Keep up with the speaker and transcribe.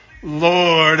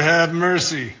Lord have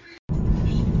mercy.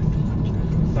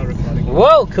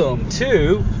 Welcome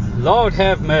to Lord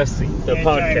Have Mercy, the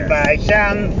podcast. Joined by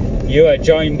Sham. You are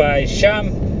joined by Sham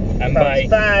and by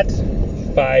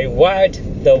Wad,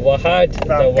 the Wahad,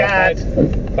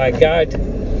 by Gad,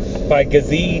 by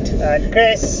Gazid, and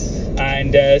Chris.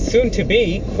 And soon to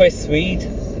be Chris Weed.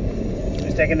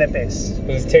 Who's taking the piss.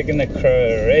 Who's taking the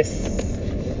Chris.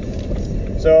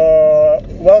 So,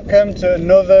 welcome to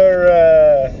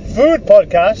another food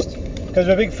podcast, because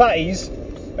we're big fatties.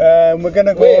 We're going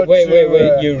to go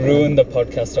Wait, you ruined the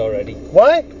podcast already.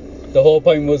 Why? The whole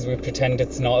point was we pretend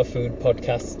it's not a food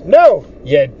podcast. No!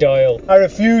 Yeah, Doyle. I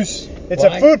refuse. It's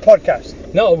Why? a food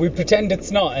podcast. No, we pretend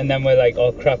it's not, and then we're like,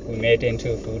 oh crap, we made it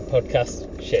into a food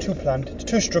podcast. Shit. It's too planned. It's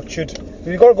too structured.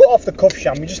 We've got to go off the cuff,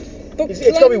 Sham. It's got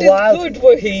to be wild. Good,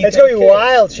 Wahid. It's got to be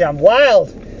wild, Sham.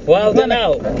 Wild. Wild and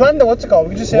out. Planned, what's it called?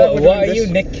 We can just say why are you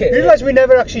Nick? You realise we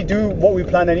never actually do what we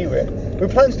plan anyway. We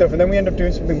plan stuff and then we end up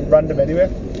doing something random anyway.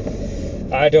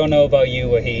 I don't know about you,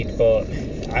 Wahid, but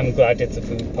I'm glad it's a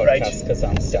food podcast because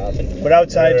I'm starving. We're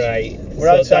outside. Right. We're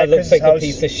outside. That looks like house. a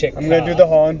piece of shit. I'm going to do the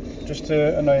horn just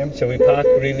to annoy him. Shall we park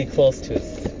really close to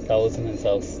us? That was in his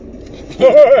house.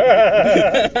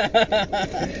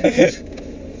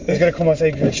 He's going to come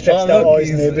outside really stretched out. Oh, his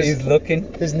neighbours. He's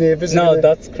looking. His neighbours. No,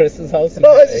 that's Chris's house.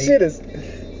 Oh, I see this.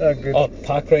 Oh, good. Oh,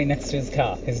 park right next to his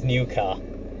car. His new car.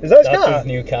 Is that his car? That's his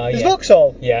new car, his yeah.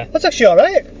 Vauxhall? Yeah. That's actually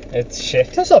alright. It's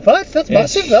shit. That's not bad. That's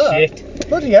massive, that. Shit.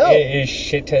 Bloody hell. It is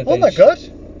shitter than Oh my god.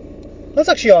 That's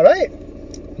actually alright.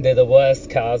 They're the worst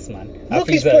cars, man. Look,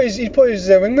 he's put his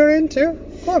wing mirror in too.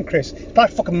 Come on, Chris.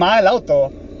 Parked fucking mile out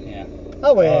though. Yeah.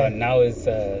 Oh, wait. Oh, now his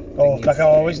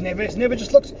his neighbour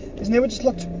just looked. Oh, his neighbour just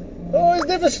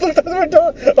looked out the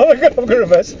door. Oh my god, I'm going to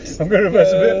reverse. A bit. I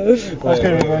was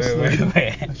going to reverse slow.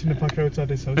 I shouldn't have parked outside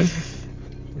his house.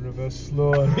 Reverse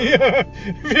slow.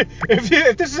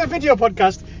 if this is a video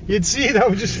podcast, you'd see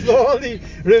that we just slowly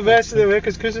reversing the way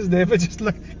because Chris's neighbour just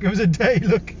gives a dirty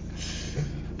look.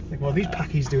 Like, what are these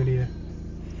packies doing here?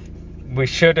 We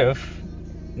should have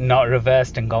not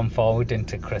reversed and gone forward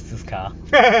into Chris's car.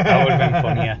 That would have been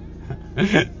funnier.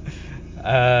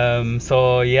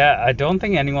 So yeah, I don't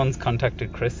think anyone's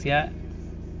contacted Chris yet.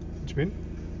 What do you mean?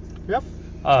 We have?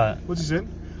 What's he saying?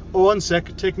 Oh, 1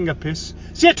 sec, taking a piss.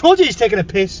 See, I told you he's taking a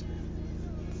piss.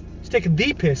 He's taking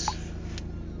the piss.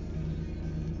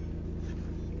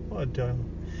 What a doll.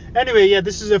 Anyway, yeah,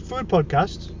 this is a food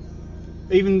podcast.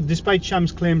 Even despite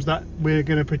Sham's claims that we're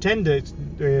going to pretend it's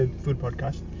a food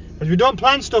podcast. Because we don't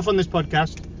plan stuff on this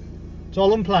podcast. It's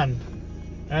all unplanned.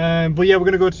 But yeah, we're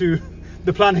going to go to...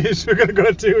 The plan is we're going to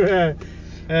go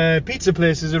to pizza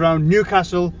places around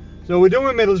Newcastle. So we're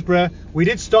doing Middlesbrough. We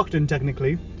did Stockton,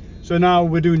 technically. So now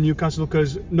we're doing Newcastle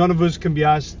because none of us can be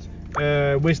asked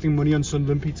wasting money on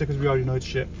Sunderland pizza because we already know it's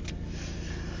shit.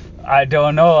 I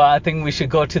don't know. I think we should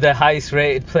go to the highest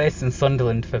rated place in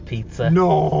Sunderland for pizza.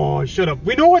 No, shut up.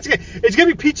 We know what's going to... It's going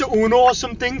to be Pizza Uno or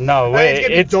something. No, wait.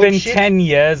 It's been shit. 10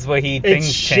 years where he thinks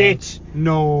it's shit.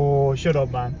 No, shut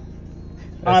up, man.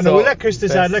 No, So, we'll let Chris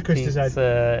decide. Let Chris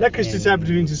decide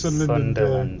between Sunderland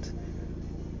and...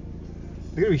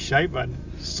 They're going to be shite, man.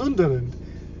 Sunderland.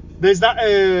 There's that,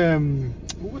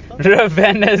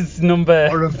 Ravenna's number.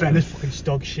 Oh, Ravenna's fucking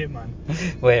dog shit, man.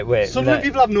 Wait. Some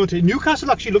people have noticed.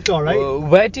 Newcastle actually looked alright.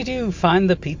 Where did you find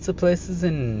the pizza places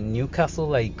in Newcastle?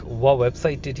 Like, what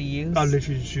website did you use? I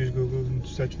literally just use Google and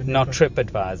search for Not Newcastle.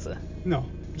 TripAdvisor. No.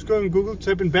 Just go on Google,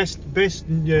 type in best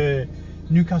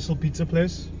Newcastle pizza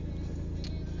place.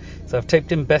 So I've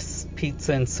typed in best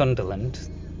pizza in Sunderland,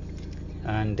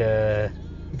 and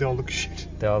they all look shit.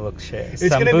 They all look shit. It's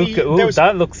gonna be,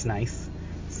 that looks nice.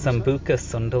 Sambuca,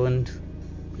 Sunderland.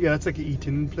 Yeah, that's like an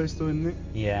eating place though, isn't it?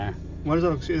 Yeah. Why does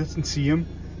that look shit? That's in Seaham. You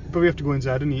probably have to go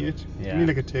inside and eat it. Yeah. You need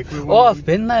like a takeaway one. Oh, I've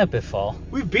been there before.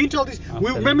 We've been to all these.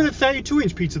 Remember the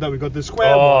 32-inch pizza that we got, the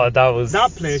square one? Oh, that was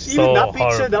that place. So even that pizza,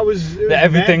 horrible. that was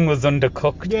everything was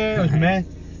undercooked. Yeah, it was meh.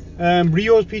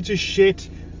 Rio's pizza shit.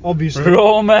 Obviously.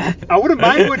 Roma. I wouldn't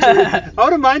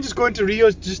mind just going to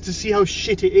Rio's just to see how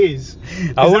shit it is.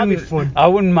 That'd be fun. I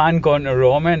wouldn't mind going to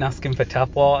Roma and asking for tap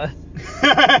water.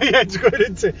 Yeah, just going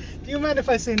into. Do you mind if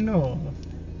I say no?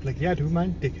 Like, yeah, I do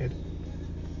mind, dickhead.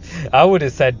 I would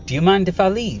have said, do you mind if I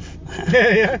leave?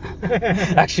 Yeah.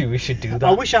 Actually, we should do that.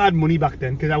 I wish I had money back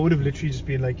then because I would have literally just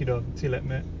been like, see you later,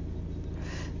 mate.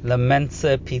 La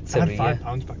Mensa Pizzeria. I had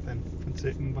 £5 back then. That's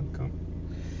it in bank account.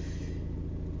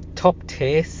 Top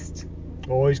Taste.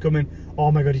 Oh, he's coming.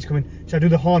 Oh my god, he's coming. Should I do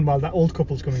the horn while that old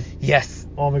couple's coming? Yes.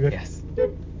 Oh my god. Yes.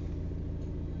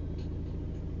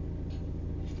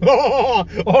 Oh,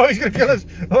 he's gonna kill us.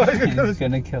 He's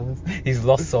gonna kill us. He's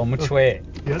lost so much weight.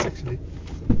 Yes, actually.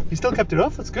 You still kept it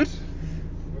off. That's good.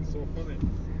 What's so funny?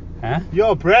 Huh?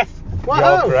 Your breath.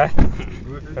 Wow. Your breath.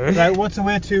 Right, what's the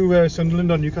way to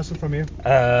Sunderland or Newcastle from here?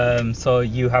 So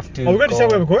you have to. Oh, we've got to go-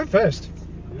 decide where we're going first.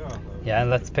 Yeah,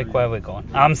 let's pick where we're going.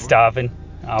 I'm starving.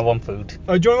 I want food. Do you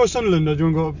want to go Sunderland or do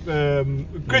you want to go...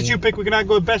 Chris, you pick. We can either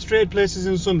go best rated places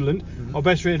in Sunderland or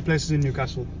best rated places in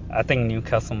Newcastle. I think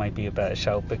Newcastle might be a better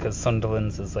shout because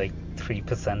Sunderland's is like 3%,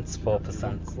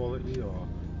 4%. Quality or?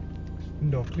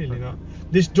 No, clearly not.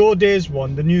 This Door Days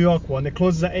one, the New York one, it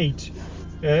closes at 8.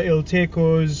 It'll take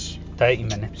us... 30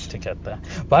 minutes to get there.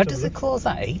 Why does it close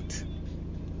at 8?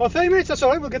 Oh, 30 minutes, that's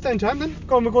alright, we'll get there in time then.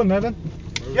 Go on, we're going there then.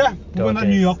 Yeah, we're going to that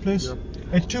New York place. Yeah.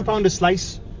 It's £2 a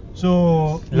slice.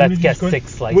 So Let's we'll get just go in.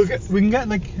 6 slices. We can get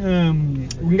like we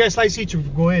can get a slice each if we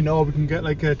go in, or we can get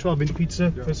like a 12-inch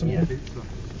pizza or something.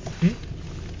 Yeah.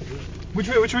 Which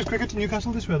way's quicker to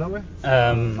Newcastle? This way or that way?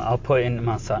 I'll put it into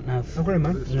my sat nav. I've got it,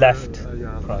 man. Left.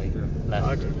 Yeah, Probably. yeah.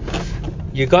 Left.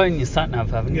 You got it in your sat nav,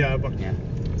 haven't you? Yeah, I've got it. Yeah.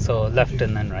 So left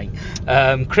and then right.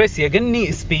 Chris, you're gonna need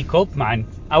to speak up, man.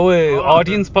 Our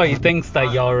audience probably thinks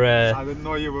that you're. I didn't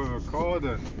know you were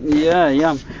recording.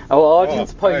 Yeah. Our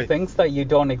audience probably right. thinks that you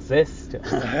don't exist.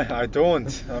 I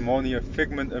don't. I'm only a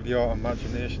figment of your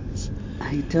imaginations.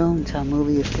 I don't. I'm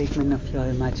only a figment of your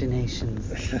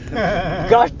imaginations.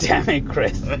 God damn it,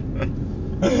 Chris. So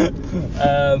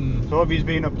what have you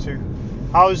been up to?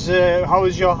 How was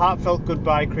your heartfelt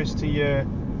goodbye, Chris, to your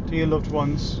loved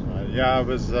ones? Yeah, I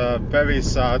was very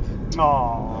sad.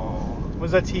 Oh,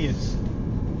 was there tears?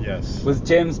 Yes. Was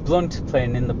James Blunt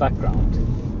playing in the background?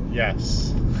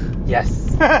 Yes.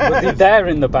 Yes. Was he there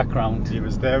in the background? He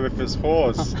was there with his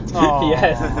horse. Oh.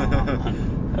 Yes.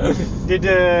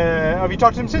 Have you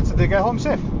talked to him since? Did they get home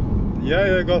safe?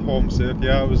 Yeah, I got home safe.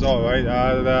 Yeah, it was alright.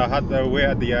 I had to wait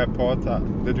at the airport.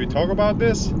 Did we talk about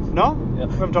this? No? Yeah.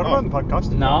 We haven't talked about it in the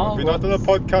podcast. No. Have we not done a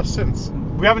podcast since?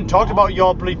 We haven't talked about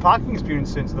your bloody parking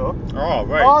experience since, though. Oh,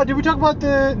 right. Oh, did we talk about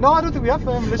the... No, I don't think we have.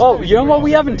 Oh, you know what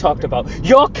we haven't talked about?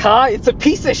 Your car, it's a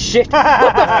piece of shit.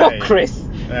 What the fuck, Chris?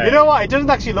 Hey. You know what? It doesn't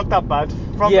actually look that bad.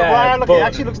 From Yeah, the way I look, but- it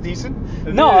actually looks decent.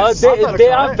 No, is. they I thought it are looks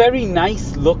alright. very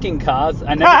nice looking cars.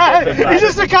 I never said they're bad. He's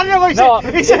just a carrier voice. No,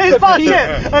 He said it's it's bad a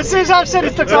shit. As soon as I've said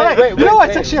it looks alright. wait, You know what?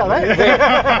 It's wait. actually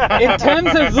alright. In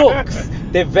terms of looks,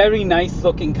 they're very nice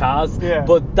looking cars. Yeah.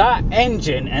 But that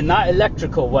engine and that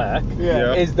electrical work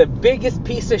Yeah. is the biggest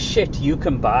piece of shit you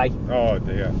can buy. Oh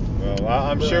dear. Well,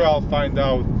 I'm sure I'll find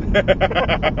out.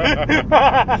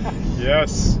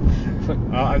 Yes.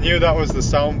 I knew that was the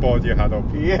soundboard you had up.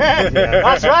 Yeah,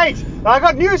 that's right. I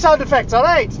got new sound effects,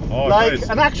 alright? Oh, like nice.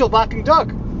 an actual barking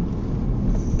dog.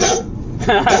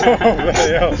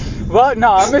 Well,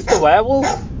 no, I missed the werewolf.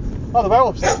 Oh, the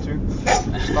werewolf's there too.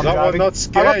 That one not I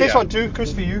scary. got this one too,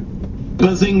 Chris, for you.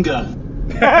 Bazinga.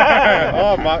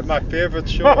 Oh, my favourite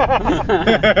show.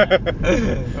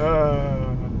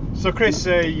 So, Chris,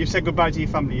 you said goodbye to your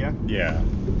family, yeah? Yeah.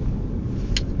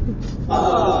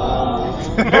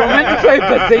 You're meant to play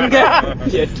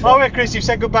Bazinga. You Oh, wait, Chris, you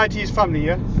said goodbye to his family,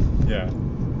 yeah? Yeah.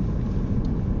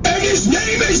 And his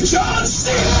name is John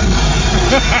C.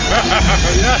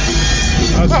 Yeah.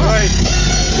 That's right.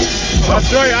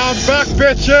 That's right. I'm back,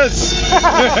 bitches.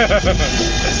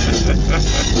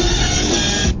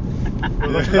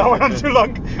 That went on too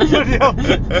long. Bloody hell.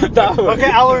 That was- Okay,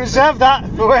 I will reserve that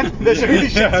for when there's a really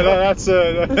shit Yeah, one. that's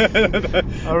when there's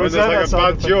reserve like a that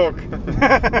sound bad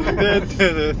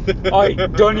joke. Oi,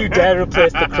 don't you dare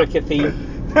replace the cricket theme.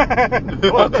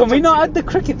 Oh, can we not add the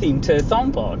cricket theme to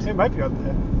soundboard? It might be on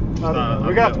there. I don't know.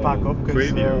 We're a going to have to little pack up. Cause,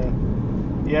 preview.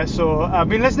 yeah, so I've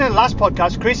been listening to the last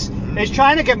podcast. Chris is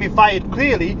trying to get me fired,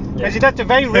 clearly, because he left a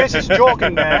very racist joke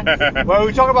in there where we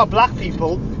were talking about black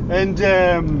people and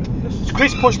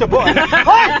Chris pushed a button.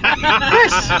 Hi!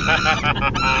 Chris!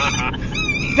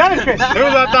 Damn it, Chris! Who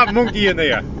let that monkey in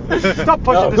here? Stop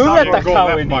pushing the who sound let You that can go cow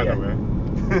left, in by here? the way.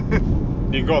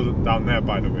 You can go down there,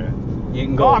 by the way. You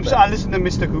can go. Oh, up there. I listen to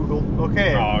Mr. Google,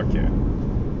 okay? Oh, okay.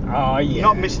 Oh, yeah.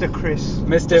 Not Mr. Chris.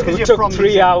 Mr. Just 'cause Who you're took from 3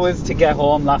 these hours to get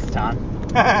home last time.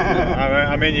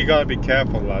 I mean, you gotta be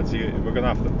careful, lads. We're gonna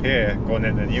have to pay going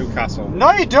into Newcastle.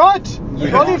 No, you don't! You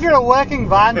Only don't. if you're a working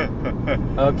van.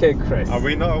 Okay, Chris. Are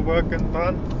we not a working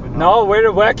van? No, we're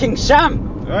a working sham.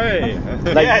 Hey.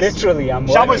 Like Yes. literally, I'm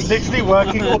Sham working. was literally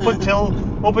working up until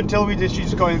we just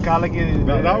used to go in car like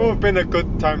That would have been a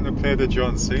good time to play the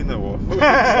John Cena one.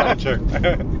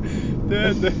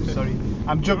 Soundtrack. Sorry,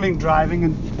 I'm juggling driving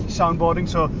and soundboarding,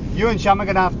 so you and Sham are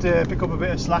gonna have to pick up a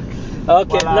bit of slack.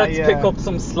 Okay, while let's I, pick up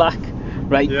some slack.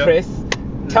 Right, Yeah. Chris,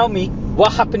 tell me,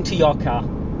 what happened to your car?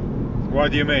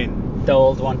 What do you mean? The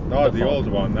old one. Oh, the Ford. old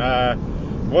one.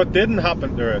 What didn't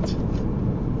happen to it?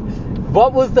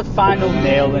 What was the final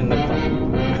nail in the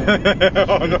coffin?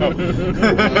 Oh no.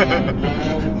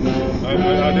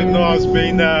 I didn't know I was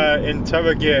being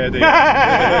interrogated.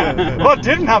 What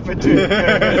didn't happen to you?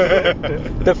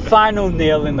 The final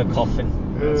nail in the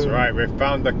coffin. That's right, we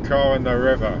found the car in the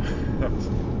river.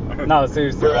 No,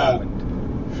 seriously, what happened?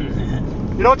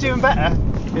 You know what's even better?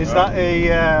 Is that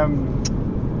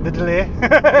the delay?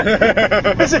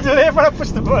 There's a delay when I push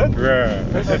the button. Yeah.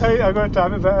 I'm going to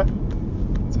time it better.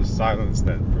 It's a silence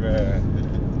then.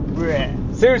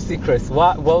 Seriously, Chris,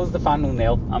 what was the final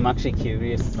nail? I'm actually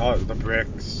curious. Oh, the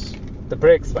brakes. The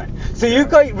brakes went. So you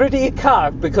got rid of your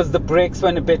car because the brakes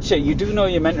went a bit shit. You do know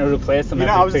you're meant to replace them You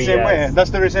know, every I was the 3 same way. years.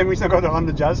 That's the same reason I got the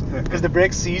Honda Jazz, because the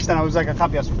brakes seized, and I was like, I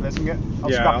can't be asked replacing it. I'll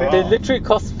Yeah, scrap it. They literally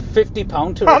cost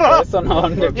 £50 to replace on a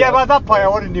Honda. Yeah, but at that point, I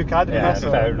wanted a new car, didn't Yeah, I?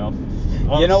 So. fair enough.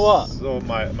 You know what? So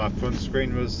my front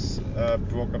screen was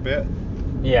broke a bit.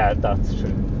 Yeah, that's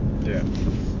true. Yeah.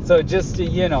 So just,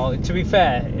 to be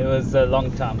fair, it was a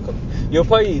long time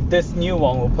coming. This new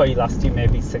one will probably last you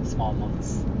maybe 6 more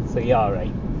months. So you're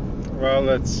alright. Well,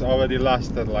 it's already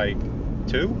lasted like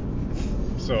 2.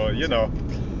 So, Yeah,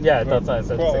 that's why I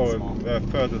said 6 more.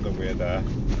 Further the way there.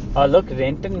 Oh, look,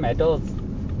 Rainton Meadows.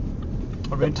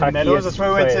 Renton Meadows, that's where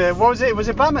we went to. What was it? Was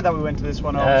it Batman that we went to this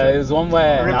one? Or It was one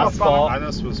where Rip-off NASCAR.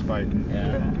 Anas was fighting.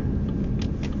 Yeah.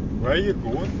 Where are you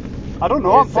going? I don't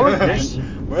know, I'm following this.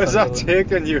 Where's that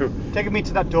taking you? Taking me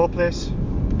to that door place.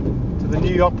 To the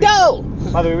New York. Go!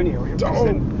 By the way, we need to hurry up, because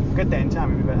then we'll get there in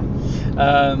time, it'll be better.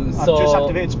 I've So just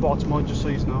activated sports mode, just so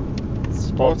you know.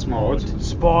 sports mode.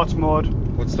 Sports mode.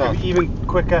 What's that? Even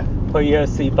quicker. Put your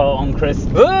seatbelt on, Chris.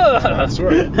 That's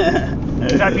right.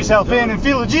 Strap yourself in and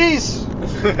feel the G's.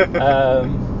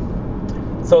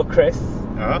 So Chris,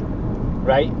 Huh?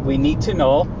 right? We need to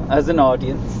know as an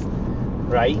audience,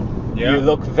 right? Yeah. You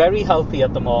look very healthy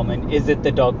at the moment. Is it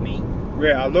the dog meat?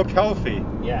 Wait, I look healthy.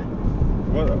 Yeah.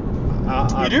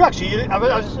 What? You do actually. I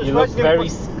was You look very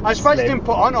surprised you slim. didn't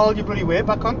put on all your bloody weight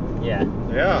back on. Yeah.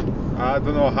 Yeah. I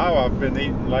don't know how. I've been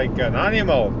eating like an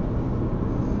animal.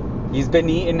 He's been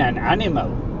eating an animal.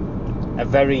 A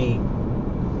very.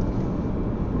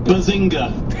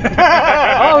 Bazinga.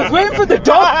 I was waiting for the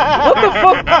dog. What the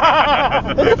fuck?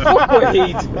 What the fuck,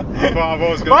 Wahid? I thought I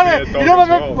was going to say a dog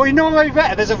as well. You know what might be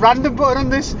better? There's a random button on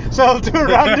this, so I'll do a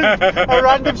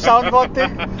random soundboard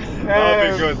thing.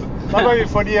 That'll be good. That might be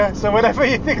funnier. So whenever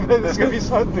you think that there's going to be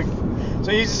something, so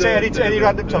you just say any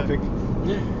random topic.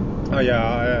 Oh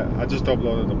yeah, I just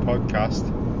uploaded the podcast.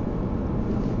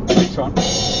 Which one?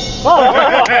 Oh,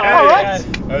 all right.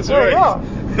 That's There you right.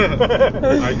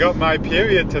 I got my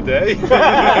period today. If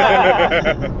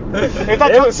that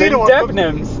It John was Cena in one comes,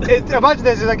 Debenhams. imagine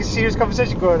there's like a serious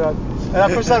conversation going on, and I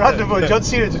push that random button, John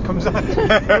Cena just comes on. I'm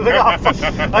like, oh, fuck.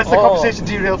 That's the conversation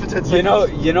derailed for 10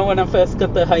 seconds. You know when I first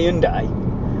got the Hyundai,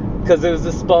 because it was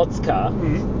a sports car,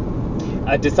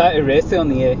 I decided to race it on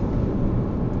the A.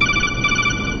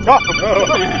 Oh.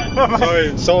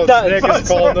 Sorry, Solid Snake is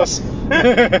calling us.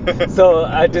 So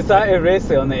I decided to race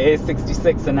it on the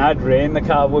A66, and I had Ray in the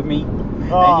car with me.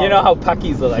 Oh. And you know how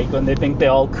packies are like when they think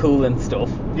they're all cool and stuff.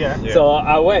 Yeah. So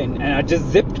I went and I just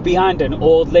zipped behind an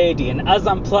old lady, and as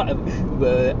I'm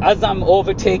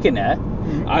overtaking her,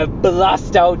 I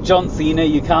blast out John Cena,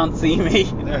 you can't see me.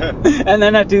 And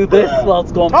then I do this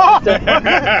whilst going past her.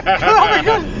 Oh my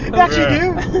god, you actually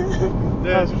do?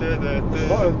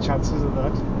 What are the chances of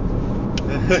that?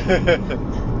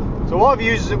 So what have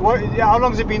you? How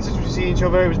long has it been since we've seen each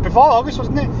other? It was before August,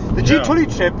 wasn't it? The G Tully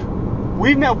trip.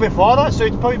 We met before that, so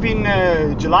it's probably been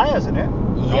July, hasn't it?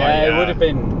 Yeah, it would have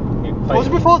been. Was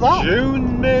it before that?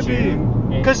 June maybe.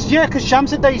 Because Sham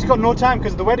said that he's got no time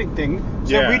because of the wedding thing.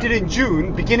 So Yeah. we did it in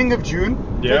June, beginning of June.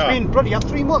 So Yeah. it's been bloody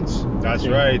 3 months. That's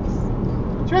right.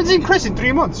 So you haven't seen Chris in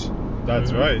 3 months.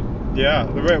 That's right. Yeah.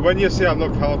 When you say I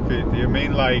look healthy, do you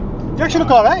mean like? You actually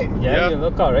look alright. Yeah, you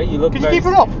look alright. You look. Can you very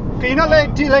keep it up? Can you not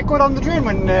let go down the drain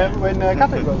when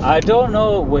Catherine goes? I don't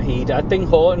know, Wahid. I think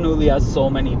Horton only has so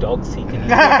many dogs he can eat.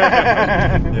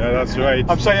 Yeah, that's right.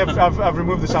 I'm sorry, I've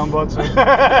removed the soundboard. So.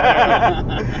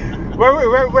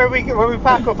 where we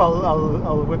park up,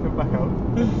 I'll whip it back out.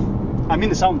 I mean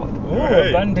the soundboard. Ooh, Hey.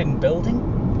 abandoned building.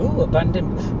 Ooh,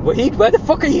 abandoned. Wahid, where the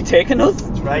fuck are you taking us?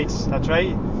 That's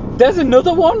right. There's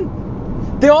another one.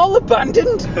 They're all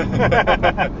abandoned.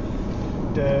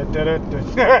 I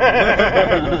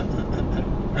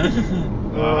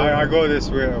go this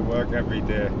way to work every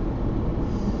day.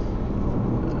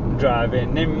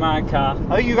 Driving in my car.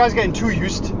 I think you guys are getting too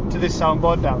used to this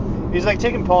soundboard now. He's like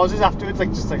taking pauses afterwards, like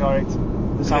just like alright,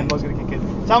 the soundboard's gonna kick in.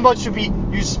 Soundboard should be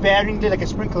used sparingly, like a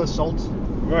sprinkle of salt.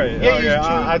 Right. Yeah, Okay. you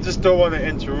I just don't want to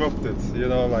interrupt it.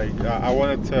 Like I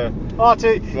wanted to. Oh,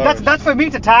 that's for me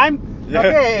to time.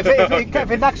 Okay,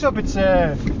 if it knocks up, it's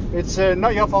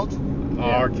not your fault.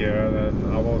 Okay,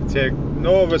 then I will take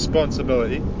no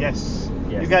responsibility. Yes.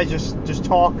 Yes. You guys just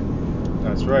talk.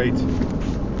 That's right.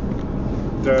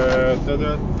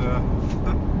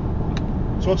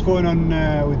 So what's going on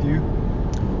with you?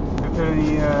 Is there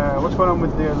any, what's going on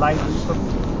with the lives and stuff?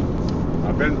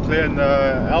 I've been playing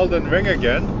Elden Ring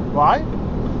again Why?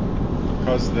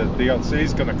 because the DLC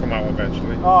is going to come out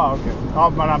eventually. Oh, okay. Oh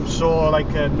man, I'm so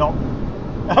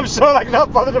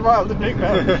not bothered about Elden Ring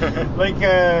now.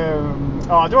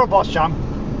 I don't want to boss Jam.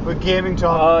 We're gaming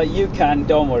talk. You can,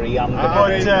 don't worry. I'm But,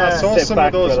 I saw sit some back,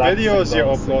 of those relax, videos and you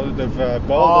go. uploaded of Oh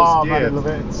Baldur's man, I Gate. love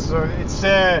it.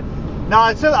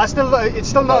 It's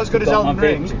still not as good as Got my Elden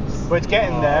Ring, pictures. but it's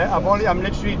getting Oh, there. I'm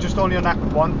literally just only on Act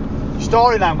 1.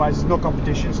 Storyline wise, there's no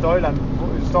competition. Storyline.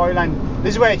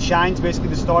 This is where it shines. Basically,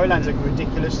 the storyline's like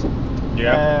ridiculous.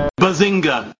 Yeah.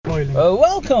 Bazinga! Spoiling.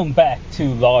 Welcome back to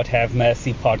Lord Have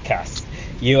Mercy podcast.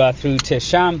 You are through to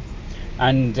Sham,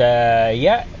 and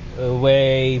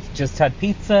we've just had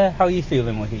pizza. How are you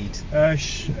feeling, Wahid?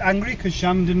 Angry because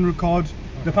Sham didn't record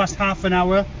the past half an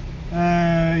hour.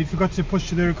 He forgot to push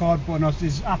to the record button, or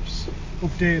his app's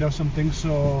updated or something.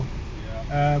 So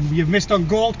you've missed on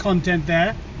gold content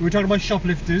there. We were talking about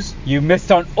shoplifters. You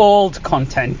missed on old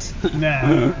content.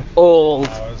 Nah. Old.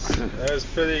 It was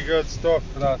pretty good stuff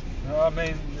for that. I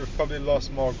mean, we've probably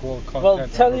lost more gold content. Well, than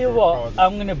tell we've you what, recorded.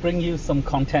 I'm going to bring you some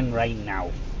content right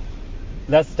now.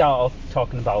 Let's start off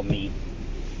talking about me.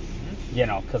 You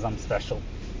know, because I'm special.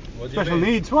 What do you Special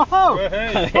mean? needs. Wow.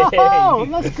 Hey. Wow.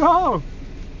 Let's go.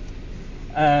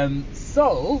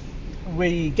 So,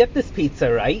 we get this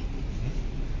pizza, right?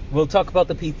 We'll talk about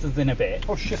the pizzas in a bit.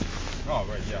 Oh shit. Oh,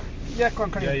 right, yeah. Yeah, go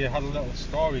on, Yeah, you had a little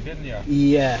story, didn't you?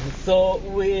 Yeah, so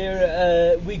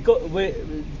we're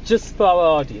just for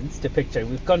our audience to picture,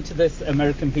 we've gone to this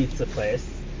American pizza place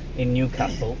in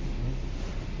Newcastle.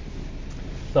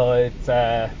 So it's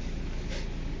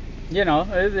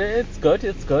it's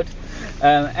good.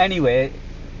 Anyway,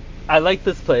 I like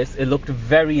this place. It looked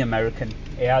very American.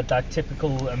 It had that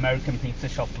typical American pizza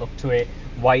shop look to it,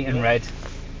 white and red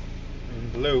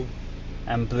Blue.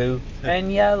 and blue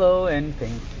and yellow and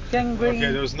pink and green.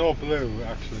 Okay, there was no blue,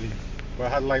 actually. But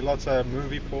it had, like, lots of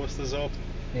movie posters up.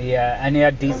 Yeah, and it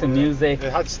had decent music.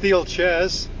 It had steel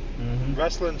chairs. Mhm.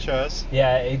 Wrestling chairs.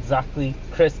 Yeah, exactly.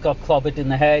 Chris got clobbered in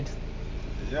the head.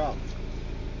 Yeah.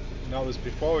 And that was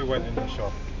before we went in the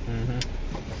shop.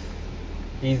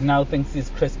 He now thinks he's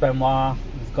Chris Benoit.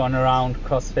 He's gone around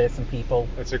cross-facing people.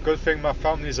 It's a good thing my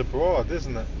family's abroad,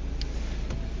 isn't it?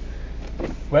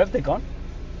 Where have they gone?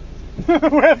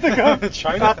 Where have they gone?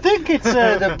 China. I think it's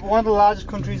one of the largest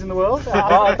countries in the world. Oh,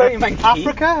 I thought you meant Key.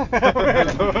 Africa.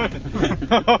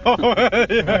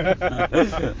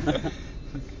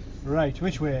 Right,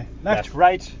 which way? Left, Left.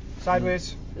 right,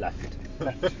 sideways, Left.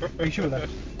 left. Are you sure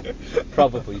left?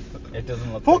 Probably. It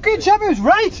doesn't look Fucking like Shamu's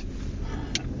right!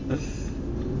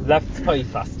 Left's probably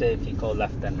faster if you go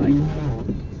left than right.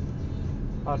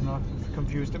 I don't know, I've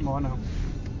confused it more now.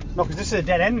 No, because this is a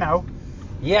dead end now.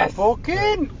 Yes.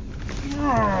 Fucking...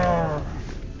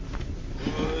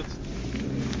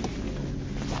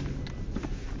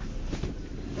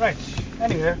 Right,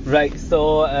 anyway. Right,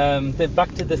 so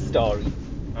back to the story.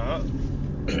 Uh-huh.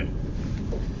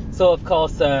 So, of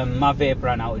course, my vape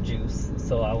ran out of juice,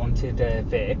 so I wanted a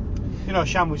vape. You know,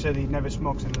 Shamu said he never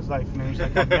smokes in his life, and he was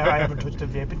like, I haven't touched a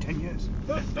vape in 10 years.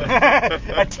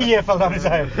 A tear fell down his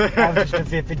eye. I haven't touched a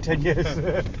vape in 10 years.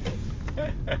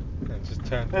 Just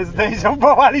turn.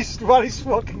 while he's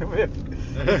smoking a vape.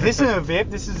 This isn't a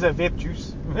vape, this is a vape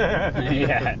juice.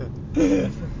 Yeah.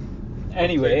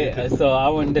 Anyway, so I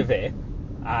wanted a vape,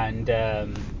 and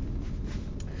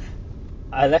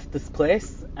I left this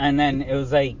place, and then it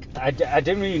was like I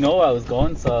didn't really know where I was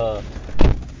going, so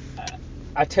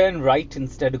I turned right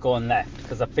instead of going left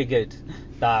because I figured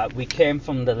that we came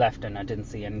from the left and I didn't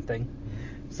see anything.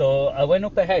 So I went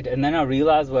up ahead, and then I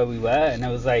realised where we were, and I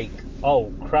was like,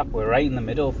 oh crap, we're right in the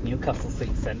middle of Newcastle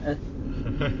City Centre.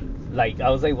 Like, I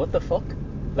was like, what the fuck?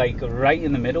 Like, right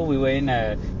in the middle, we were in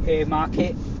a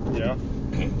Haymarket. Yeah.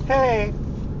 Hey.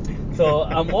 So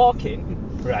I'm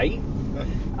walking, right?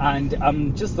 And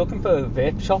I'm just looking for a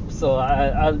vape shop, so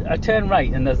I turn right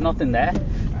and there's nothing there.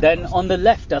 Then on the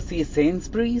left I see a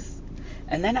Sainsbury's,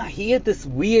 and then I hear this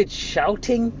weird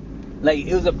shouting, like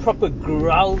it was a proper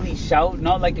growly shout,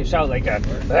 not like a shout, like a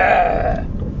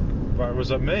But was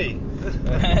it me?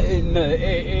 No,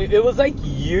 it was like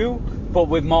you, but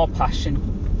with more passion.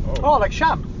 Oh, like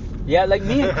Sham. Yeah, like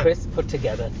me and Chris put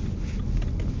together.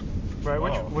 Right,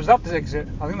 which Oh. was that the exit?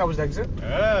 I think that was the exit.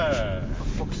 Yeah. For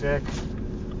fuck's sake.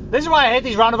 This is why I hate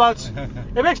these roundabouts.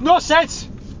 It makes no sense.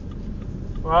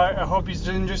 Right, I hope he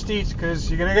doesn't just eat, because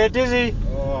you're going to get dizzy.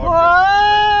 Oh,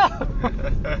 Ah!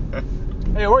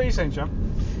 Hey, what are you saying, Sam?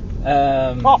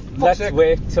 fuck's Let's sake.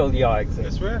 wait till your exit.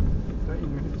 This way?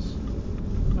 13 minutes.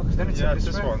 No, because then it's Yeah, this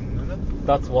this way. one, isn't it?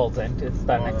 That's Wall's End. It's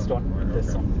the Oh, next no. one. Right, This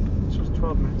okay. one. So it's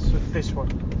 12 minutes, so this one.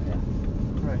 Yeah.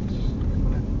 Right.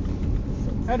 Come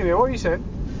on. Anyway, what are you saying?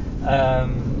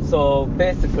 So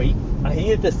basically, I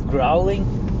hear this growling,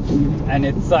 and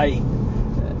it's like,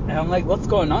 and I'm like, what's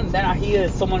going on? Then I hear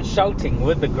someone shouting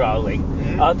with the growling.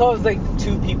 Mhm. I thought it was like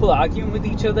two people arguing with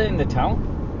each other in the town.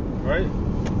 Right?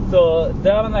 So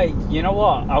then I'm like, you know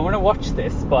what? I want to watch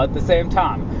this, but at the same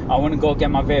time, I want to go get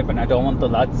my vape, and I don't want the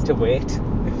lads to wait.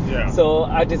 Yeah. So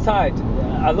I decide,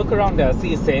 I look around there, I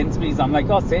see a Sainsbury's. I'm like,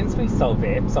 oh, Sainsbury's sell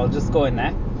vapes, I'll just go in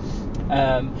there.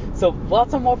 So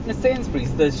whilst I'm walking to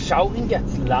Sainsbury's, the shouting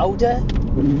gets louder,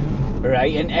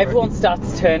 right? And everyone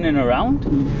starts turning around.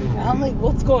 And I'm like,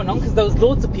 what's going on? Because there was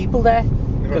loads of people there,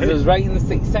 because it was right in the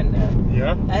city centre.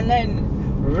 Yeah. And then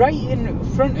right in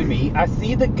front of me, I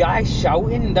see the guy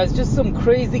shouting. There's just some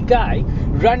crazy guy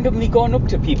randomly going up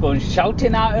to people and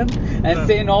shouting at him and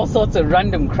saying all sorts of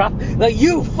random crap. Like,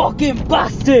 you fucking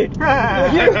bastard!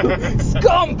 You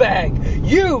scumbag!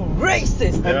 You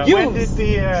racist! Yeah. You... When did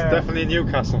the It's definitely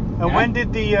Newcastle. and when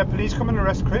did the police come and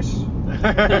arrest Chris?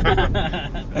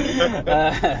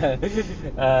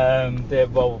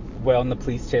 We're on the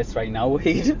police chase right now,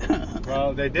 Wade.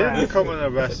 Well, they didn't come and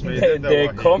arrest me, They're did they?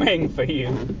 Wahid? coming for you.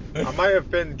 I might have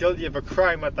been guilty of a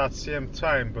crime at that same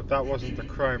time, but that wasn't the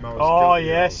crime I was Oh guilty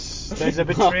yes, there's a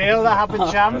betrayal that happened,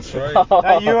 Sham. That's right.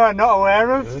 That you are not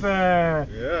aware of. Yeah.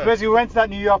 Basically, we went to that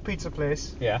New York pizza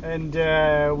place. Yeah. And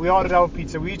we ordered our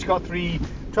pizza. We each got 3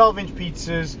 12-inch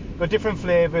pizzas, got different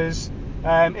flavours.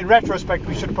 In retrospect,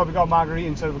 we should have probably got a margarita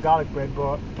instead of a garlic bread,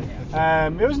 but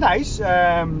it was nice.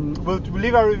 We'll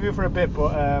leave our review for a bit,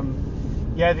 but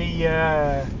yeah,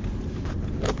 the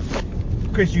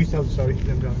Chris, you tell the story.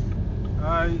 Then go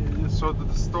on. So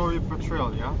the story of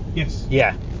betrayal, yeah? Yes.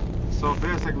 Yeah. So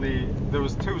basically, there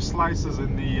was 2 slices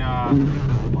in the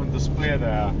on display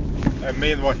there, and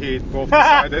me and Wahid both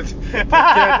decided to get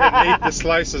and eat the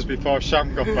slices before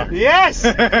Sham got back. Yes.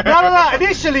 No.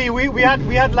 Initially, we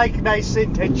had like nice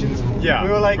intentions. Yeah, We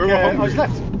were like, we were hungry.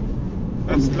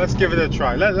 let's Let's give it a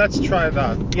try. Let's try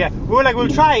that. yeah. We were like, we'll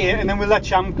try it, and then we'll let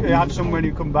Sham have some when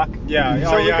you come back. Yeah.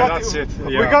 So we got that's it.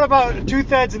 We Yeah. got about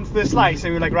 2/3 into the slice,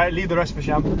 and we were like, right, leave the rest for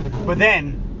Sham. But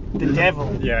then the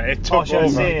devil, Yeah, it or took shall I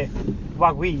over. say,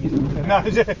 wagweed. No,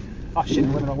 oh shit, it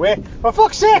went the wrong way. For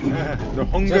fuck's sake! The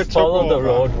hunger Just took follow the over.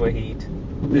 road, Wahid.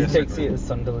 This Basically. takes you to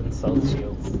Sunderland South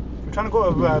Shields. We're trying to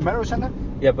go to Metro Centre.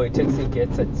 Yeah, but it takes you to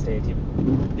Gateshead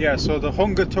Stadium. Yeah, so the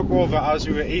hunger took over as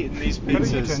we were eating these How do you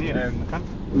pizzas, turn here? and Okay.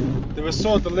 they were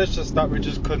so delicious that we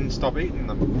just couldn't stop eating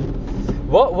them.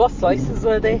 What slices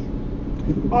were they?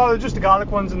 Oh, just the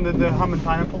garlic ones and the ham and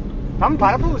pineapple. Ham and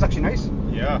pineapple was actually nice.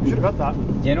 Yeah. Should have got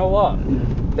that. You know what?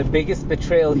 The biggest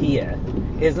betrayal here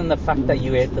isn't the fact that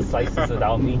you ate the slices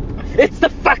without me. It's the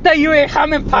fact that you ate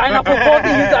ham and pineapple. Both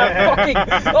of you are fucking...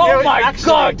 Oh It was my actually-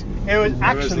 god! It was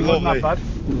actually wasn't that lovely. bad.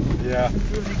 Yeah.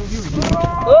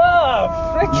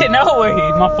 Oh, freaking hell,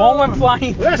 Wahid. My phone went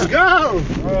flying. Let's go!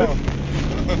 Oh.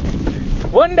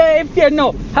 One day, if you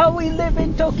know how we live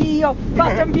in Tokyo,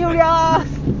 fast and furious.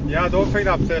 Yeah, I don't think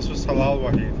that place was halal,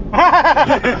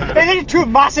 Wahid. It is 2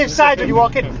 massive signs when you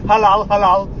walk in. Halal,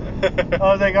 halal.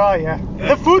 I was like, oh yeah.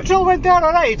 The food truck went down,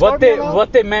 alright. What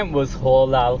they meant was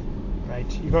halal.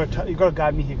 Right, you gotta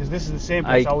guide me here because this is the same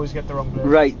place. I always get the wrong place.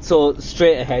 Right, so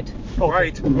straight ahead. Okay.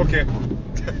 Right, okay.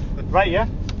 Right, yeah.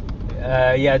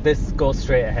 Yeah, this goes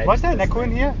straight ahead. Was there an This echo in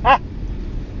lane. here? Ah,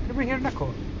 did we hear an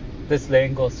echo? This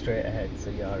lane goes straight ahead,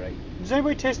 so you're alright. Does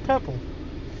anybody taste purple?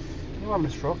 You're having a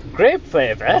stroke. Grape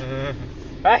flavour?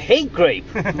 I hate grape.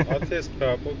 I taste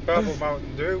purple. Purple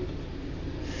Mountain Dew.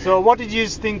 So, what did you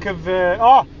think of?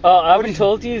 Oh, I haven't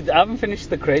told you. I haven't finished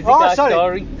the crazy guy sorry.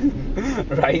 story.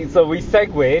 Right, so we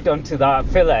segued onto that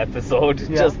filler episode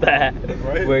just there,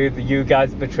 Right. with you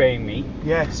guys betraying me.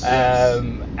 Yes.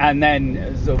 And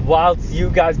then, so whilst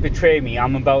you guys betray me,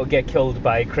 I'm about to get killed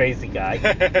by a crazy guy.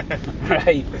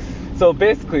 Right. So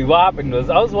basically, what happened was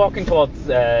I was walking towards.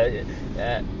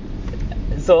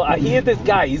 So I hear this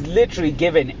guy. He's literally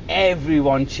giving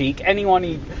everyone cheek. Anyone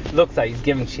he looks at, he's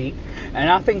giving cheek. And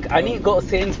I think I need to go to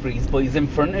Sainsbury's, but he's in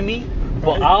front of me.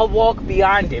 But I'll walk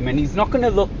behind him, and he's not going to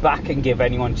look back and give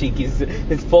anyone cheek.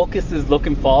 His focus is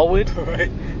looking forward. Right.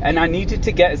 And I needed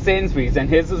to get to Sainsbury's, and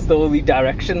his was the only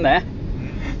direction there.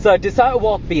 So I decided to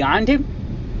walk behind him.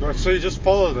 So you just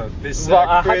followed it, this Well,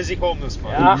 I had- crazy homeless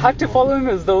man. I had to follow him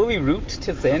as the only route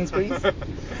to Sainsbury's.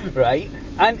 Right?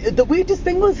 And the weirdest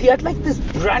thing was he had like this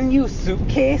brand new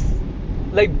suitcase.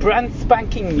 like brand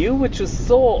spanking new, which was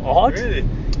so odd. Really?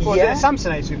 Was Yeah, it a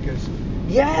Samsonite suitcase?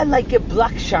 yeah, like a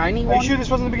black shiny Are one. you sure this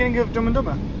wasn't the beginning of Dumb and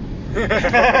Dumber?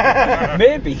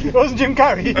 Maybe. It wasn't Jim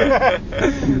Carrey. Yeah.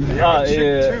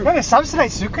 Well, a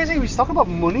Samsonite suitcase. He was talking about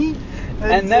money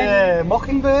And then-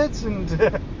 mockingbirds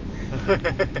and.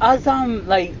 As I'm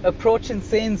like approaching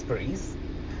Sainsbury's,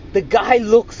 the guy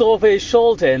looks over his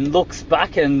shoulder and looks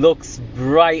back and looks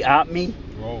right at me.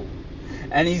 Whoa.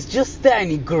 And he's just there and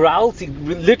he growls. He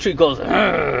literally goes.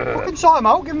 "Argh." Fucking sort him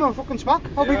out. Give him a fucking smack.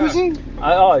 How big Yeah. was he?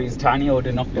 Oh, he's tiny. I would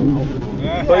have knocked him out.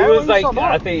 Yeah. But he was well, like, sort him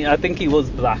out. I think he was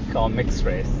black or mixed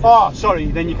race. Oh, sorry.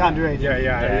 Then you can't do anything.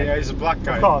 Yeah, he's a black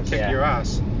guy. Of course. Kick Yeah. your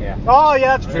ass. Yeah. Oh,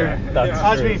 yeah, that's true. Yeah, that's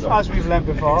as true we've as well. as we've learned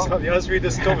before. Exactly, as we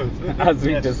discovered. As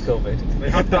we Yes. discovered. They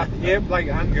have that ape-like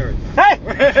anger.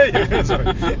 Hey!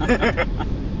 Sorry.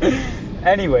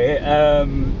 Anyway,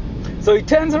 so he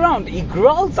turns around, he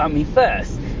growls at me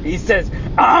first. He says,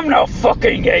 "I'm not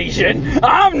fucking Asian.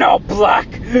 I'm not black."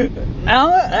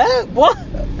 What?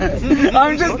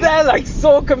 I'm just there like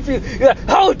so confused. He's like,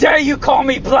 "How dare you call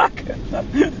me black?"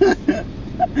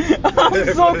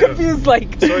 I'm so confused,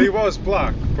 like. So he was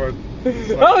black, but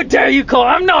How dare you call?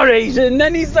 I'm not Asian. And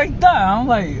then he's like that. I'm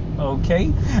like,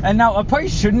 okay. And now I probably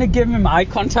shouldn't have given him eye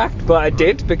contact, but I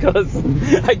did because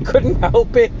I couldn't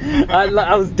help it.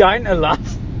 I was dying to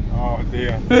laugh. oh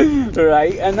dear.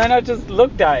 Right. And then I just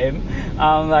looked at him.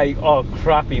 I'm like, oh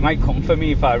crap, he might come for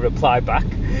me if I reply back.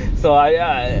 So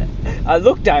I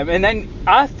looked at him, and then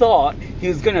I thought he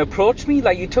was going to approach me.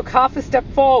 Like he took half a step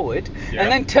forward, Yeah.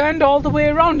 and then turned all the way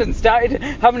around and started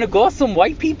having a go at some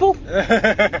white people.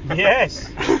 Yes.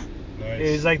 Nice.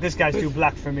 He was like, this guy's too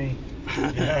black for me.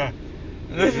 Yeah.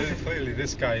 Clearly,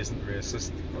 this guy isn't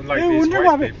racist. Unlike I these wonder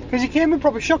white what people. because you came in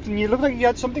proper shocked and you looked like you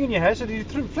had something in your hair, so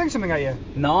did you fling something at you?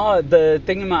 No, the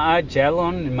thing in my eye gel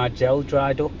on, and my gel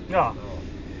dried up. No.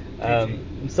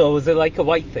 So was it like a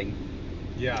white thing?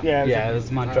 Yeah. Yeah. Yeah, it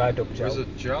was my dried up gel. Was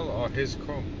it gel or his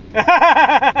cum?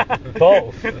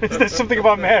 Both. There's something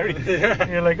about Mary. Yeah.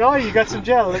 You're like, oh, you got some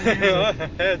gel. Let me use it.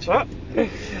 Hair gel.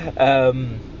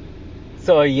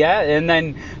 So yeah, and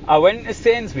then I went to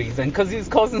Sainsbury's, and because he was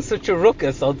causing such a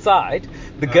ruckus outside,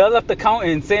 the girl at the counter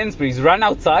in Sainsbury's ran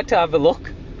outside to have a look.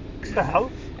 What the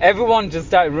hell? Everyone just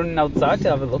started running outside to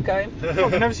have a look at him. Oh,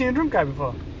 I've never seen a drunk guy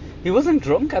before. He wasn't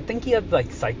drunk. I think he had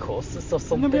like psychosis or I've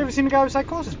something. never ever seen a guy with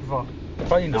psychosis before.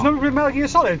 Probably There's not. no Metal Gear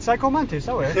Solid, Psycho Mantis,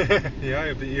 that way.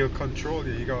 Yeah, but he'll control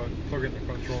you. You gotta plug in the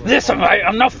controller. Listen, mate,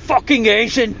 I'm not fucking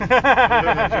Asian.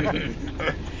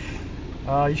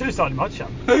 You should have started him out,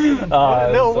 Sham.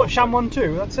 Little Little Sham 1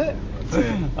 2, that's it.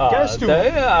 Get a stool.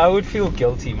 I would feel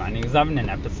guilty, man. He was having an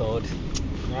episode.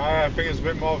 I think it's a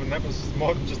bit more of an episode,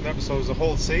 more than just an episode. It's a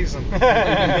whole season.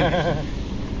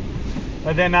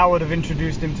 And then I would have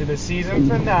introduced him to the season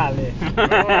finale.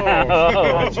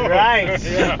 Oh. That's right.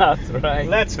 Yeah. That's right.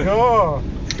 Let's go.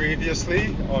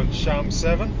 Previously on Sham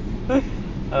 7. Oh,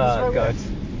 right God.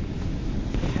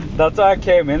 That's why I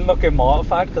came in looking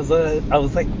mortified, because I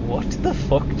was like, what the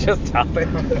fuck just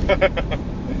happened?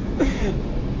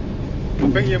 I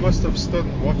think you must have stood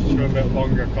and watched you a bit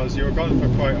longer because you were gone for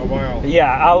quite a while.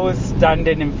 Yeah, I was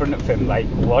standing in front of him like,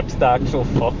 what the actual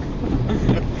fuck?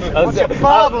 What's your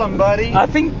problem, buddy? I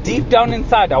think deep down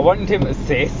inside I wanted him to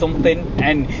say something,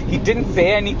 and he didn't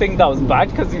say anything that was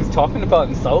bad because he was talking about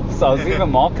himself, so I was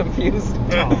even more confused.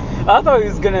 I thought he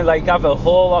was going to like have a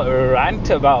whole lot of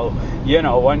rant about, you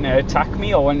know, wanting to attack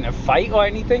me or wanting to fight or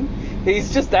anything.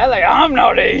 He's just there like, I'm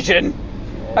not Asian.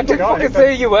 I didn't God, fucking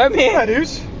say you were, mate. Yeah,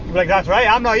 dudes. Like, that's right,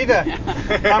 I'm not either.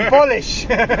 I'm Polish.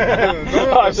 None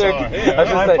of us are here.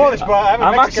 I'm Polish, but I have a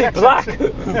I'm Mexican actually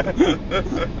black.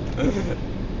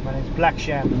 My name's Black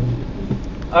Sham.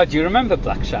 Oh, do you remember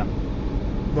Black Sham?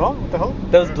 No? What the hell?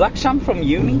 There was Black Sham from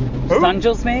uni.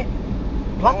 Sanjo's mate.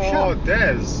 Black Oh, Sham?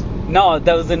 Des. No,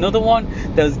 there was another one.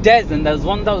 There was Des, and there was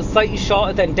one that was slightly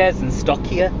shorter than Des and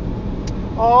stockier.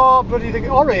 Oh, bloody the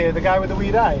Ori, the guy with the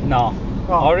weird eye. No,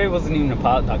 Oh. Ori wasn't even a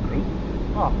part of that group.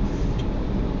 Oh.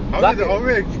 How Black- did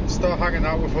Ulrich start hanging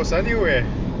out with us anyway?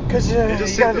 Because He you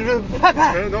just gotta seemed do to the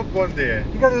pepper. turn up one day.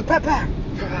 You gotta do the pepper.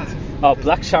 Oh,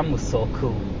 Black Sham was so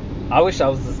cool. I wish I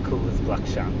was as cool as Black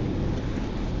Sham.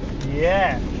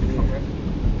 Yeah.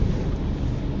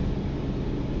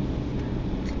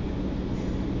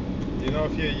 You know,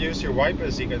 if you use your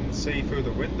wipers, you can see through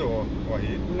the window.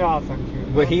 No, thank you.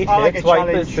 But he I like hates a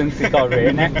wipers challenge. since he got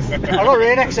Rain-X. I got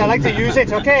Rain-X, I like to use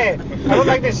it, okay? I don't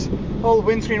like this whole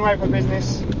windscreen wiper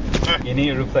business. You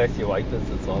need to replace your wipers,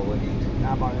 that's all we need.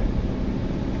 Nah, I'm on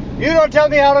it. You don't tell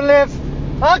me how to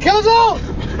live. I'll kill us all!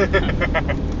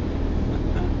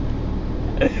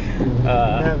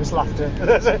 Nervous laughter.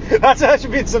 That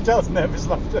should be in subtitles, nervous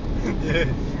laughter.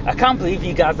 I can't believe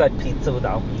you guys had pizza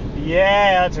without me.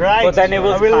 Yeah, that's right. But then it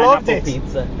was And we loved pineapple it.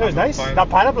 pizza. It was nice. That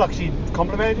pineapple actually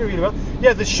complimented you really well.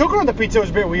 Yeah, the sugar on the pizza was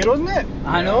a bit weird, wasn't it?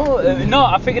 I know. No,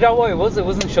 I figured out what it was. It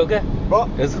wasn't sugar. What?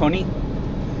 It was honey.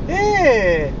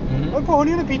 Hey, Mhm. don't put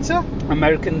honey on a pizza.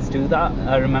 Americans do that.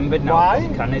 I remembered now Why?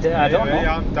 from Canada. I don't know.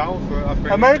 Yeah, I'm down for it. I think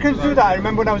Americans do that. I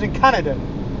remember when I was in Canada.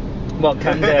 Well,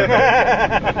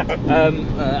 Canada.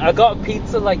 I got a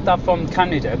pizza like that from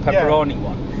Canada, pepperoni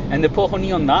one, and they put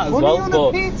honey on that as Honey well. on but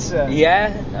a pizza?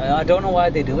 Yeah, I don't know why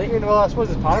they do it. Well, I suppose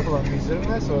it's pineapple on pizza,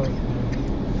 isn't it? So.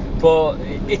 But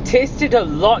it tasted a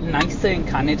lot nicer in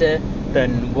Canada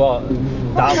than what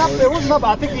that was. It wasn't that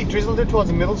bad. I think he drizzled it towards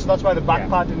the middle, so that's why the back Yeah.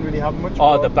 part didn't really have much.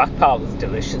 Oh, but- the back part was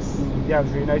delicious. Yeah, it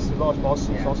was really nice. A lot of sauce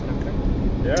and everything.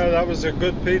 Yeah, that was a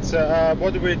good pizza.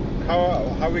 How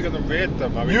are we gonna rate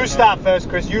them? Are we You gonna- start first,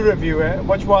 Chris. You review it.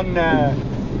 Which one,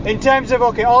 in terms of,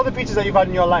 okay, all the pizzas that you've had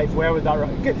in your life, where would that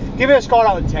rank? Give it a score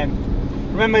out of 10.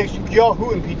 Remember, your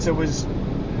Hooten pizza was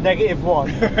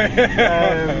 -1.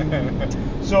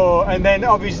 So, and then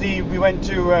obviously we went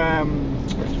to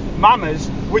Mama's,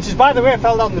 which is, by the way,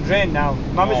 fell down the drain now.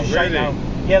 Mama's Oh, is shite really? now.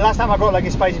 Yeah, last time I got like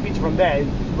a spicy pizza from there,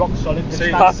 rock solid. The See,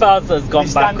 standards- Papa's has gone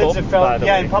the back standards up, have fell. by the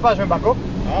Yeah, way. and Papa's went back up.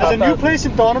 There's a new Papa's- place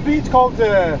in Thornaby. It's called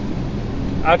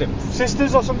Adams.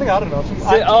 Sisters or something. I don't know. Some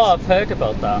Oh, I've heard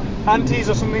about that. aunties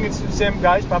or something. It's the same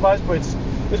guys, Papa's, but it's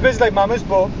basically like Mama's,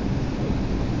 but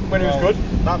when it was good.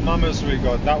 That Mama's we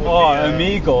got. That would Oh, be,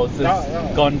 Amigos has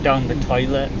that- gone down the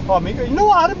toilet. Oh, Amigos. You know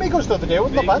what? I had Amigos the other day. It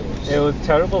wasn't that bad. It was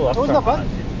terrible. It wasn't that bad.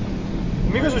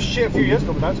 Amigos was shit a few years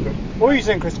ago, but that's good. What were you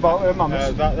saying, Chris, about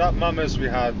Mama's? that Mama's we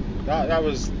had. That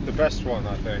was the best one,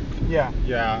 I think. Yeah.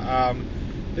 Yeah.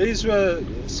 These were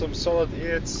some solid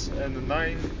 8s, and the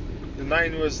 9. The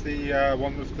 9 was the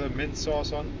one with the mint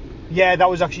sauce on. Yeah, that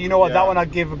was actually, you know what, that Yeah. one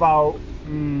I'd give about,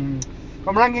 if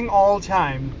I'm ranking all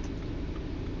time,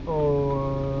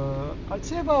 I'd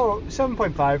say about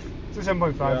 7.5 to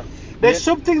 7.5. Yeah. There's Yeah.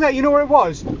 something that, you know what it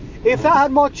was? If that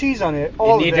had more cheese on it,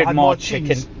 all of it needed had more more chicken.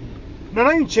 cheese. No,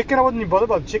 not even chicken, I wasn't even bothered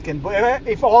about chicken, but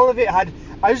if all of it had,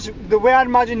 the way I'd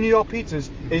imagine New York pizzas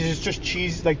is it's just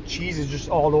cheese, like cheese is just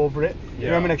all over it. You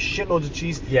know what I mean? Like shitloads of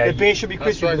cheese. Yeah, The base should be that's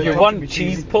crispy, right, but the You top want should be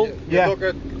cheese cheesy. pull? Yeah.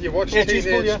 You watch Yeah, cheese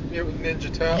pull, Teenage yeah. Mutant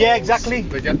Ninja Turtles. Yeah, exactly.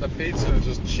 They get the pizza and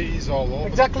just cheese all over.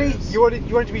 Exactly. The place. You want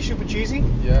it to be super cheesy.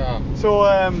 Yeah. So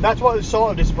that's what was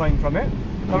sort of disappointing from it.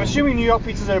 I'm assuming New York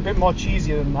pizzas are a bit more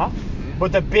cheesier than that,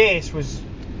 but the base was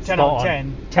 10 out of Spot on.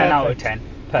 10. 10 out of Perfect. 10.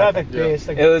 Perfect Yeah. base.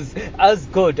 Like, It was as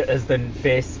good as the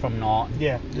base from Norton.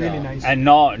 yeah, really Yeah. nice. And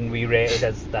Norton we rated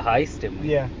as the highest, didn't we?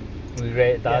 Yeah, We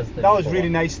rated that yeah. as the That was number really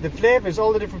one. nice. The flavors,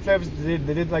 all the different flavors they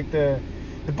did like the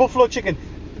buffalo chicken.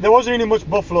 There wasn't really much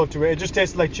buffalo to it. It just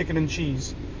tasted like chicken and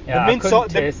cheese. Yeah, I mint couldn't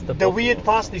sauce, taste the the weird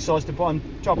buffalo parsley sauce they put on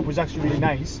top was actually really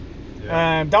nice.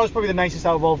 Yeah. That was probably the nicest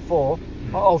out of all four,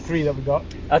 all three that we got.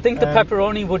 I think the Um,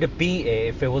 pepperoni would have beat it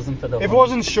if it wasn't for the If it honey.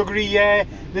 wasn't sugary, yeah,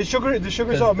 the sugar 'Cause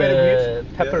sort of made it weird.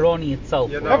 the pepperoni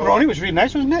itself. You was- know- Pepperoni was really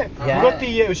nice, wasn't it? Yeah. We got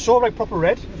the it was so like proper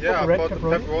red. Yeah, proper I red thought the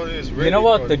pepperoni was really You know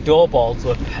what? good. The dough balls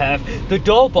were perfect. The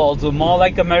dough balls were more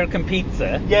like American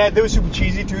pizza. Yeah, they were super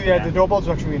cheesy too. Yeah, Yeah. the dough balls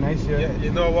were actually really nice. Yeah. Yeah,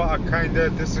 you know what? I kind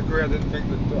of disagree. I didn't think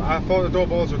I thought the dough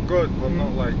balls were good, but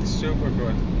not like super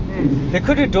good. Mm. They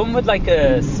could have done with like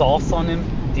a sauce on him.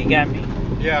 Do you get me?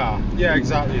 Yeah,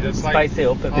 exactly. That's like Spice it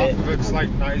up a half bit. of it's like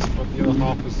nice, but the other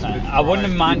half is a bit I wouldn't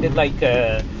have dry. minded like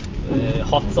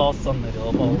hot sauce on the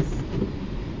dough balls.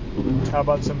 How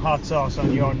about some hot sauce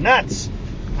on your nuts?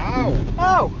 Ow!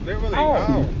 Oh, Literally,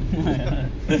 Ow.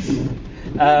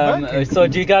 ow! So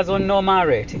do you guys want to know my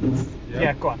ratings?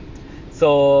 yeah, go on.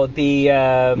 So the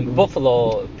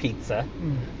buffalo pizza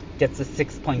Mm. gets a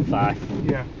 6.5.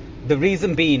 Yeah. The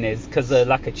reason being is because of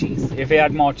lack of cheese. If it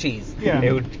had more cheese, Yeah.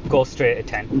 it would go straight to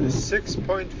 10.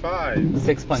 6.5.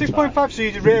 6.5. 6.5, so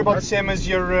you rate about the That's- same as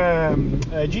your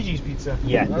Gigi's pizza.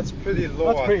 Yeah. That's pretty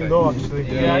low. That's pretty I think. low actually.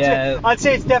 Yeah. Yeah, I'd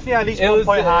say it's definitely at least It 1 was.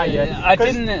 point higher.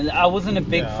 I wasn't a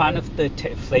big Yeah. fan of the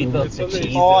flavour of It's the at least-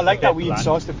 cheese. Oh, It I was a like that bit weird bland.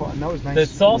 sauce they put on. That was nice. The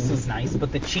sauce was nice,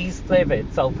 but the cheese flavour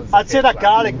itself was. I'd say bit that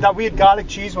bland. that weird garlic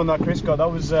cheese one that Chris got,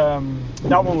 that was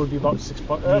that one would be about 6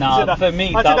 point. Nah, for me,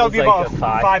 I'd that say that would was be like about a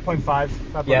 5. 5.5.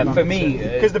 Yeah, for me,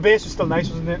 because the base was still nice,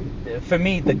 wasn't it? For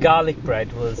me, the garlic bread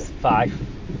was 5.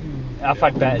 I've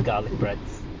had better garlic breads.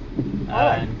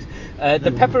 Alright. And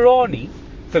the pepperoni,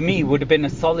 for me, would have been a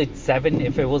solid 7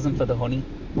 if it wasn't for the honey.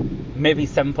 Maybe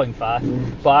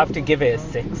 7.5. But I have to give it a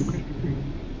 6.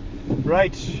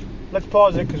 Right, let's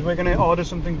pause it because we're going to order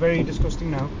something very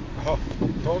disgusting now. Oh,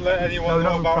 don't let anyone No,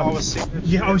 know no about problem. our secret.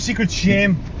 Yeah, our secret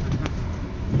shame.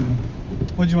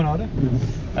 What do you want to order?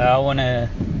 I want to.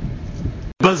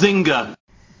 Bazinga!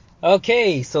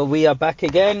 Okay, so we are back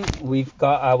again. We've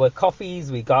got our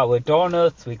coffees, we got our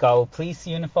donuts, we got our police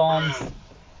uniforms.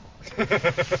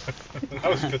 That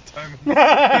was good timing.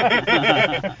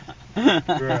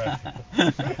 Right.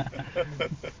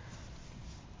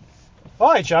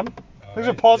 Alright, Cham. Thanks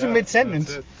for pausing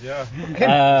mid-sentence. That's it,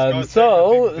 yeah.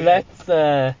 So Take a big let's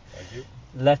Thank you.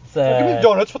 Give me the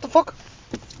donuts, what the fuck?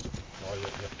 Oh, you're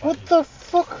What fatty. the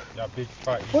fuck? Yeah, big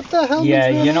fatty. What the hell? yeah,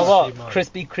 is you know what? Man.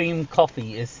 Krispy Kreme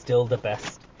coffee is still the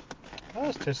best.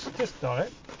 That's just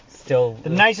alright. Still. The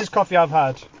nicest coffee I've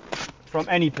had from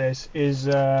any place is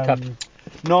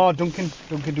no, Dunkin'.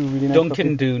 Dunkin' do really nice Dunkin'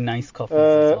 coffee. do nice coffees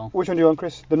as well. Which one do you want,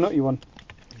 Chris? The nutty one.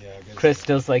 Yeah, I guess Chris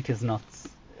does like his nuts.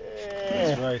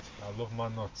 That's right. I love my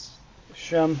nuts.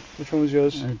 Sham, which one was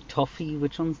yours? Toffee,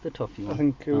 which one's the toffee one? I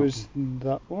think it Oh. was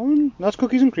that one. That's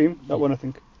cookies and cream. That one, I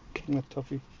think. Not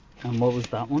toffee. And what was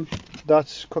that one?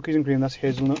 That's cookies and cream. That's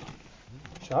hazelnut.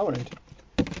 Shower ain't.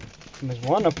 And there's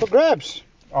one up for grabs.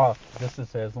 Oh, this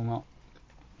is hazelnut.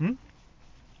 Hmm?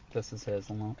 This is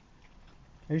hazelnut.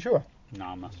 Are you sure? No,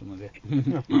 I'm messing with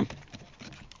you.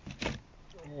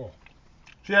 Oh.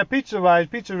 So yeah, pizza-wise,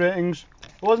 pizza ratings.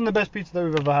 It wasn't the best pizza that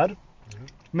we've ever had.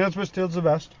 Millsborough still's the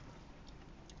best.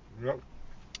 Yep.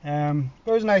 But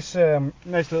it was a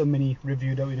nice little mini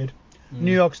review that we did.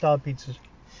 New York style pizzas.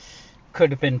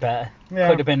 Could have been better. Yeah.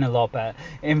 Could have been a lot better.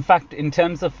 In fact, in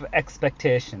terms of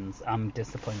expectations, I'm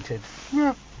disappointed.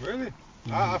 Yeah. Really?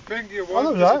 I think you thought it weren't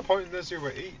was alright. disappointed as you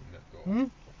were eating it, though.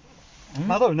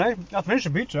 I thought it was nice. I finished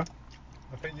the pizza.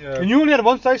 I think And you only had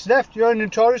one slice left. You're a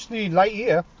notoriously light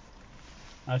eater.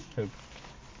 That's true.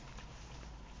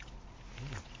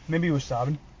 Maybe you were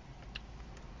starving.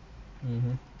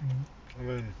 Mm-hmm. I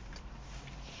mean,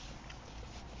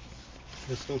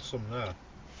 there's still some there.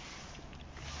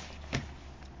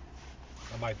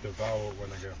 I might devour it when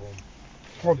I get home.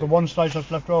 What, the one slice that's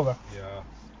left over? Yeah.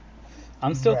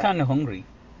 I'm still Right. kind of hungry.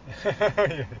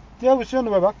 Yeah. Yeah, we'll see on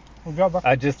the way back. We'll go back.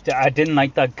 I didn't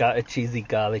like that cheesy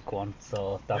garlic one,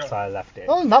 so that's Yeah. why I left it.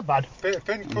 That wasn't that bad. Thin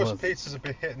crust Was. pizza's a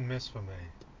bit hit and miss for me.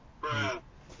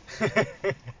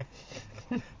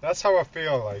 That's how I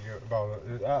feel like about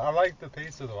it. I like the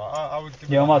pizza though. I would give it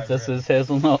You know a what? high This rating. is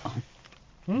hazelnut.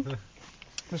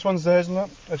 This one's the hazelnut.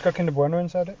 It's got Kinder Bueno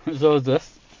inside it. So is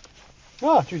this.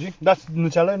 Ah, GG. That's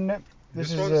Nutella, isn't it?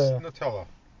 This is. one's Nutella.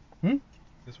 Hmm?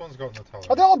 This one's got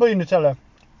Nutella. I don't believe Nutella.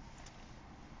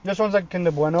 This one's like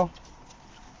Kinder Bueno.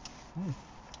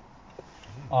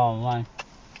 Oh my.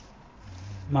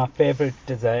 My favourite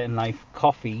dessert in life: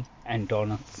 coffee and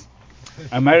donuts.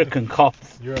 American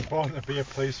cops. You were born to be a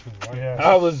policeman, right? Yeah.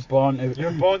 I was born to. You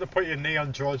were born to put your knee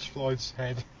on George Floyd's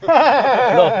head.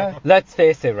 Look, let's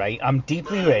face it, right? I'm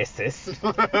deeply racist,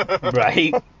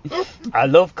 right? I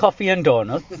love coffee and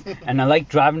donuts, and I like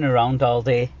driving around all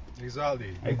day.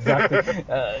 Exactly. Exactly.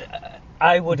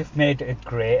 I would have made a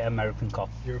great American cop.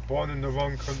 You were born in the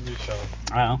wrong country, Sean.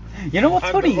 I know. You know what's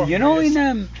I'm the funny? wrong You know race.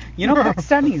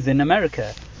 Pakistanis in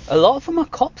America, a lot of them are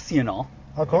cops. You know,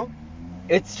 How come?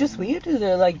 it's just weird.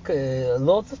 They're like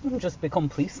loads of them just become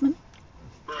policemen.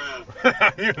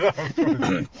 You know,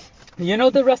 funny. You know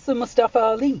the wrestler Mustafa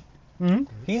Ali? Hmm?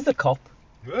 He's a cop.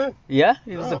 Really? Yeah,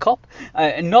 he was Oh. a cop.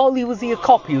 And not only was he a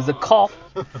cop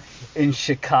in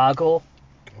Chicago.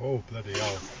 Oh, bloody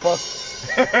hell. Fuck.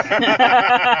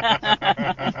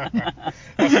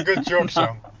 That's a good joke,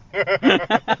 Sam.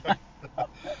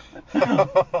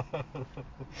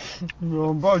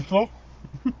 No, but slow.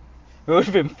 It would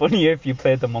have been funnier if you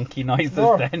played the monkey noises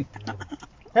Oh. then.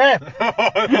 Hey!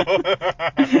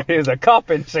 He was a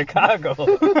cop in Chicago.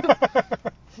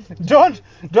 Don't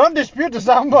dispute the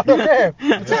soundboard, okay?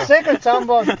 It's a sacred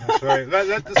soundboard. That's right.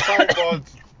 Let the soundboard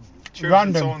choose its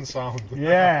Random. own sound.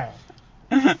 Yeah.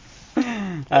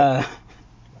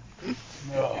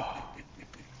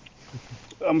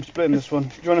 I'm splitting this one. Do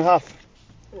you want a half?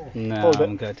 No, Hold it.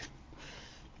 I'm good.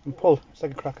 And pull. It's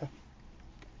like a cracker.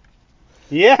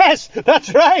 Yes!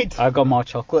 That's right! I got more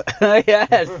chocolate.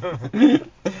 Yes.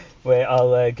 Wait,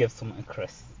 I'll give some to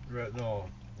Chris. Right, no,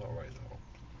 not right now.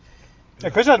 Yeah,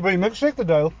 Chris had a bloody milkshake the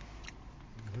dial.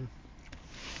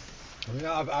 I mean,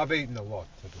 I've eaten a lot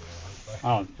today.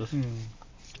 Oh, just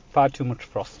far too much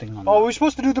frosting on Oh, that. we're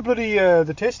supposed to do the bloody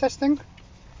the taste test thing?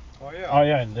 Oh yeah. Oh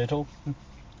yeah, little.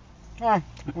 Ah,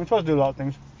 we're supposed to do a lot of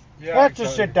things. Yeah, Let's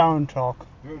just exactly. sit down and talk.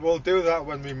 We'll do that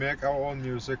when we make our own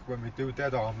music, when we do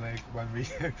Dead Arm League, when we.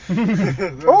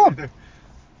 Oh!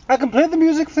 I can play the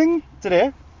music thing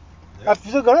today. Yeah. I've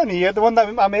still got it in here, the one that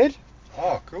I made.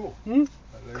 Oh, cool. Hmm? We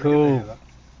can Cool. hear that.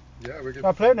 Yeah, we can.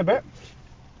 I'll play it in a bit.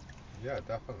 Yeah,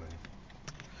 definitely.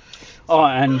 Oh,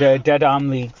 and Dead Arm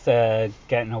League's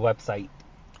getting a website.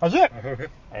 That's it.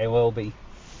 It will be.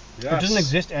 Yes. It doesn't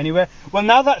exist anywhere. Well,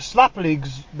 now that slap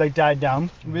leagues they died down,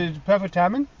 it's perfect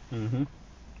timing. Mm-hmm.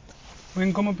 We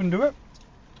can come up and do it.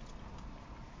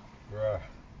 Bruh.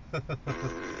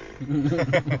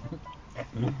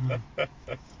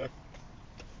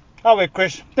 Oh wait,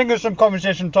 Chris, think of some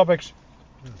conversation topics.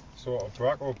 So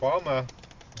Barack Obama.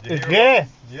 you It's hear gay. about him?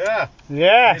 Yeah.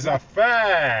 Yeah. He's a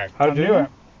fag. How I do you knew know? it.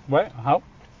 Wait, how?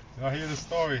 I hear the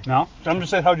story. No. Sam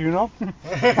just said, how do you know? Wait,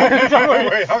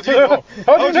 how do you know?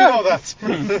 How do you know?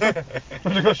 that?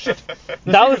 I go, shit.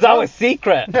 That was our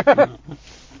secret.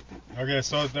 Okay,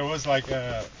 so there was like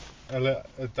a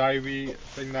diary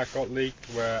thing that got leaked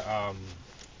where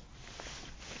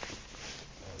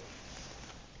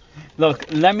Look,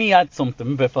 let me add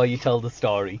something before you tell the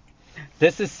story.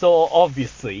 This is so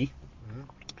obviously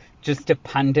just a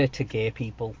pander to gay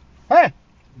people. Hey.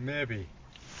 maybe,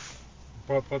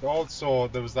 but also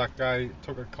there was that guy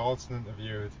Tucker Carlson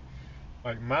interviewed,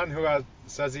 like man who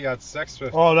says he had sex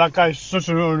with. Oh, that guy's such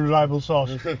an unreliable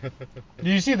source. Did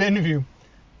you see the interview?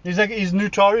 He's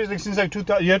notorious. Like since like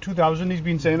 2000, he's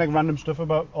been saying like random stuff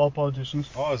about all politicians.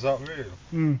 Oh, is that real?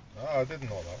 Mm. Oh, I didn't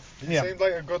know that. He Yeah. seemed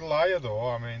like a good liar though.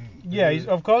 I mean. Yeah, he's,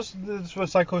 of course, that's what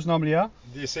psychos normally are.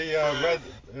 Do you see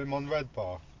him on Red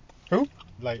Bar? Who?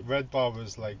 Like Red Bar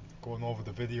was like going over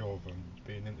the video of him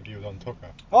being interviewed on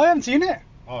Tucker. Oh, I haven't seen it.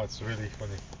 Oh, it's really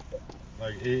funny.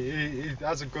 Like he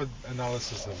has a good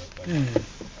analysis of it.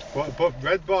 Like, but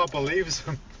Red Bar believes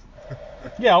him.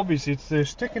 Yeah, obviously it's the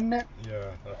stick, isn't it? Yeah,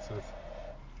 that's it.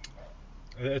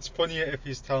 It's funnier if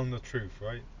he's telling the truth,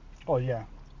 right? Oh yeah.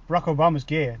 Barack Obama's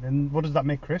gay. Then what does that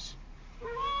make Chris?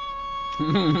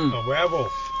 A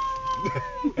werewolf.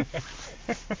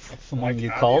 Someone you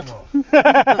Like called?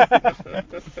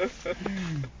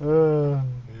 Uh, Yeah,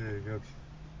 good.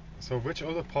 So which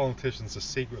other politicians are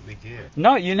secretly gay?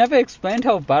 No, you never explained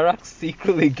how Barack's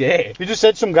secretly gay. you just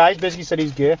said some guys basically said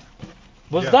he's gay.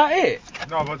 Was Yeah. that it?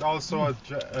 No, but also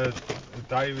a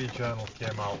diary journal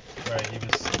came out where he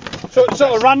was.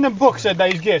 So a random book said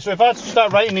that he's gay. So if I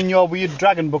start writing in your weird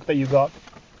dragon book that you got,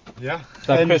 Yeah.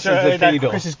 That Chris is a that pedo.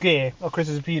 Chris is gay or Chris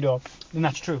is a pedo, then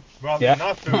that's true. Well, Yeah. in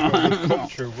that book it would come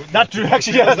true, wouldn't That's it? true.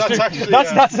 Actually, yeah, that's true. actually,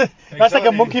 That's like a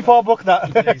exactly. monkey paw book.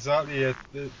 That. Exactly.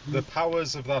 The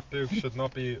powers of that book should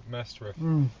not be messed with.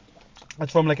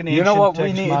 That's from like an You ancient know what we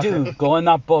Turkish need market. to do? Go in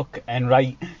that book and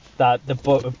write that the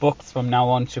books from now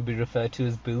on should be referred to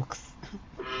as books.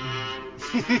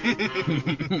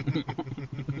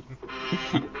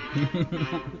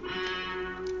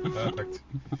 Perfect.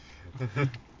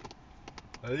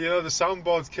 You know the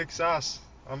soundboard kicks ass.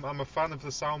 I'm a fan of the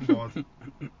soundboard.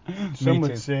 Some Me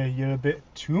would too. say you're a bit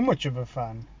too much of a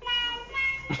fan.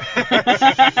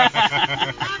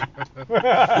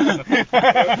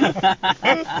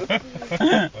 That's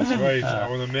right. I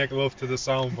want to make love to the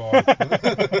soundboard.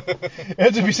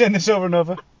 You'll just be saying this over and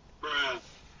over.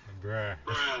 Bruh.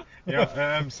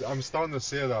 Yeah, I'm starting to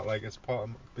say that like it's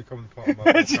becoming part of my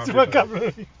It's just a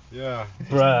vocabulary. Yeah.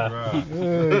 Bruh.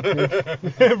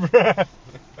 Bruh.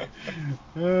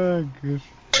 Oh, good.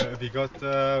 Have you got?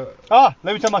 Ah,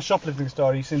 let me tell my shoplifting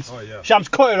story since Oh yeah. Sham's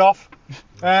cut it off.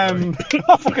 Oh,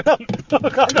 fuck it up. Oh,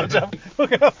 God, no, Sham.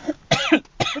 Fuck it up. What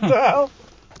the hell?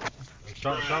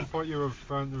 Sean thought you were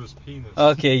referring to his penis.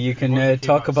 Okay, you You can want to keep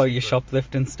talk that about your secret.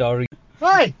 shoplifting story.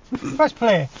 Hey, press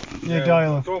play. You Yeah,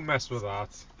 dial. don't mess with that.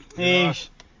 Eesh.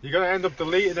 You're gonna end up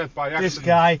deleting it by accident. This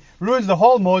guy ruins the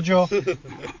whole mojo.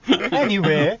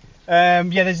 Anyway, yeah,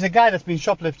 there's a guy that's been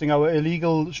shoplifting our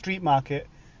illegal street market,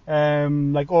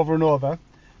 like over and over.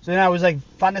 So then I was like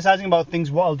fantasizing about things,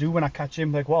 what I'll do when I catch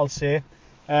him, like what I'll say.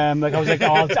 Like I was like,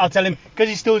 oh, I'll tell him because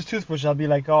he stole his toothbrush. I'll be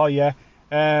like, oh yeah.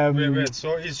 Wait.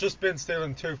 So he's just been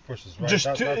stealing toothbrushes, right? Just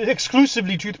That-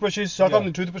 exclusively toothbrushes. So I call Yeah.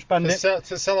 him the toothbrush to bandit.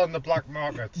 sell on the black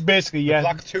market. Basically, The yeah.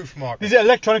 black tooth market. These are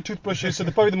electronic toothbrushes, so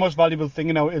they're probably the most valuable thing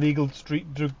in our illegal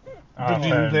street drug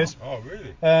dealing place. Oh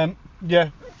really? Yeah.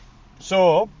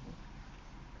 So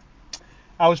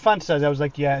I was fantasizing. I was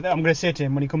like, yeah, I'm gonna say to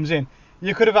him when he comes in,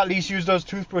 you could have at least used those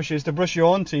toothbrushes to brush your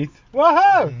own teeth.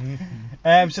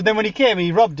 Woohoo! So then when he came,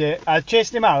 he robbed it. I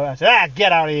chased him out. I said,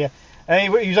 get out of here. And he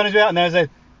was on his way out, and then I said,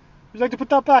 would you like to put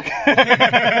that back?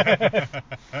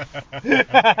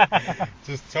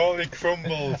 Just totally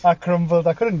crumbled. I crumbled.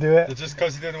 I couldn't do it. Just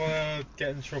because he didn't want to get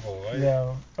in trouble, right?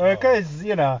 Yeah. Because,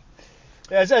 you know,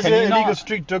 as an Can you illegal not-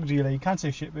 street drug dealer, you can't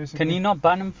say shit, basically. Can you not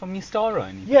ban him from your store or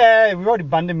anything? Yeah, we've already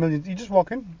banned him millions. You just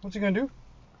walk in. What's he going to do?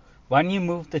 Why don't you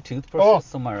move the toothbrushes Oh.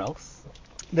 somewhere else?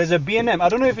 There's a B&M. I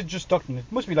don't know if it's just Stockton. It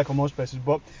must be like on most places,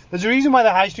 but there's a reason why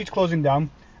the high street's closing down,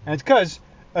 and it's because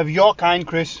of your kind,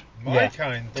 Chris. My Yeah.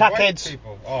 kind. The Tackheads. white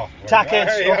people. Oh. Tackheads,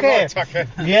 Hey, okay. I'm not a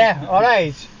tackhead. Yeah, all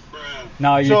right.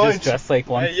 No, you So just it's- dress like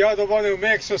one. Hey, you're the one who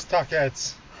makes us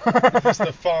tackheads.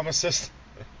 Mr. Pharmacist.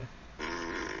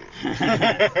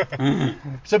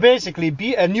 So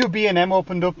basically, a new B&M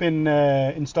opened up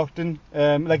in Stockton.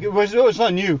 Like it was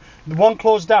not new. The one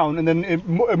closed down and then it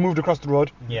moved across the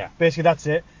road. Yeah. Basically, that's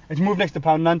it. It's moved next to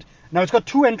Poundland. Now it's got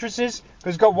two entrances.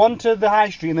 Because it's got one to the High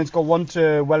Street and then it's got one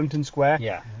to Wellington Square.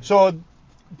 Yeah. So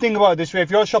think about it this way: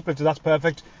 if you're a shoplifter, that's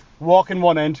perfect. Walk in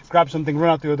one end, grab something,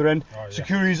 run out the other end. Oh, yeah.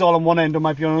 Security's all on one end or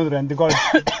might be on the other end. They've got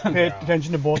to pay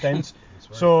attention to both ends. That's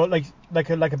right. So like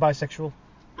a bisexual.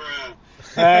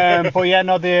 But yeah,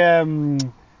 no,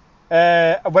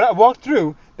 when I walked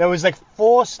through, there was like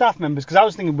 4 staff members because I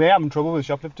was thinking we're having trouble with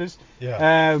shoplifters.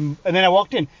 Yeah. And then I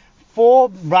walked in.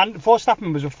 4 staff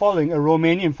members were following a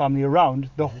Romanian family around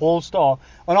the whole store,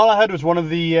 and all I heard was one of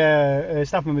the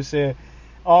staff members say,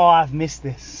 "Oh, I've missed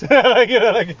this," like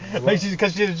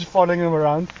because she was just following them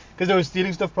around because they were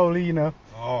stealing stuff probably, you know.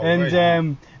 Oh, And right.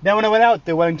 then when I went out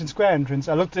the Wellington Square entrance,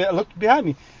 I looked behind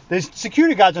me. There's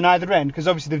security guards on either end because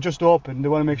obviously they've just opened. They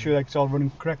want to make sure like it's all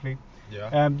running correctly.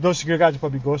 Yeah. Those security guards will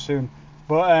probably go soon.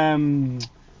 But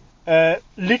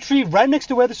literally right next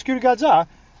to where the security guards are,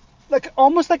 like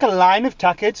almost like a line of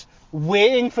tackheads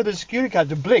waiting for the security guard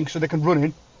to blink so they can run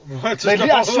in. What? Like, I'm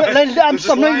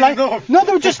like, no,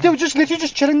 they were just literally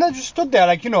just chilling there, just stood there,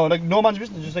 like, you know, like no man's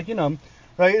business, just like, you know,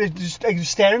 right, just like,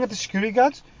 staring at the security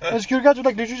guards. And the security guards were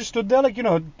like literally just stood there, like, you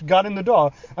know, guarding the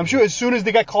door. I'm sure as soon as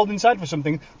they get called inside for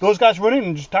something, those guys run in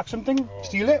and just attack something,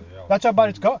 steal it. bloody hell. That's how bad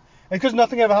it's got. And because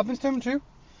nothing ever happens to them too.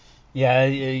 Yeah,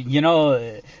 you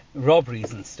know,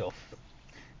 robberies and stuff.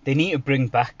 They need to bring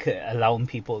back allowing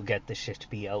people to get the shit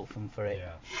beat out of them for it.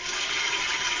 Yeah.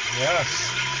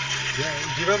 Yes. Yeah.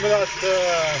 Do you remember that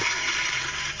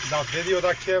video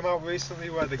that came out recently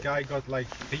where the guy got like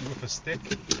beat with a stick?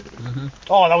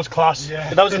 Oh, that was class.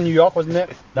 Yeah. That was in New York, wasn't it?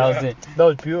 That was it. That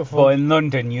was beautiful. But in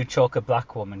London, you choke a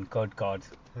black woman, good God.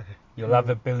 You'll have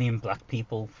 1 billion black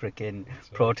people freaking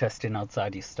protesting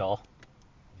outside your store.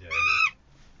 Yeah.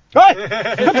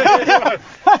 Right!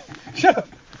 Shut up.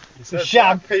 He said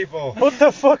Sham. black people. What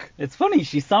the fuck? It's funny,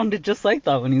 she sounded just like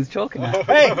that when he was choking her.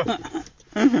 Hey!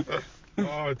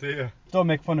 Oh dear. Don't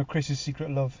make fun of Chris's secret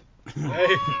love.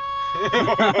 Hey.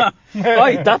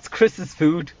 Oi, that's Chris's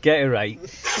food. Get it right.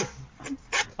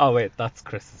 Oh wait, that's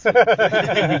Chris's food.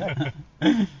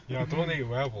 Yeah, don't eat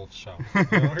werewolves, Sham.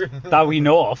 That we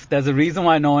know of. There's a reason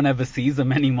why no one ever sees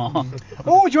them anymore.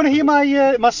 Oh, do you want to hear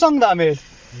my song that I made?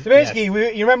 So basically,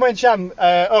 you remember when Sham...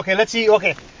 okay, let's see.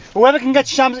 Okay. Whoever can get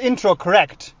Sham's intro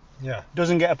correct Yeah.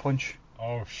 doesn't get a punch.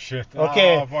 Oh shit.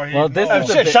 Okay. Oh, boy, Well, this no. is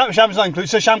a bit- Sham's not included,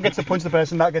 so Sham gets to punch the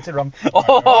person that gets it wrong.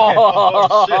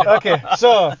 Oh, shit. Okay,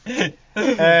 so...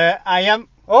 I am...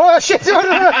 Oh, shit! Shit, Shit,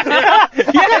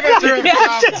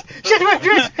 wait.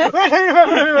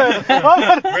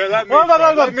 Well,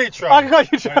 let me try. I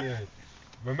got you try.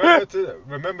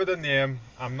 Remember the name.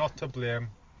 I'm not to blame.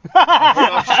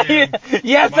 I'm ashamed.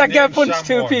 yes, My I get name's punched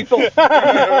 2 Shamwon. people. Wait,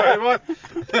 what?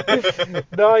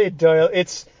 No, you Doyle.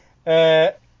 It's... You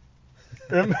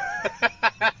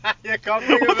can't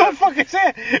think What of the it. fuck is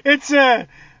it? It's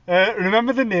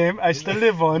remember the name I still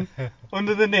live on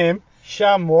under the name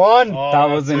Shamwon. Oh, That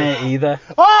wasn't it either.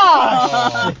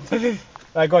 Ah! Shit.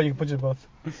 Right, go on, you can punch us both.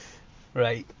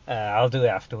 Right, I'll do it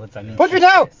afterwards. I need Punch to me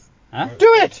now! this. Huh?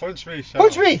 Do it! Punch me, Sham.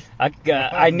 Punch me! I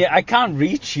can't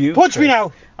reach you. Punch me Chris.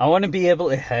 now! I want to be able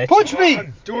to hurt Punch you. me! Come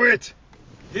on, do it.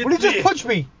 Hit Will you just me. punch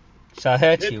me? Shall I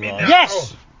hurt Hit you? me Or? now.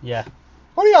 Yes! Yeah.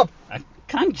 Hurry up! I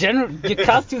can't you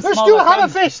cast too Let's small. do a hammer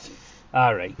fist!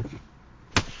 Alright.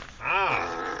 Ah.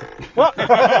 What?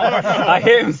 I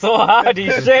hit him so hard he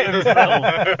shit himself.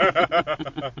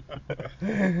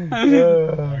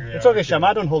 It's okay, Sham,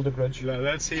 I don't hold a grudge.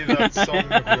 Let's hear that song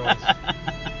of yours.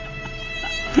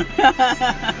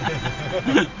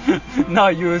 No,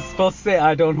 you were supposed to say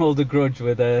I don't hold a grudge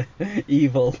with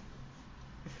evil.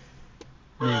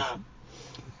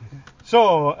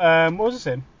 So, what was I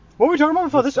saying? What were we talking about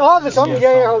before this? Oh, the song. Yeah,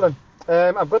 Yeah, song. hold on.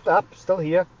 I've got the app still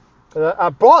here. I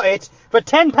bought it for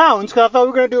 £10 because I thought we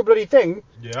were going to do a bloody thing.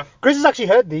 Yeah. Chris has actually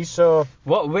heard these, so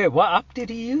What app did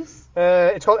he use?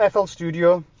 it's called FL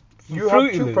Studio. You have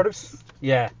Fruity 2 Loops. products.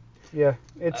 Yeah. Yeah,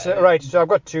 it's right. So I've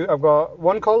got 2. I've got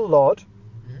one called LAWD.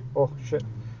 Oh shit.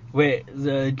 Wait,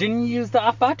 didn't you use the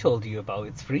app I told you about?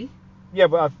 It's free? Yeah,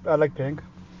 but I like pink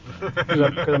because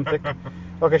I'm thick.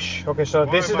 Okay, okay. So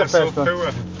Why this is am the I so first one.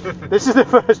 poor? This is the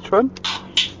first one.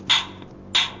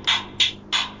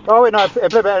 Oh wait, no, I play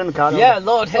better in the car. Yeah,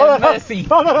 Lord have mercy.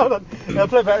 Hold on. I'll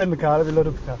play better in the car. Let me load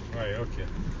up the car. Right, okay.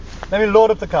 Let me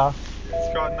load up the car.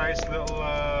 It's got a nice little,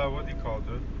 what do you call it?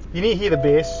 You need to hear the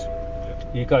bass.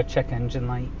 You got to check engine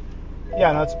light.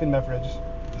 Yeah, no, it's been there for ages.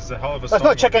 This is a hell of a That's song.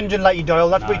 not check engine lighty, Doyle.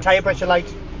 That's No, pretty it's tyre not. pressure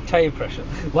light. Tyre pressure.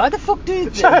 Why the fuck did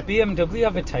BMW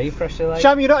have a tyre pressure light?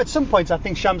 Sham, you know, at some points I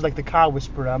think Sham's like the car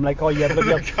whisperer. I'm like, oh yeah, bloody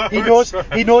The hell. car He whisperer.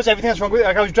 knows everything that's wrong with it.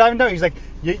 Like I was driving down, he's like,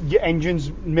 your engine's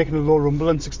making a low rumble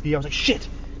on 60. I was like, shit.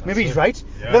 Maybe he's it. right.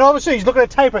 Yeah. Then all of a sudden he's looking at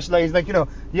tyre pressure light. He's like, you know,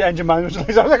 your engine management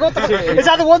light. I was like, what the fuck? Is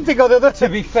that the one thing or the other? To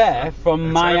be fair, from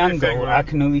It's my everything, angle, right? I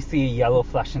can only see a yellow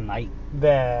flashing light.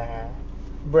 There.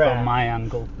 Bruh. From my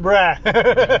angle.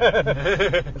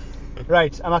 Bruh.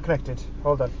 Right, am I connected?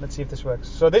 Hold on, let's see if this works.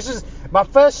 So this is, my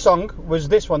first song was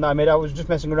this one that I made. I was just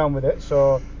messing around with it,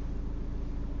 so...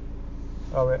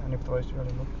 Oh wait, I need to voice to look.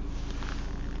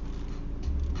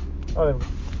 Oh, there we go.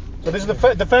 So this is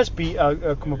the first beat I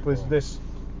come up with this.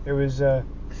 It was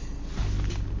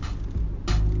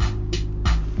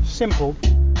simple,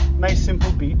 nice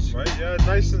simple beat, Right, yeah,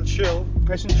 nice and chill.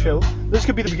 nice and chill. This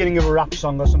could be the beginning of a rap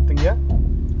song or something, yeah?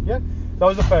 Yeah? That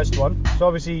was the first one. So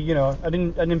obviously, you know, I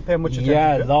didn't pay much attention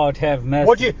Yeah, to it. Lord have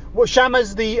mercy. What Sham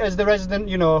as the resident,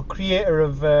 you know, creator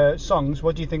of songs,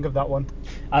 what do you think of that one?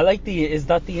 I like is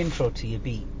that the intro to your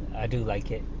beat? I do like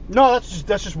it. No, that's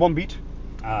just one beat.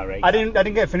 Alright. I didn't get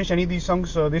to finish any of these songs,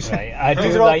 so these Right, I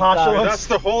these do are all like partial that. ones. That's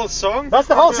the whole song? That's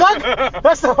the whole song.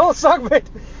 That's the whole song, mate.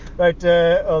 Right,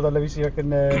 hold on, let me see if I can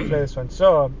play this one.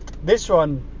 So this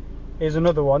one is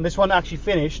another one. This one actually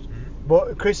finished,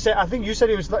 but Chris said, I think you said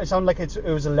it sounded like it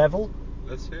was a level.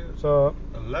 Let's hear it. So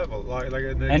A level, like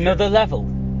in Another level.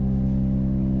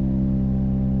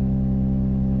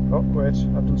 oh wait,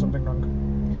 I've done something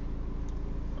wrong.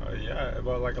 Yeah,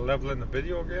 about like a level in the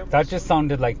video game. That just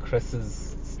sounded like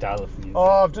Chris's style of music.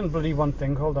 Oh, I've done bloody one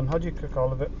thing. Hold on, how do you click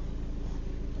all of it?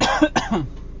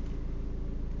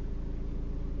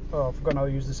 Oh, I forgot how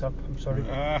to use this app. I'm sorry.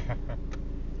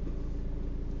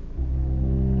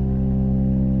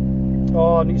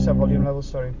 Oh, I need to set volume levels.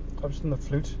 Sorry, I've just done the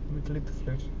flute. Let me delete the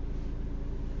flute.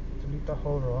 Delete that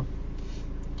whole row.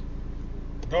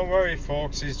 Don't worry,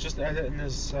 folks. He's just editing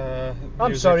his. I'm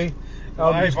music sorry.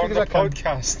 I'll be as Live quick on as the I can.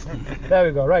 podcast. There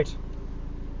we go. Right.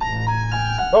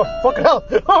 Oh, fucking hell!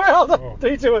 Oh, wait, hold on. Oh.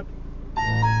 3, 2, 1. Oh,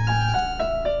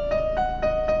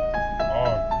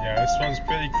 yeah, this one's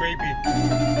pretty creepy.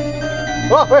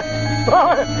 Oh, wait.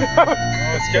 Oh,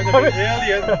 it's getting a bit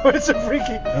alien. It's so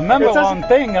freaky. Remember It does- one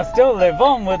thing, I still live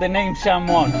on with the name Sham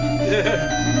One.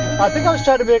 I think I was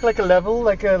trying to make like a level,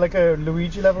 like a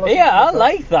Luigi level. Or Yeah, I something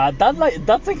like that.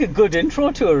 That's like a good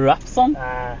intro to a rap song.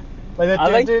 Like I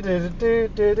like-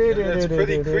 it's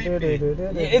pretty creepy.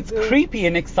 It's creepy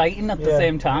and exciting at the Yeah.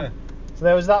 same time. So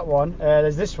there was that one.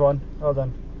 There's this one. Hold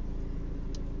on.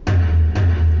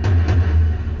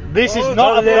 This is Oh,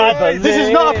 not a Dale, pride. Dale. This is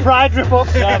not a pride rip-off.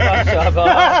 Shabba,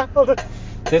 shabba. Hold on.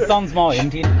 This sounds more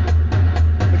Indian.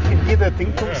 You can hear the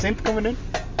thing from Yeah. synth coming in.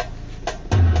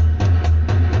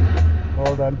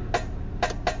 Hold on.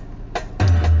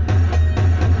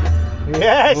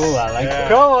 Yes. Ooh, I like Yeah. it.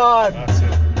 Come on. That's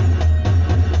it.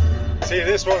 See,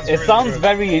 this one's It really sounds good.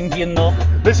 very Indian though.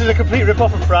 This is a complete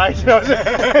rip-off of Pride. Yeah,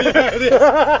 it is.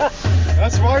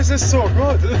 That's why is this so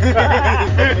good?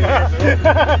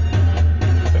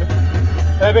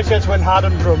 Basically, just went hard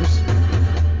on drums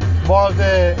while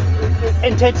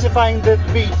intensifying the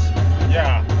beat.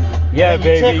 Yeah. Yeah, And you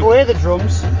baby. take away the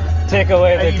drums, Take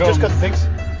away the and you drums. just got things.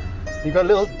 You got a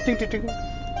little ting ting ting. I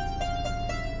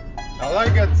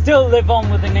like it. Still live on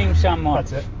with the name Sham One.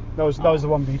 That's it. That was the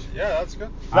one beat. Yeah, that's good.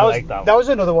 I like that. That was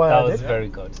another one That I was did. very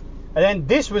good. And then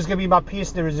this was gonna be my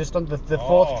Pierce the Resistance, the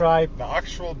fourth Oh, try. The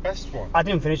actual best one. I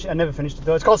didn't finish it. I never finished it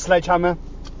though. It's called Sledgehammer.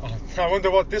 Oh, I wonder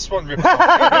what this one ripped off.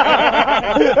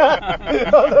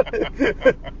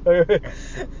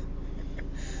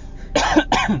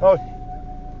 Oh,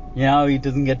 You know, he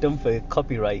doesn't get done for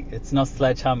copyright. It's not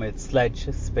Sledgehammer, it's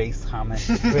Sledge Space Hammer. wait,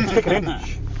 stick it in.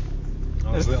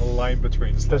 There's a little line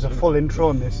between. There's a full intro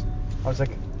on this. I was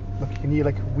like, look, you can hear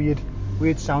like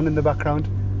weird sound in the background.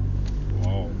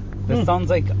 Whoa. This sounds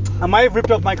like. I might have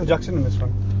ripped off Michael Jackson in this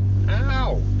one.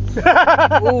 Ow.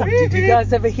 Oh, did you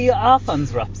guys ever hear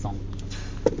Arfan's rap song?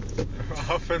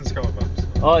 Our friends got them.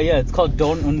 Oh yeah, it's called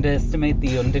Don't Underestimate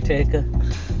the Undertaker.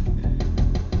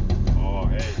 Oh,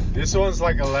 hey. This one's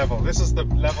like a level. This is the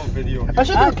level video game. I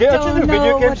should do a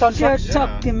video game what soundtrack. you're Yeah.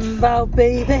 talking about,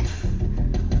 baby.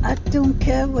 I don't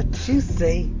care what you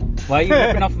say. Why are you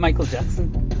ripping off Michael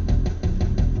Jackson?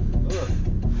 Ugh.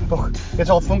 Oh, it's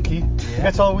all funky. Yeah.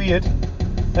 It's all weird.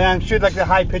 And I'm sure like the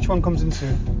high pitch one comes in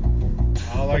soon.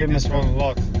 I like this one a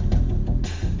lot.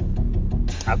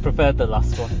 I preferred the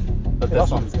last one, but The this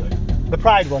last one's good. The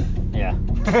Pride one. Yeah.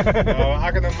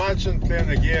 I can imagine playing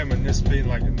a game and this being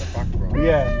like in the background.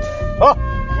 Yeah. Oh,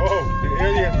 Oh,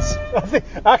 aliens.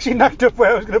 I actually knocked up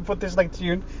where I was going to put this like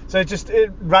tune, so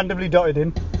it randomly dotted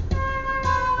in.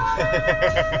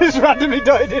 It's randomly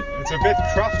dotted in. It's a bit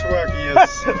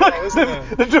Kraftwerk-y, isn't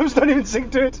it? The drums don't even sing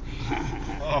to it.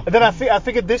 Oh. And then I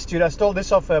figured this tune. I stole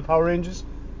this off Power Rangers.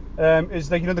 It's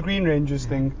like the Green Rangers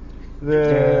thing.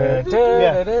 Yeah.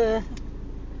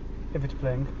 If it's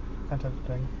playing, can't tell if it's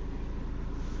playing.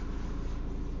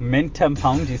 Mint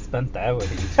 £10 you spent there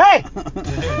with it. Hey!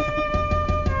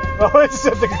 Oh, it's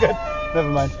something again. Never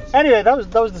mind. Anyway, that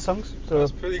was the songs. So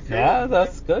That's pretty cool. Yeah,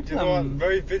 that's good. You know what?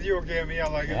 Very video gamey. I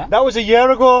like Yeah. it. that was a year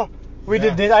ago. We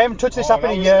did this. I haven't touched this up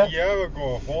in a year. That was a year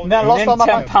ago. Holy No, I lost shit. all my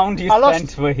 £10 you I lost-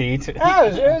 spent with heat. Yeah,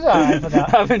 it was alright for that.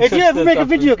 Haven't If you touched ever this make a up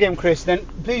video game, Chris, then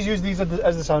please use these as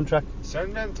the soundtrack.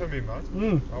 Send them to me, man.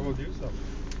 Mm. I will use them.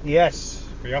 Yes.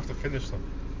 But you have to finish them.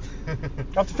 I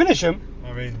have to finish them.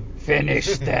 I mean,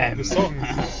 Finish them. the songs.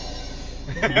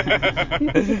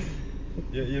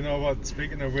 You know what?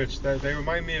 Speaking of which, they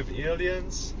remind me of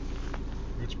aliens,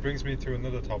 which brings me to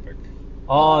another topic.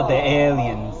 Oh, the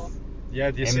aliens. Yeah,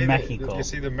 do you In see Mexico. do you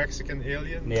see the Mexican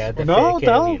aliens? Yeah, the No, fake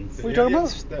the hell? aliens. What are you talking about?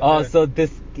 Aliens that- Oh, so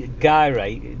this guy,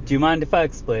 right? Do you mind if I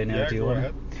explain it? Yeah, Or do you go want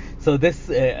ahead. So this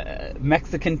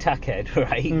Mexican tackhead,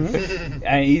 right? Mhm.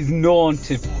 And he's known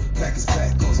to. Back is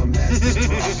back, cause I'm master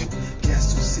destruction.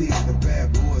 Guess who see the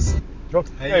bad boys. Look,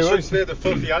 Hey, hey, you what should is- play the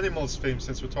Filthy Animals theme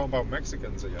since we're talking about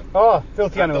Mexicans again. Oh,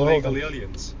 filthy And the animal. hold legal on.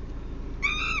 aliens.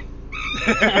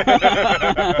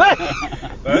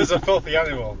 That is a filthy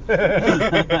animal.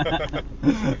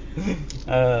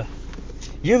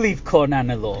 You leave Conan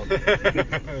alone.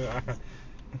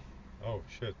 Oh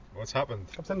shit! What's happened?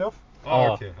 I've turned it off.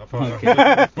 Oh, Okay. I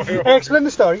thought Hey, explain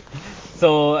the story.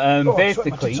 So Oh, sweat my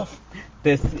basically, tits off.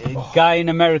 this guy in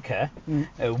America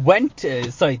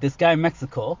Mm. this guy in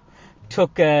Mexico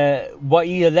took what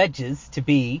he alleges to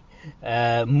be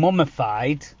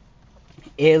mummified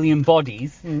alien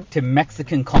bodies Mm. to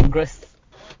Mexican Congress.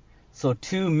 So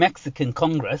to Mexican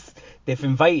Congress, they've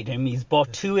invited him. He's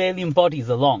brought 2 alien bodies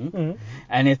along, Mm.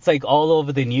 and it's like all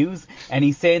over the news. And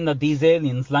he's saying that these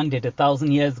aliens landed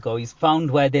 1,000 years ago. He's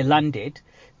found where they landed.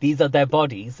 These are their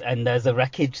bodies, and there's a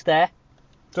wreckage there.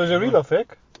 So is it real or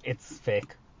fake? It's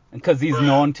fake, because he's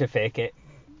known to fake it.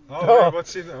 Oh, Oh. wait,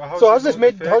 what's he, So how's this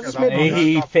made- how's this made news?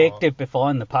 He faked it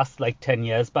before in the past, like 10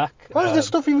 years back. How does this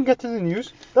stuff even get to the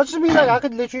news? That just means like I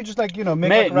could literally just like make Mate,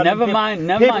 like a random never mind,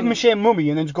 never paper mind. mache mummy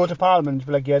and then just go to Parliament and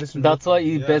be like, yeah, this is That's real. what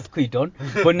he Yeah. basically done.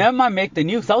 But never mind make the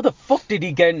news. How the fuck did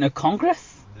he get into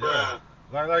Congress? Yeah.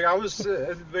 Like I was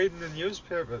reading the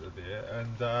newspaper today,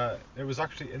 and it was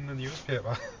actually in the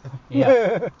newspaper.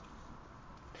 Yeah.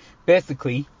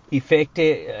 Basically, he faked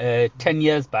it 10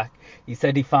 years back. He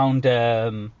said he found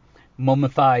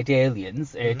mummified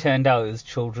aliens. It turned out it was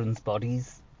children's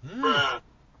bodies.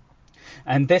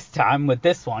 And this time, with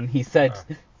this one, he said,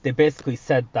 they basically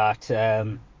said that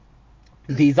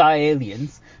these are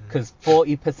aliens because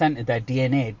 40% of their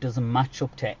DNA doesn't match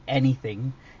up to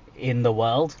anything in the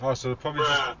world. Oh, so they're probably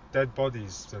just dead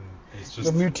bodies, and he's They're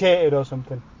just. mutated or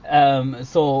something.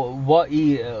 So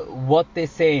what they're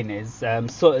saying is,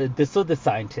 so this other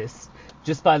scientist,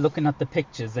 just by looking at the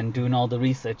pictures and doing all the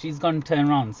research, he's gone to turn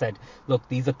around and said, look,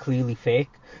 these are clearly fake.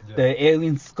 Yeah. The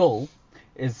alien skull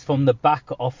is from the back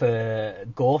of a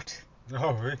goat.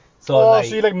 Oh, really? So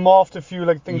So you like morphed a few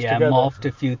like things yeah, together. morphed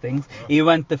a few things. He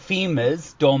went the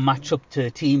femurs don't match up to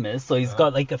femurs, so he's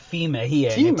got like a femur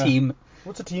here and a Femur? team.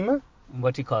 What's a teamer?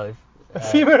 What do you call it? A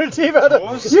femur and a teamer?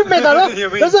 Toes? You've made that up. You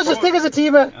mean There's no such toes? thing as a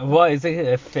teamer. What is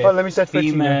it? Well, let me search for a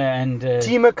femur femur. and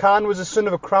Timur Khan was the son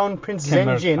of a crown prince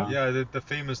Timur Zenjin Khan. Yeah, the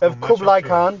femurs of don't match Kublai up to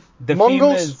Khan. the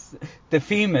Mongols.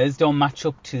 femurs don't match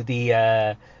up to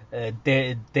the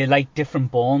they're like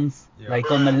different bones. Yeah.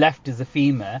 Like on the left is a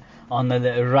femur, on the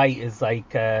right is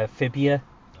like fibia.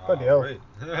 Bloody hell. Right.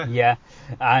 Yeah,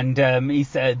 and he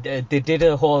said they did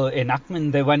a whole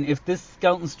enactment. They went, if this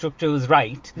skeleton structure was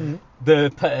right,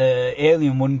 the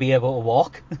alien wouldn't be able to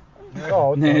walk.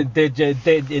 Oh, okay.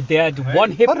 They had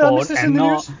one hip How did I bone miss this in and the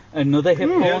not news? another hip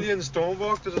bone. Aliens don't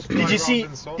walk, they just fly Did you see? around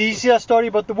in saucers. Did you see that story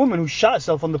about the woman who shot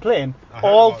herself on the plane, I heard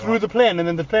all about through that. the plane, and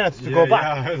then the plane had to Yeah, go yeah, back?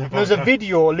 I heard about There's a that.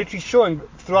 video literally showing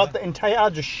throughout the entire aisle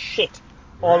just shit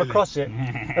all Really? across it,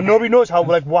 and nobody knows how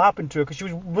what happened to her because she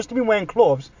must have been wearing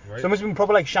clothes, Right. so it must have been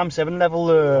probably like Sham 7 level,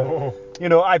 Oh.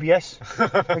 IBS.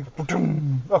 Like,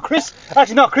 boom. Oh, Chris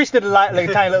did like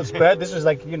a tiny little spurt. This was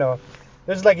like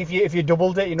this is like if you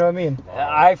doubled it, you know what I mean?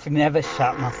 I've never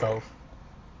shot myself.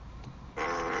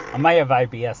 I might have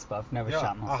IBS, but I've never Yeah,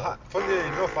 shot myself. funnily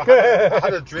enough, I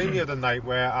had a dream the other night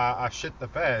where I shit the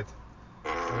bed,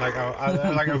 and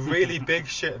like a really big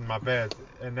shit in my bed,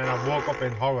 and then I woke up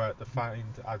in horror to find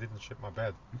I didn't shit my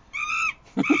bed.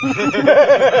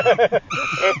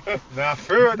 Now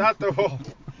threw it at the wall.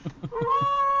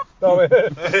 No, you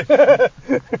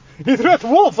threw at the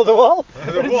wall for the wall.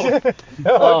 The wall.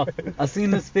 Oh, I've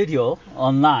seen this video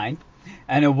online,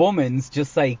 and a woman's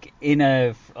just like in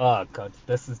a. Oh god,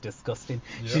 this is disgusting.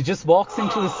 Yeah. She just walks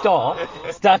into a store,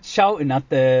 starts shouting at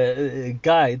the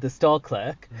guy, the store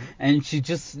clerk, and she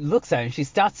just looks at him. She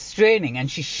starts straining,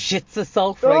 and she shits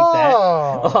herself right there.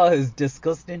 Oh. Oh, it's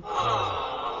disgusting.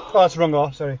 Oh, that's wrong.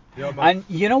 Oh, sorry. Yeah, man. And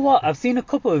you know what? I've seen a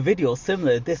couple of videos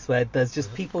similar to this where there's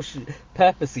just people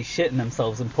purposely shitting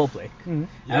themselves in public. Mhm.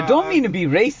 And I don't mean to be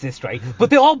racist, right? But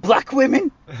they're all black women.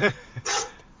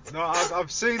 No, I've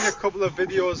seen a couple of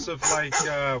videos of like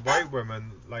white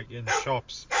women like in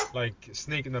shops, like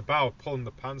sneaking about, pulling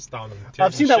the pants down and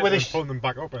I've seen that where they pulling them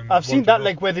back up. And I've seen that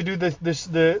wandering like where they do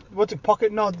the what's it,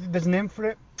 pocket? No, there's a name for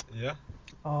it. up. Yeah.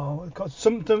 Oh, what's it called?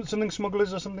 Something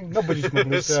smugglers or something. Not budgie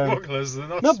smugglers. Smugglers, they're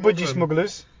not Not smuggling. budgie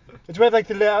smugglers. It's where like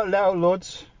the let out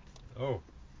loads. Oh.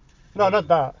 No, not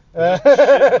that.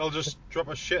 They'll just drop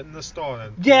a shit in the store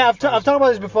and. Yeah, I've talked about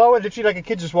this before. Where literally like a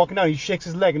kid just walking down, he shakes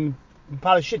his leg and a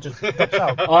pile of shit just drops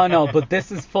out. Oh no, but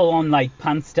this is full on like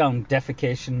pants down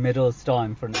defecation middle of store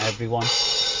in front of everyone.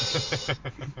 So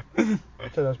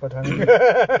that's my timing.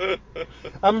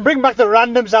 I'm bringing back the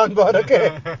random soundboard,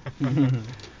 okay?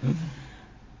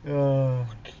 There's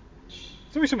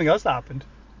always something else that happened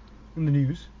in the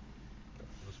news.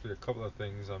 Must be a couple of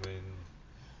things.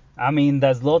 I mean,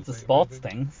 there's loads of sports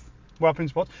things. What happened in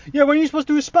sports? Yeah, when are you supposed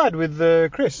to do a spad with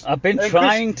Chris? I've been Then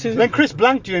trying Chris, to. Then Chris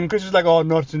blanked you, and Chris was like, "Oh,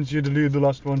 not since you deleted the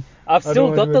last one." I've I still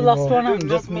don't got know the anymore. last one. You I'm didn't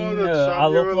just upload mean it, Sam,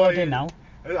 I'll you were upload like- it now.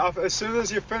 As soon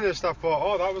as you finished, I thought,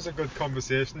 oh, that was a good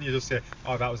conversation. You just say,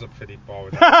 oh, that was a pretty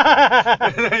boring.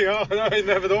 Oh, no, I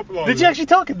never uploaded. Did you actually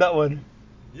talk in that one?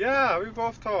 Yeah, we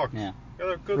both talked. Yeah. We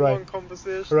had a good Right. long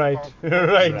conversation. Right, about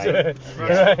right,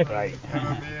 Right. Right.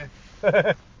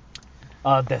 MMA.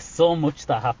 Oh, there's so much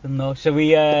that happened though. Shall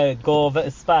we go over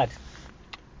to Spad?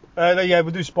 Yeah,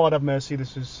 we'll do Spad Have Mercy.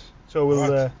 So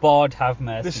we'll. Spad have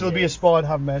mercy. This will be a Spad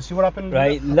Have Mercy. What happened?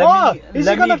 Right. Is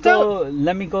he gonna knock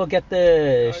Let me go get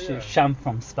the Oh, yeah. sham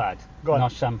from Spad. Go on.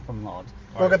 Not sham from LAWD.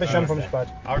 Go get the sham Alright, from okay.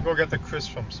 Spad. I'll go get the Chris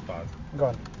from Spad. Go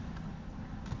on.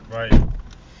 Right.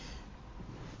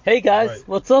 Hey guys, Right.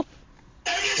 what's up?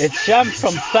 It's Sham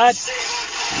from Spad.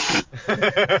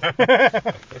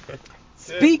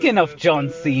 Speaking of John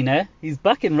Cena, he's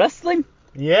back in wrestling.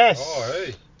 Yes. Oh,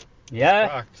 hey. Yeah.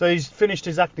 Back. So he's finished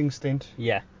his acting stint,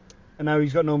 Yeah. and now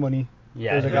he's got no money.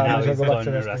 Yeah. There's a And guy now who's he's gonna go going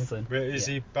back to to wrestling. Wait, is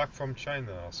Yeah. he back from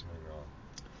China or something? Or?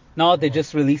 No, they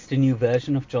just released a new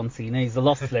version of John Cena. He's a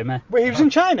lot slimmer. Wait, he was in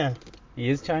China. He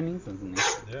is Chinese, isn't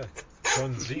he? Yeah.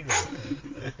 John Cena.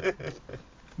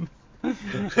 It You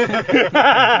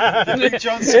think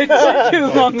John It Cena's took you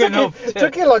eating long dog? enough.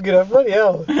 took you long enough, bloody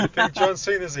hell. You think John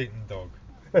Cena's eating dog?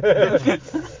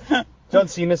 John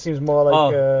Cena seems more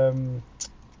like The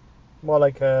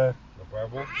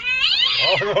werewolf?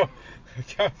 Oh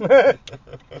no!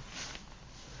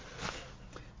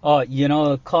 Oh, you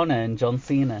know Connor and John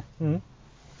Cena. Hmm?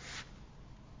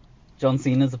 John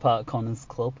Cena's a part of Connor's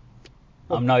club.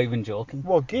 I'm not even joking.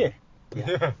 What, gay?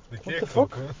 Yeah. The gay the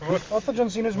club. fuck? What, I thought John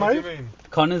Cena's what do you married. mean?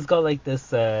 Connor's got like this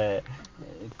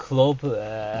club,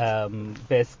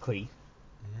 basically.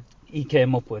 He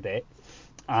came up with it,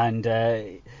 and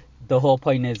the whole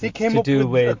point is He it's came to up do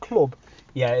with a with club.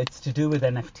 yeah, it's to do with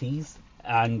NFTs,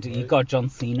 and he Right. got John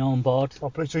Cena on board.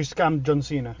 Oh, so he scammed John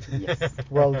Cena. Yes.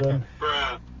 Well done.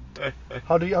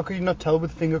 How could you not tell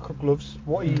with finger cut gloves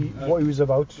what he was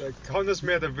about? Connor's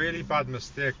made a really bad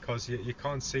mistake because you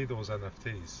can't see those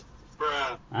NFTs.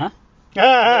 Huh?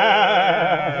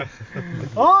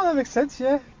 Oh, that makes sense.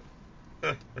 Yeah.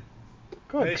 Go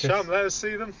on, Hey Chris. Sham, let us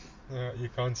see them. You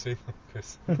can't see them,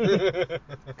 Chris.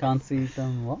 Can't see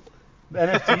them. What? The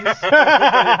NFTs.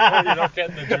 You're not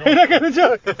getting the joke. You're not getting the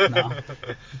joke. No.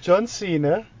 John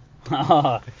Cena.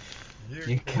 Oh,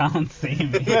 you can't see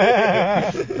me. Look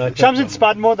at Sham's in them.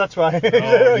 spad mode, that's why.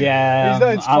 Yeah, He's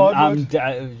not in spad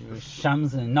mode.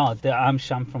 Sham's I'm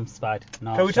Sham from Spad.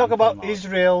 No, Can we Sham talk about from LAWD.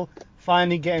 Israel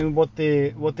finally getting what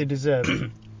they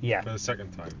deserve? Yeah, For the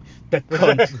second time. the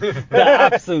cunt. The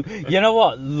absolute. You know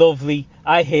what? Lovely.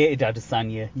 I hated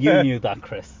Adesanya. You knew that,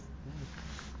 Chris.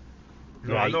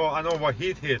 No, Right. I know why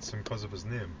he hates him because of his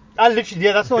name. Yeah,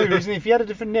 that's the only reason. If he had a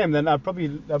different name, then I'd probably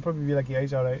be like, yeah,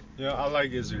 he's alright. Yeah, I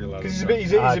like Israel. Because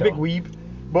he's a I big don't. weeb.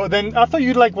 But then I thought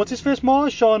you'd like, what's his face more?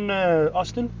 Sean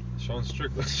Austin? Sean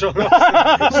Strickland. Sean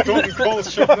Austin. Stone Cold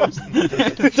Sean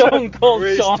Austin. Stone Cold Where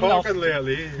he's Sean talking Austin.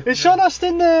 lately. Is Sean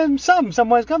Austin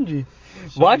Samwise Gamgee?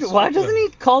 Why Strickland. doesn't he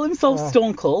call himself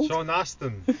Stone Cold? Sean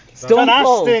Astin. Stone John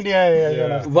Cold. Astin, yeah. Yeah.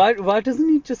 John Astin. Why doesn't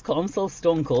he just call himself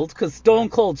Stone Cold? Because Stone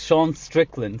Cold Sean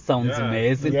Strickland sounds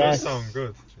amazing. It Yes. does sound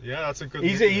good. Yeah, that's a good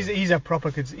He's nickname. a proper.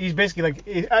 He's basically like.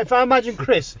 If I imagine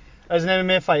Chris as an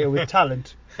MMA fighter with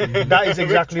talent, that is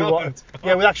exactly With what. talent.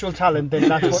 Yeah, with actual talent, then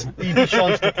that's what he'd be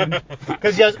Sean Strickland.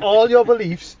 Because he has all your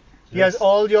beliefs. He has Yes.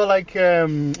 all your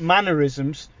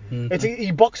mannerisms.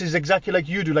 He boxes exactly like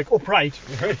you do, like upright,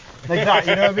 like that.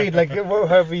 You know what I mean? Like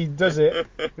however he does it.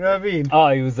 You know what I mean? Oh,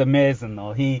 he was amazing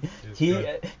though. He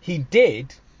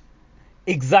did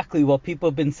exactly what people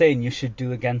have been saying you should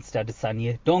do against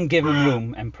Adesanya. Don't give him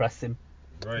room and press him.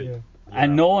 Right. Yeah.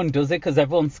 And no one does it because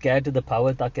everyone's scared of the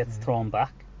power that gets thrown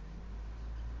back.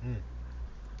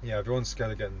 Yeah, everyone's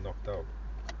scared of getting knocked out.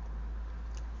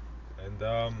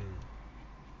 And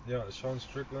yeah, Sean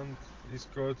Strickland, he's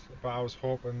good, but I was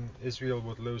hoping Israel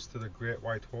would lose to the Great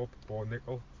White Hope, Bo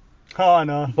Nickel. Oh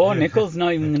no. Bo Nickel's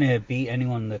not even going to beat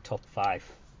anyone in the top 5.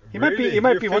 He might be. Really? He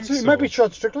might You be. think He might be so?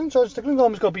 Sean Strickland. Sean Strickland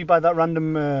almost got beat by that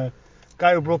random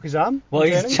guy who broke his arm. Well, in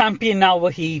he's training. champion now,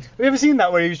 Wahid. Have you ever seen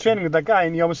that where he was training with that guy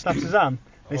and he almost snaps his arm?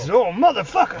 And he says, "Oh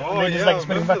motherfucker!" Oh and then yeah, just like I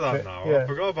spinning remember back that to it. now. Yeah, I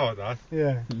forgot about that.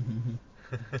 yeah.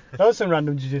 That was some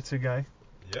random jiu-jitsu guy.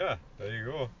 Yeah, there you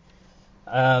go.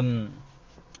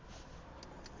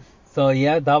 So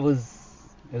yeah, it was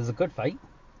a good fight.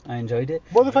 I enjoyed it.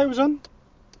 What the fight was on?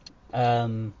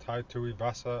 Tai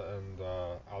Tuivasa and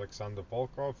Alexander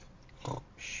Volkov.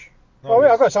 Oh wait,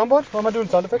 I've got a soundboard. What am I doing?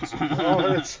 Sound effects?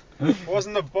 No, it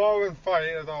wasn't a boring fight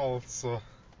at all. So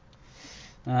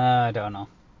I don't know.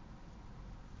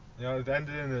 yeah, it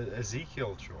ended in an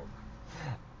Ezekiel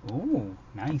choke. Ooh,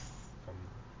 nice.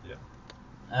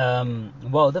 Yeah.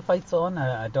 What other fights on?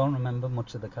 I don't remember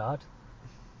much of the card.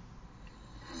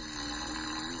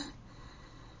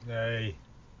 Hey,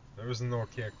 there was an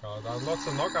okay card. I had lots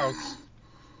of knockouts.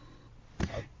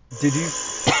 Did you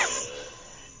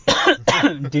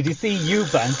did you see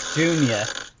Eubank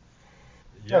Jr.?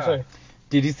 Yeah. Oh, sorry.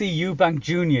 Did you see Eubank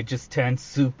Jr. just turned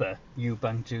super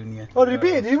Eubank Jr.? Oh, did he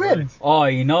beat? Did he win? Right. Oh,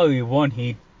 you know he won.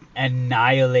 He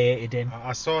annihilated him.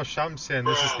 I saw Sham saying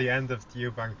this is the end of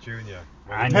Eubank Jr.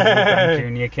 And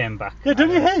Eubank Jr. came back. Yeah, don't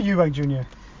you hate Eubank Jr.?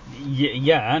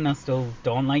 Yeah, and I still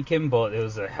don't like him, but it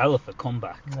was a hell of a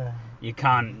comeback. Yeah. You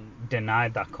can't deny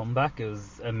that comeback. It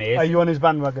was amazing. Are you on his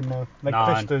bandwagon now, like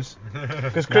Nah, Chris does?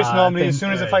 Because Chris Nah, I normally, think- as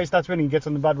soon as the Hey. fight starts winning, he gets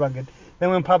on the bandwagon.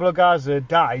 Then when Pablo Garza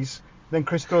dies, then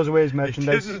Chris throws away his He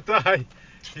merchandise. didn't die.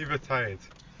 He retired.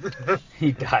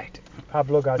 He died.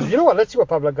 Pablo Garza. You know what? Let's see what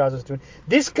Pablo Garza's doing.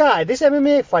 This guy, this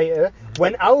MMA fighter,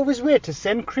 went out of his way to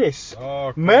send Chris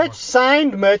Oh, come on.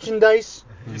 signed merchandise.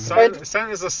 He sent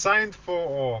us a signed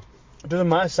photo. Doesn't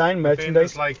matter, signed Famous,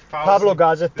 merchandise. like, Pablo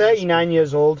Garza, thousands- 39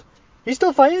 years old. He's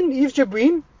still fighting. Yves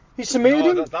Jabouin. He submitted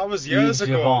No, him that was years Yves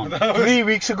ago. Javon. That was 3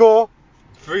 weeks ago.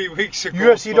 3 weeks ago.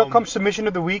 UFC.com submission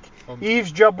of the week. from-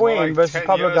 Yves Jabouin like versus 10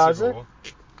 Pablo years Garza. ago.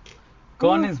 Go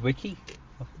on his wiki.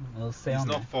 It'll say He's on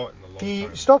not fought in a long He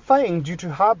time. stopped fighting due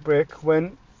to heartbreak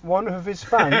when one of his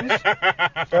fans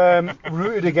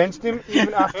rooted against him,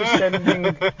 even after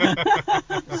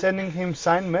sending him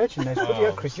signed merchandise. But yeah,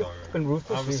 I'm Chris, you're sorry. fucking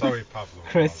ruthless. I'm you sorry, Pablo.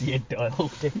 Chris, you doll.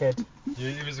 dickhead.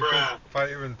 He was a good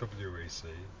fighter in WEC.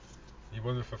 He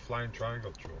won with a flying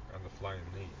triangle choke and a flying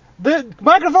knee. The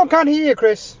microphone can't hear you,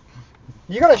 Chris.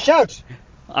 You gotta shout.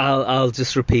 I'll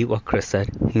just repeat what Chris said.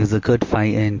 He was a good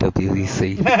fighter in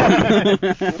WEC.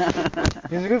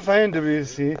 He's a good fighter in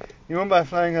WC. You won by a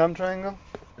flying arm triangle?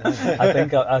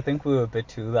 I think we were a bit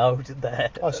too loud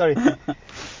there. Oh, sorry. He's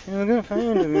a good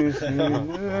fighter in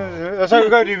WC. Oh, sorry, we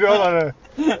gotta do it all on a.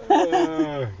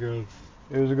 Oh, good.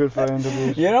 It was a good fight in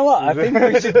WC. You know what? I think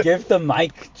we should give the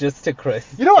mic just to Chris.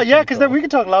 You know what? Yeah, because then we can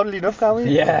talk loudly enough, can't we?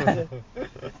 Yeah.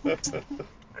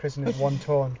 Chris in his one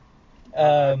tone.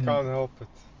 Can't help it.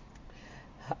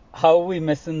 How are we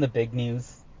missing the big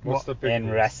news What's the big in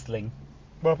news? wrestling?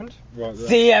 What happened? What,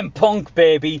 CM Punk,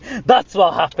 baby. That's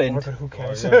what happened. Who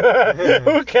cares? Oh, yeah.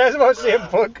 Who cares about CM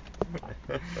Punk?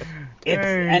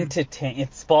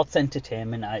 It's sports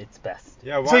entertainment at its best.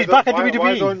 Yeah, So he's back at why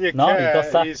WWE? don't you No, he care? got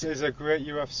sacked. He's a great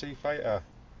UFC fighter.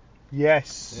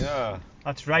 Yes. Yeah.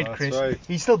 That's right, That's Chris. right.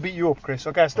 He still beat you up, Chris.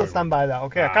 Okay, I still stand by that.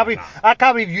 Okay, Nah, I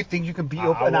can't believe you think you can beat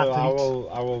up an I athlete.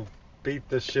 will beat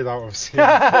the shit out of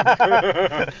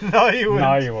CM. No, you wouldn't.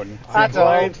 No, you wouldn't. That's all.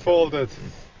 Blindfolded.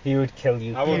 He would kill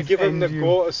you. I will He'd give him the end you.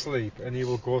 go to sleep, and he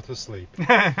will go to sleep.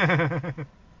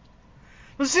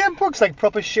 But CM Punk's like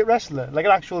proper shit wrestler, like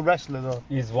an actual wrestler though.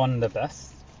 He's one of the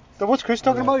best. So what's Chris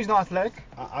talking about? He's not athletic.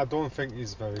 I don't think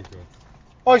he's very good.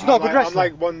 Oh, he's not a good I'm wrestler.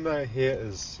 like one of the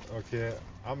haters, okay?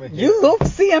 I'm a You love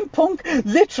CM Punk,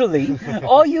 literally.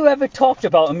 All you ever talked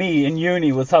about me in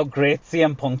uni was how great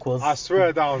CM Punk was. I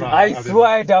swear down. I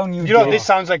swear down you You know, did. this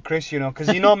sounds like Chris, because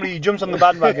he normally jumps on the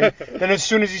bandwagon. Then as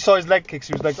soon as he saw his leg kicks,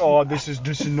 he was like, "Oh, this is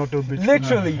not a bitch."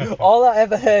 Literally, all I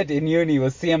ever heard in uni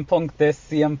was CM Punk this,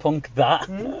 CM Punk that.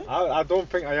 I don't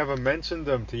think I ever mentioned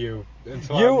them to you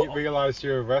until You- I realised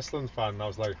you're a wrestling fan. And I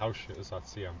was like, how shit is that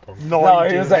CM Punk? No, No,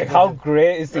 you he was didn't. like, how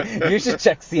great is he? You should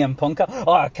check CM Punk out.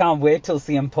 Oh, I can't wait till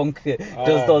CM Punk does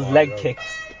Oh those my leg God.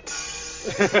 kicks.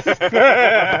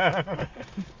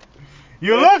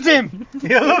 You loved him.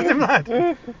 You loved him, lad.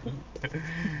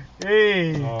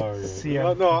 Hey. Oh, yeah.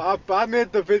 CM No, I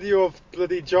made the video of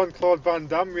bloody John Claude Van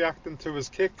Damme reacting to his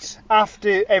kicks.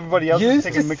 After everybody else was Used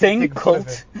taking to Mickey sing taking fun of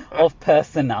Cult it. of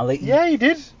Personality. Yeah, he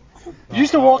did. You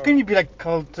used to walk in, you'd be like,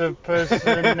 "Cult of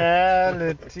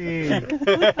Personality." I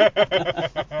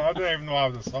don't even know how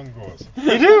the song goes.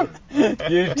 You do?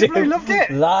 You People loved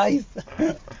it. Lies.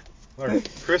 Like,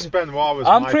 Chris Benoit was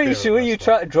I'm my pretty favourite sure you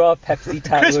wrestler. try to draw a Pepsi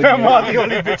tattoo. Chris on your Benoit, arm. the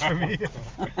only bitch for me.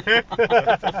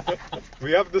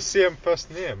 We have the same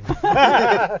first name.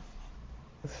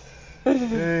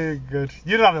 Hey, good.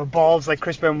 You don't have the balls like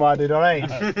Chris Benoit did, alright?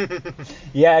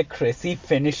 Yeah, Chris, he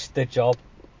finished the job.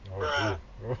 Oh,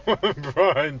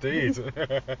 bro, indeed.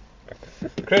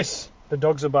 Chris, the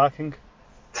dogs are barking.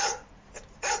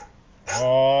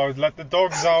 Oh, let the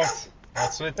dogs out.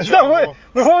 That's it. Is that what? Chavo.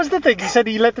 Well, what was the thing? He said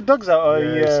he let the dogs out. Or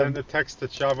Yeah, he, he sent a text to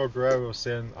Chavo Guerrero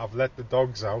saying, "I've let the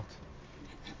dogs out."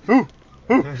 Who?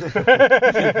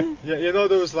 Yeah, there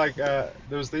was like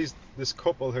this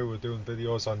couple who were doing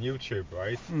videos on YouTube,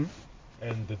 right? Mm.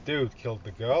 And the dude killed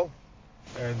the girl,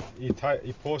 and he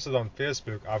posted on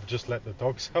Facebook, "I've just let the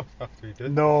dogs out," after he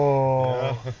did.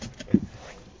 No.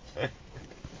 Yeah.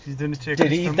 She's doing it to Did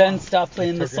Chris he Benoit. then start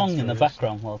playing the took song in the inspiration.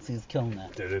 background whilst he's killing her?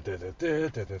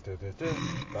 That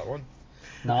one.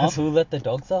 No, who let the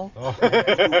dogs out? Oh.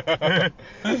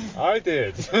 I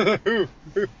did. Who?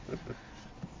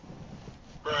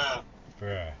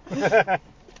 Bruh.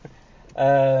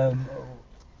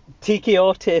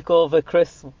 TKO takeover,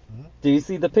 Chris. Hmm? Do you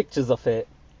see the pictures of it?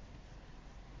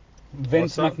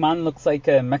 Vince What's that? McMahon looks like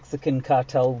a Mexican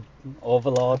cartel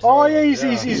overlord. Oh yeah,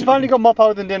 Yeah. he's finally got more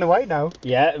power than Dana White now.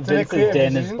 Yeah, they Vince create is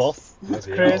Dana's decisions? boss. That's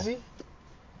Yeah. crazy.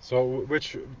 So,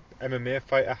 which MMA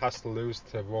fighter has to lose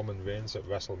to Roman Reigns at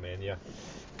WrestleMania?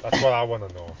 That's what I want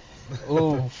to know.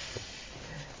 Ooh.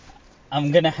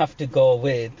 I'm gonna have to go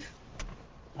with.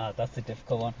 That's a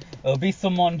difficult one. It'll be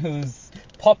someone who's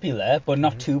popular, but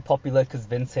not too popular, because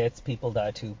Vince hates people that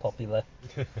are too popular.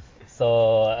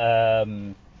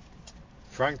 So,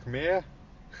 Frank Mir?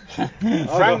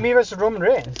 Frank Mir versus Roman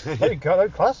Reigns. There you go,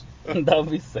 that's class. that would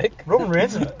be sick. Roman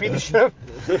Reigns has beat the shit out.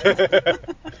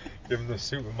 Give him the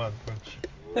Superman punch.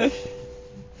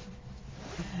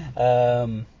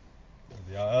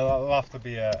 Yeah, it'll have to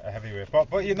be a heavyweight.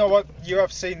 But you know what?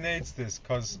 UFC needs this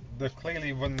because they're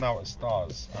clearly running out of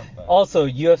stars, aren't they? Also,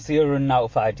 UFC are running out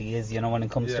of ideas, when it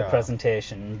comes to Yeah.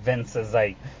 presentation. Vince is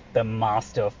like the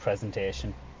master of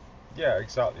presentation. Yeah,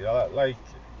 exactly.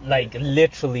 Like,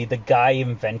 literally, the guy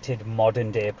invented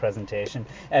modern day presentation.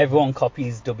 Everyone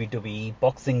copies WWE.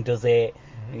 Boxing does it.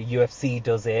 UFC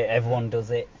does it. Everyone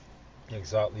does it.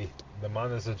 Exactly. The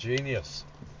man is a genius.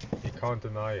 You can't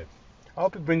deny it. I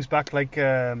hope it brings back like.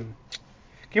 Can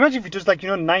you imagine if he does like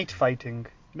night fighting?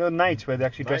 Nights where they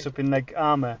actually dress Night. up in like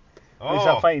armor. They Oh,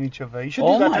 start fighting each other. You should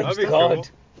Oh do that my type of That'd be stuff. god. cool.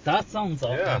 That sounds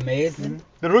Yeah. amazing.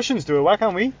 The Russians do it. Why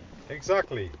can't we?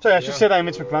 exactly. Sorry, I should say that in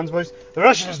Vince McMahon's voice. The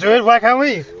Russians do it. Why can't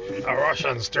we? The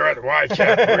Russians do it. Why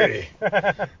can't we?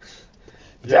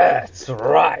 That's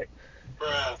right.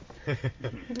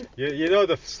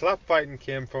 The slap fighting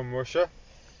came from Russia.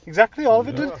 Exactly, all of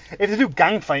it Yeah. did. If they do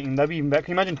gang fighting, that'd be even better.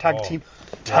 Can you imagine tag Oh. team?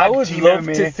 I Tag would team love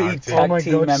MMA. to see Tag team. Oh tag my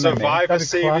team God. MMA. Survivor That'd be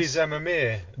Series class.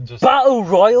 MMA. Just, Battle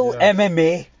Royal Yeah.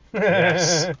 MMA.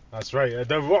 yes, that's right.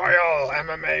 The Royal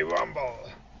MMA Rumble.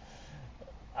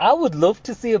 I would love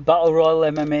to see a Battle Royal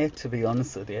MMA, to be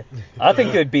honest with you. I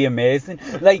think it would be amazing.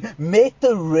 Like, make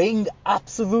the ring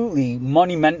absolutely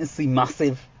monumentously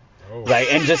massive. Oh. Right,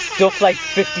 and just stuff like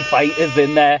 50 fighters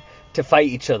in there to fight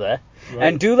each other. Right.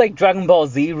 And do like Dragon Ball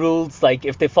Z rules, like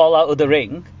if they fall out of the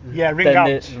ring. Yeah, ring Then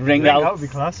out. the ring outs. would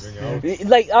be class. Ring out.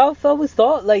 Like, I've always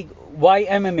thought, like, why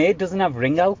MMA doesn't have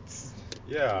ring outs?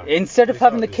 Yeah. Instead of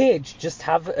having the exactly. cage, just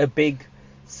have a big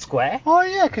square. Oh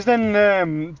yeah, because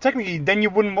then technically, then you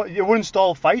wouldn't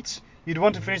stall fights. You'd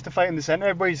want to finish the fight in the center.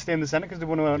 Everybody stay in the center because they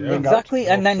want to Yeah. ring Exactly,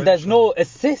 No and then there's clinching. no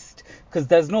assist, because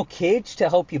there's no cage to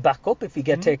help you back up if you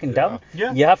get taken Yeah. down.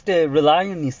 Yeah. You have to rely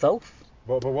on yourself.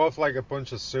 But what if like a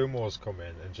bunch of sumos come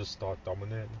in and just start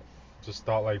dominating? just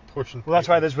start like pushing. Well, that's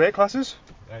why people. there's weight classes.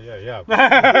 Yeah.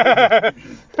 Yeah,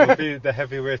 We'll be the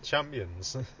heavyweight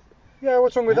champions.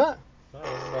 what's wrong with that?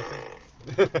 Oh,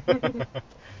 nothing.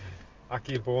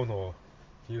 Aki Bono,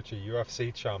 future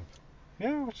UFC champ.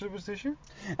 Yeah, what's the issue?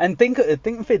 And think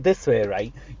of it this way,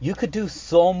 right? You could do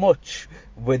so much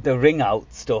with the ring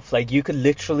out stuff. Like you could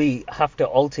literally have to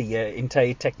alter your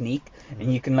entire technique,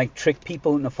 and you can like trick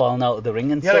people into falling out of the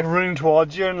ring and Yeah, stuff. like running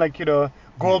towards you and like,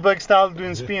 Goldberg style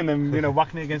doing spin and then,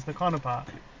 whacking it against the corner part.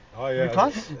 Oh yeah.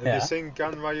 Class? Have Yeah. you seen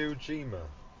Ganryu Jima?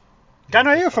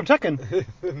 Ganryu from Tekken.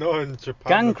 No, in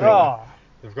Japan. Gangrene. Oh.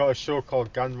 They've got a show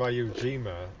called Ganryu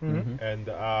Jima, Mhm. and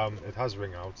it has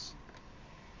ring outs,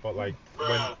 but like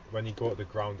when you go to the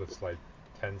ground, it's like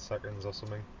 10 seconds or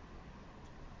something.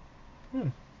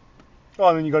 Oh,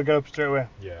 and then you gotta get up straight away.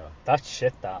 Yeah, That's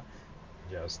shit. That.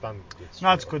 yeah, stand. It's No,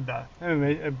 that's straight good, that.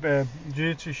 Anyway,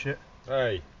 jiu-jitsu shit. up.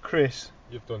 Hey, Chris.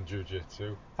 you've done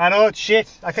jujitsu. I know, it's shit.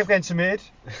 I kept getting submitted.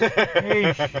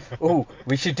 Oh,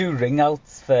 we should do ring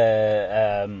outs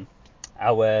for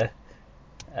our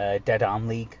dead arm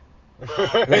league.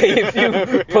 Like if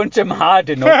you punch them hard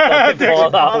enough, they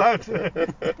fall out.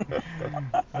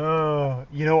 Oh,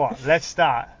 you know what? Let's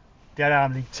start Dead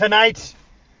Arm League tonight.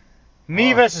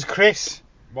 Me Oh. versus Chris.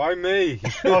 Why me?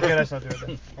 Okay, let's not do it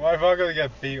then. Why have I got to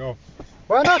get beat up?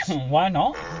 Why not? Why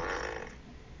not?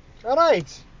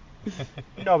 Alright.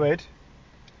 No, mate.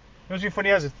 What's funny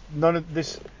as it, none of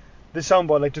this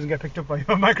soundboard like doesn't get picked up by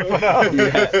your microphone at all.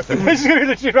 Yeah. It's gonna be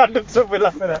literally random stuff we're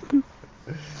laughing at.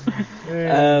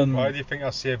 Why do you think I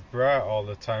say bra all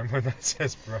the time when it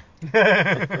says bra?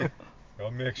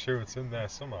 I'll make sure it's in there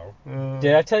somehow.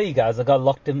 Did I tell you guys I got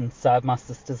locked inside my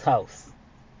sister's house?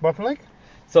 What happened, like?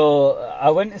 So I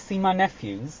went to see my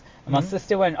nephews, and my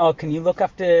sister went, "Oh, can you look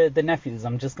after the nephews?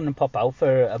 I'm just gonna pop out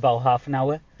for about half an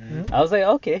hour." I was like,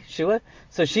 "Okay, sure."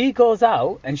 So she goes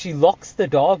out and she locks the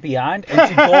door behind, and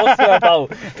she goes for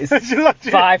about She locked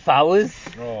you. 5 hours,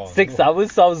 Oh, 6 no.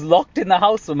 hours. So I was locked in the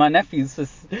house with my nephews for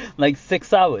like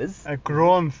 6 hours. A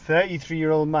grown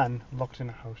 33-year-old man locked in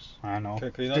a house. I know.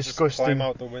 Can you not Disgusting. just climb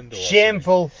out the window? or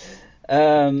Shameful.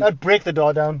 I'd break the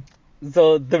door down.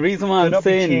 So the reason why Do I'm not be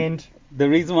saying, chained. the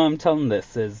reason why I'm telling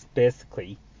this is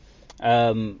basically,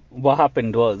 what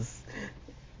happened was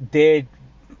they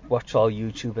watch all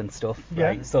YouTube and stuff, Yeah.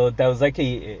 right? So there was like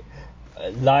a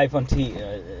live on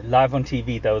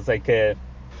TV. There was like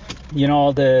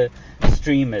all the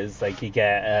streamers, like you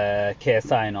get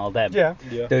KSI and all them. Yeah.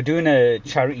 something? Yeah. They were doing a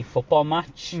charity football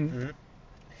match, Mm.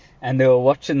 and they were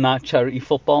watching that charity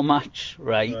football match,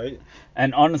 right? Right.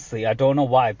 And honestly, I don't know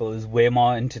why, but it was way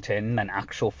more entertaining than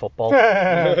actual football.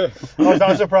 I was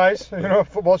not surprised.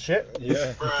 Football shit.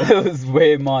 Yeah. It was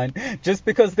way more, just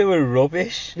because they were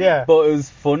rubbish. Yeah. But it was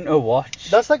fun to watch.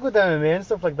 That's like with MMA and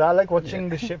stuff like that. I like watching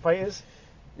the shit fighters.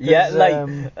 Yeah, 'cause,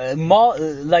 like more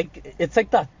like it's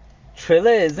like that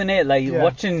thriller, isn't it? Like Yeah.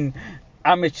 watching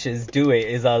amateurs do it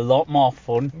is a lot more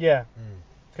fun. Yeah.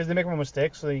 Because they make more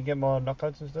mistakes, so you get more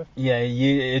knockouts and stuff. Yeah,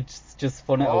 it's just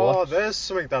fun to Oh, watch. there's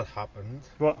something that happened.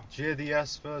 What?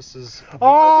 JDS versus.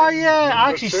 Oh Warden yeah, I number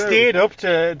actually 2. stayed up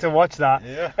to watch that.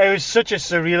 Yeah. It was such a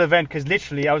surreal event because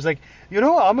literally I was like,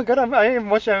 oh my god, I didn't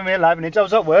watch MMA live in it. I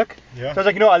was at work, Yeah. so I was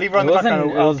like, I'll leave her on It the wasn't.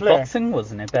 background. It I'll was play. boxing,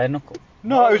 wasn't it? Bare knuckle.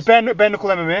 No, it was bare knuckle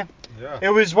MMA. Yeah. It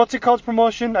was what's it called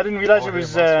promotion. I didn't realize it Jorge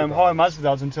was Masvidal. Jorge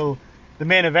Masvidal's until the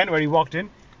main event where he walked in.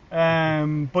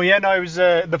 But yeah, no, it was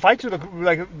the fights were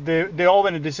like they all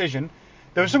went a decision.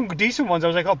 There were some decent ones. I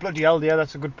was like, oh bloody hell, yeah,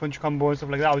 that's a good punch combo and stuff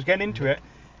like that. I was getting into it,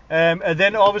 and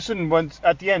then all of a sudden, once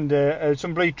at the end,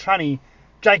 some bloody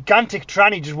gigantic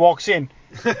tranny just walks in,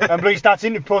 and bloody starts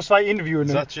post-fight interviewing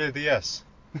Is him. that JDS?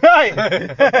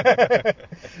 Right.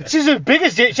 She's as big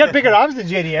as she had bigger arms than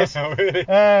JDS. Oh, really?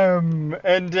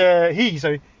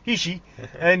 She,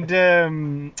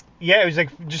 and yeah, it was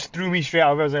like just threw me straight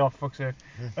out. I was like, oh fuck's sake.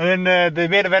 And then the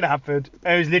main event happened,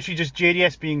 and it was literally just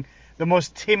JDS being the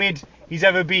most timid he's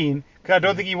ever been, because I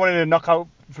don't think he wanted to knock out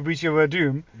Fabricio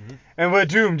Verdum, and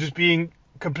Verdum just being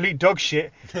complete dog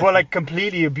shit, but like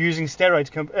completely abusing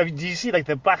steroids. Do you see like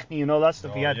the back knee and all that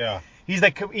stuff he Oh, had? yeah.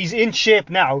 He's in shape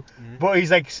now, but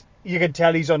he's like, you can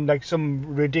tell he's on like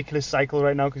some ridiculous cycle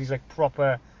right now because he's like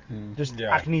proper, just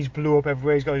Yeah. acne's blew up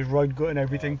everywhere. He's got his roid gut and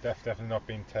everything. Definitely not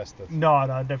being tested. No,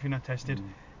 definitely not tested.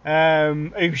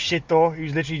 He was shit though. He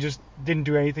was literally just didn't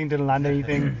do anything, didn't land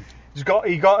anything. I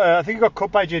think he got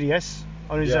cut by JDS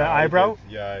on his eyebrow.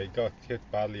 He got hit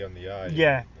badly on the eye.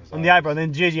 Yeah, His on the eyes. eyebrow.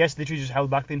 Then JDS literally just held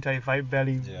back the entire fight,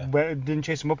 barely Yeah. didn't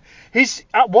chase him up.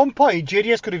 At one point,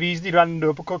 JDS could have easily landed an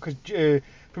uppercut because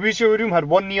Fabricio Verdum had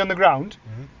one knee on the ground,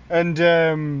 and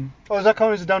does that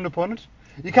count as a downed opponent?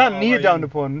 You can't No, knee a like, downed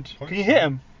opponent. punch Can you hit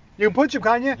him? You can punch him,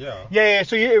 can't you? Yeah. Yeah.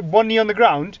 So you one knee on the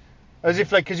ground, as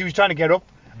if like because he was trying to get up,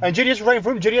 and JDS was right in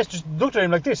front of him. JDS just looked at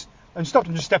him like this and stopped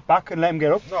and just stepped back and let him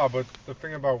get up. No, but the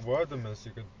thing about Wordham is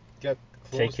you could get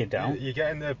close. Take you down. You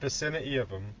get in the vicinity of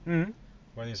him Mm.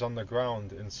 when he's on the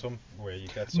ground in some way. You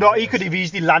get. Some No, he hits. could have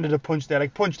easily landed a punch there,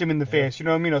 like punched him in the face, you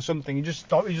know what I mean, or something. He just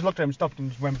stopped. He just looked at him, stopped, and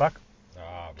just went back.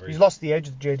 Right. He's lost the edge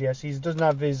of the JDS. He doesn't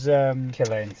have his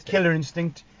Killer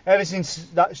instinct. ever since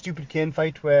that stupid Kane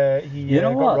fight where he You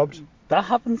know got what? robbed. That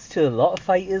happens to a lot of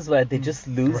fighters where they just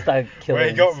lose that killer Where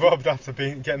he got instinct. robbed after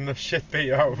getting the shit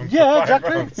beat out of him. Yeah, for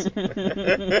 5 exactly.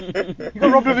 rounds. He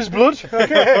got robbed of his blood.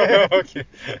 Okay. Okay.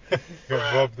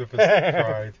 Got robbed of his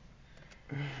pride.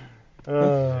 Uh,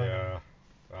 Yeah.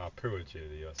 Poor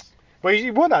JDS. But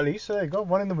he won at least, so there you go.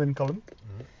 One in the win column.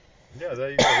 Yeah,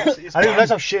 there you go. He's I didn't fine. realise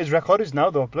how shit his record is now,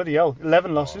 though. Bloody hell.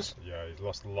 11 losses. Oh, yeah, he's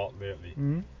lost a lot lately.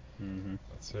 Mm. Mhm.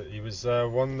 That's it. He was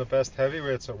one of the best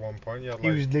heavyweights at one point. He had He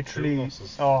like was 2 literally.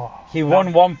 losses. Oh, He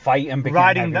won one fight and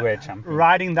became heavyweight champion.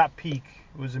 riding that peak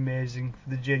was amazing.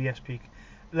 The JDS peak,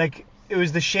 like it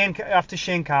was the after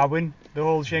Shane Carwin, the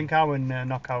whole Shane Carwin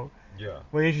knockout, Yeah.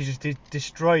 where he just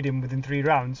destroyed him within 3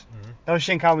 rounds. Mhm. That was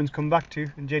Shane Carwin's comeback too,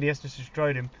 and JDS just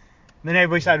destroyed him. And then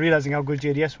everybody started realizing how good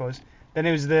JDS was. Then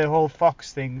it was the whole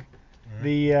Fox thing,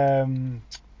 Mhm.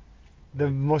 the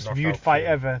most knockout viewed fight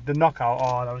film. ever, the knockout.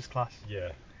 Oh, that was class. Yeah.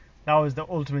 That was the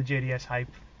ultimate JDS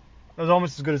hype. That was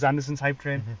almost as good as Anderson's hype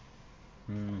train.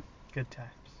 Mm. Good times.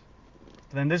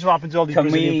 But then this is what happens to all these Can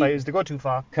Brazilian we- fighters. They go too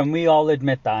far. Can we all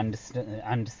admit that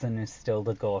Anderson is still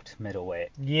the GOAT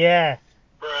middleweight? Yeah.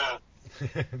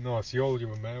 No, it's Yoel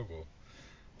Romero.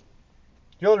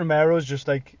 Yoel Romero's just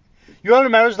like... Yoel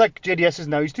Romero's like JDS is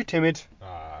now. He's too timid.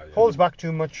 Yeah. Holds back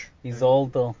too much. He's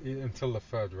old though. Until the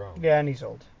 3rd round. Yeah, and he's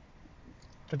old.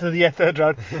 Until the 3rd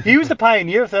round. He was the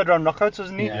pioneer of 3rd round knockouts,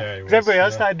 wasn't he? Yeah. Yeah, he Because was, everybody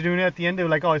else yeah. started doing it at the end. They were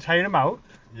like, oh, tiring him out.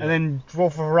 Yeah. And then go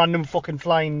for a random fucking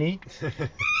flying knee.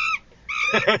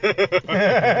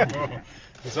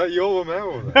 Is that Yoel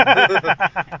Romero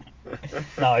then?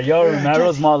 No, your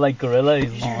Romero's more like gorilla.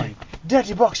 He's more like...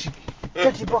 Dirty boxing.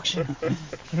 Dirty boxing.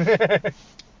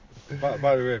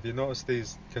 By the way, have you noticed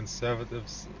these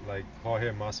conservatives like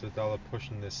Jorge Masvidal are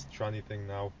pushing this tranny thing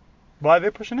now? Why are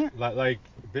they pushing it? Like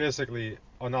basically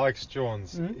on Alex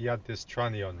Jones, Mhm. he had this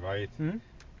tranny on, right? Hmm?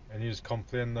 And he was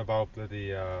complaining about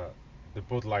the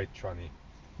Bud Light tranny.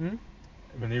 Hmm?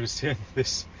 When he was saying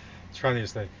this tranny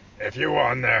was like, if you were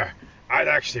on there, I'd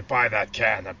actually buy that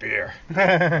can of beer.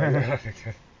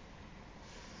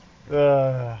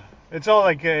 It's all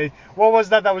like... what was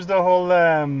that? That was the whole...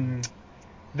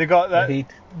 they got that... The heat.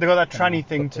 They got that Can I tranny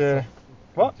thing put this to... up?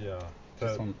 What? Yeah.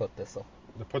 Just want to put this up.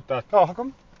 They put that. Oh, how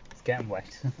come? It's getting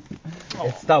wet. Oh.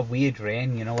 It's that weird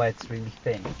rain, you know, where it's really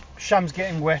thin. Sham's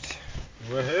getting wet.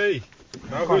 Well, hey,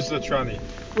 now who's the tranny?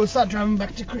 We'll start driving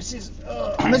back to Chris's.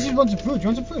 Unless you want some food. Do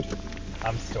you want some food?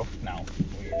 I'm stuffed now.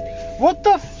 Weirdly. What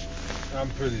the f... I'm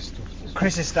pretty stuffed.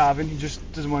 Chris is starving. He just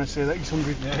doesn't want to say that he's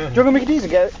hungry. Yeah. Do you want to go Mickey D's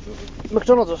and get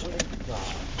McDonald's or something?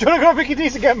 Do you want to go Mickey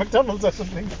D's and get McDonald's or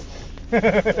something?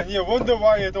 And you wonder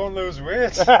why you don't lose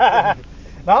weight.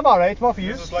 No, I'm alright. It's more for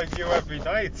you. This is like you every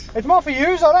night. It's more for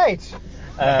you. It's alright.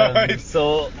 Right.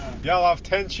 So, Yeah, I'll have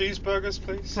 10 cheeseburgers,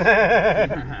 please.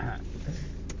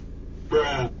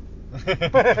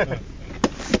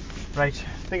 Right.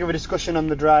 Think of a discussion on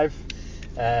the drive.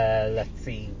 let's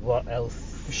see, what else?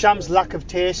 Sham's lack of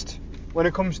taste when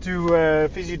it comes to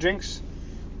fizzy drinks.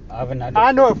 I haven't had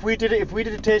I know if we did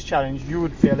a taste challenge, you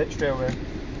would fail it straight away.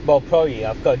 Well, probably,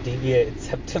 I've got deviated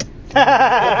septum.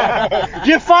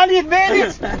 You finally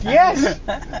admitted it! Yes!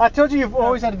 I told you you've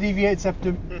always had a deviated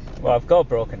septum. Well, I've got a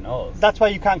broken nose. That's why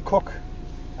you can't cook.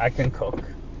 I can cook.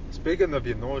 Speaking of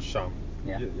your nose, Sham,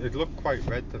 Yeah. it looked quite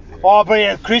red today. Oh, but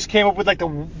yeah, Chris came up with like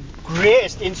the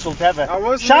greatest insult ever. I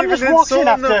wasn't Sham even just walks in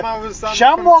insulting after. him, I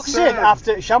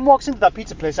was Sham walks into that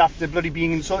pizza place after bloody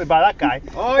being insulted by that guy.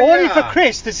 Oh, only yeah. for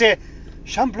Chris to say,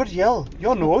 Sham, bloody hell,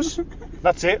 your nose.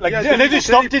 That's it. Like, Yeah, and they just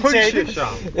stopped, did he didn't say punch you, anything.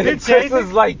 Sham? Didn't say Chris anything.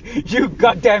 was like, you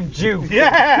goddamn Jew.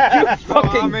 Yeah. You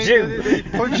fucking I mean, Jew. did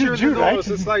he punch you in Jew, the right? nose?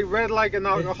 It's like red like an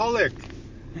alcoholic.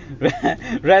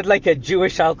 Read like a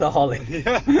Jewish alcoholic.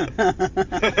 Yeah.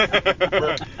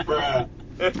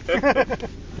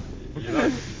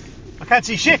 I can't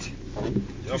see shit. Too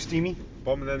Yup. steamy.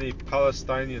 Bombing any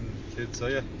Palestinian kids, are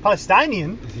you?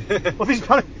 Palestinian? What are these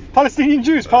Palestinian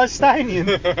Jews? Palestinian.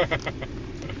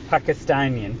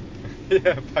 Pakistanian.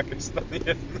 Yeah,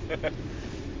 Pakistani.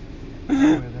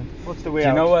 What's the way Do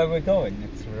you out? know where we're going?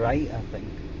 It's right, I think.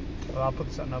 Oh, I'll put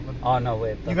this on oven. Oh, no,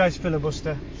 wait. You guys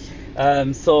filibuster.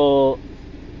 So,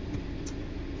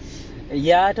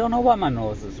 yeah, I don't know why my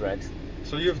nose is red.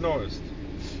 So you've noticed?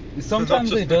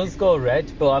 Sometimes Not it just does go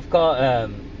red, but I've got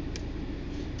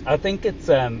I think it's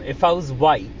if I was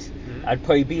white, I'd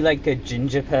probably be like a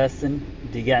ginger person.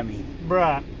 Do you get me?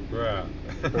 Bruh. Bruh.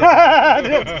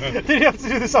 Did you have to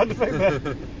do the sound effect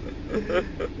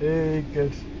there?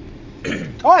 Good.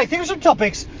 Alright, think of some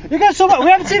topics. You guys so much. We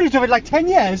haven't seen each other in like 10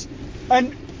 years,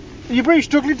 and you're really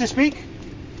struggling to speak.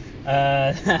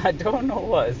 I don't know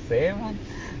what to say,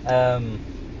 man.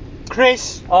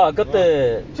 Chris, Oh, I got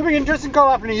the something interesting going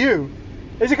to happen to you.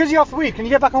 Is it because you're off weed? Can you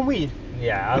get back on weed?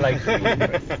 yeah. I like the weed,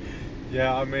 Chris.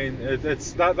 Yeah, I mean,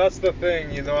 it's that's the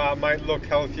thing, you know, I might look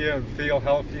healthier and feel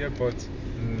healthier, but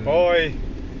boy,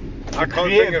 I can't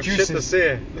think of shit to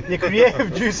say. Your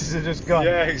creative juices are just gone.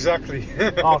 Yeah, exactly.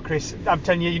 Oh, Chris, I'm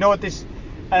telling you what this...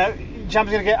 Jam's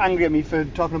going to get angry at me for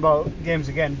talking about games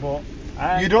again, but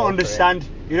you don't understand.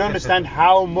 You don't understand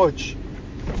how much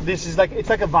this is like... It's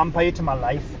like a vampire to my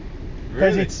life.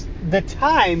 Because Really? it's... The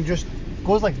time just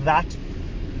goes like that.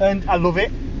 And I love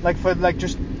it. Like, for, like,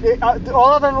 just... all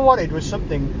I've ever wanted was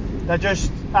something that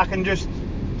just... I can just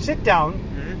sit down,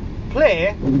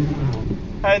 play,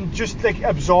 and just, like,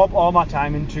 absorb all my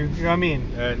time into. You know what I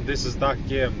mean? And this is that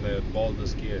game, the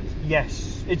Baldur's Gate.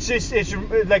 Yes. It's just... It's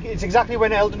like... It's exactly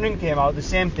when Elden Ring came out. The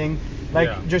same thing. Like,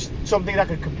 Yeah. just something that I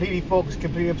could completely focus,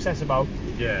 completely obsess about.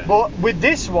 Yeah. But with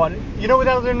this one, you know, with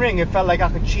Elden Ring, it felt like I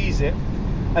could cheese it.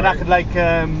 And I Right. could, like...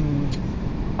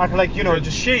 I could, like, you know, could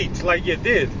just... cheat like you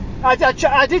did. I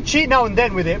did cheat now and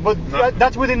then with it, but No.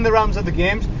 that's within the realms of the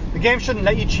games. The game shouldn't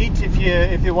let you cheat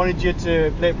if you wanted you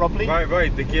to play it properly.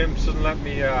 Right. The game shouldn't let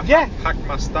me Yeah. hack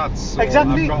my stats. So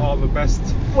Exactly. I've got all the best.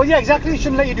 Well, yeah, exactly. It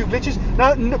shouldn't let you do glitches.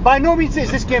 Now, by no means is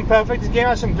this game perfect. This game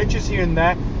has some glitches here and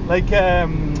there, like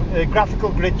graphical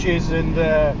glitches and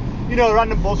you know,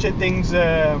 random bullshit things.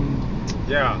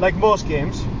 Yeah. Like most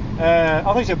games. I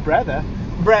thought you said Brett there.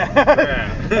 Brett.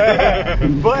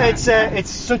 But it's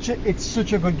such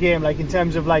a good game. Like in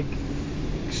terms of like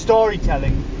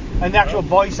storytelling and the actual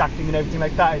voice acting and everything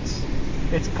like that.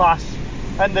 It's class.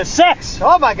 And the sex.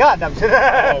 Oh my god.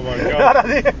 Oh my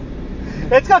god.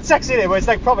 It's got sex in it, but it's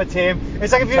like proper tame.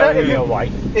 It's like if you've ever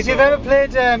played Is it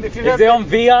on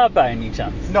VR by any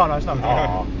chance? No, it's not.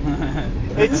 Oh.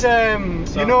 It's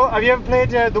you know, have you ever played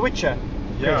The Witcher?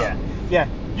 Yeah. Yeah.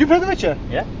 You play The Witcher?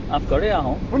 Yeah, I've got it at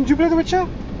home. When did you play The Witcher?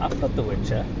 I've got The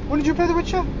Witcher. When did you play The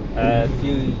Witcher?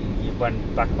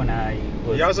 Back when I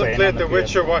was. He hasn't playing played on The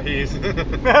Witcher, PS4. what he's.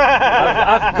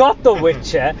 I've got The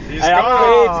Witcher. He's and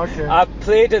got it. Okay. I've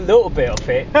played a little bit of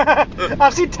it.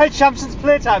 I've seen Ted Shamson's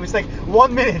playtime. It's like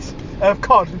 1 minute of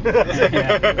COD.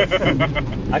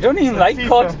 I don't even like FIFA.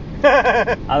 COD.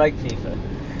 I like FIFA.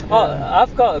 Oh,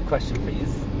 I've got a question for you.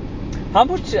 How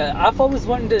much? I've always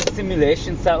wanted a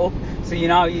simulation setup. So you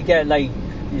know how you get like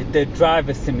the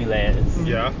driver simulators.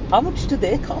 Yeah. How much do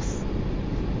they cost?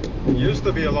 Used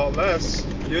to be a lot less.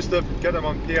 Used to get them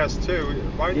on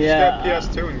PS2. Why don't you Yeah.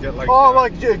 just get PS2 and get like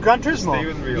Gran Turismo.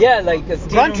 steering wheel? Yeah, like a Gran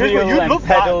steering Turismo, wheel you'd and love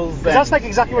that. pedals. Because that's like and-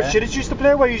 exactly what yeah. Shitters used to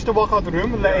play, where you used to walk out the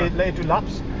room and let Yeah. it do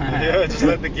laps. Yeah, just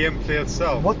let the game play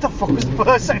itself. What the fuck was the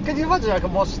first? Can you imagine like a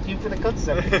more stupid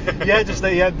concept? Yeah, just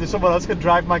like someone else could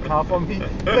drive my car for me.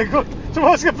 Like,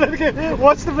 someone else could play the game.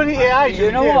 What's the bloody AI?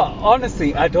 You know what?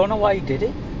 Honestly, I don't know why he did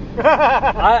it.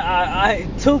 I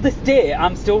till this day,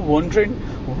 I'm still wondering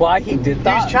why he did He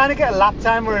that. was trying to get a lap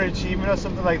time or an achievement or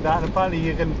something like that, and apparently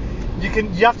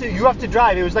you have to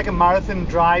drive. It was like a marathon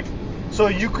drive, so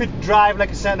you could drive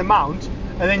like a certain amount,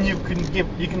 and then you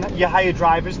hire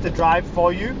drivers to drive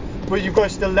for you, but you've got to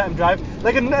still let them drive.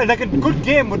 Like a good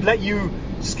game would let you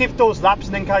skip those laps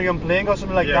and then carry on playing or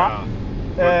something like Yeah.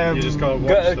 that. You just gotta watch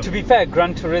them. To be fair,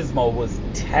 Gran Turismo was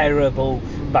terrible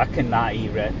back in that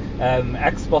era.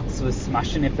 Xbox was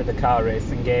smashing it for the car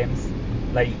racing games.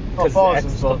 Like, because Forza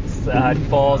and Xbox had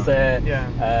Forza,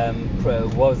 Yeah.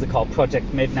 what was it called,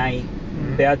 Project Midnight.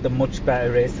 They had the much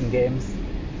better racing games.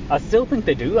 I still think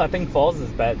they do. I think Forza's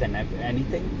better than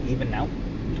anything, even now.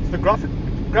 The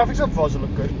graphics on Forza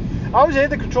look good. I always hate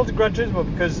the controls of Gran Turismo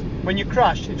because when you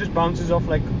crash, it just bounces off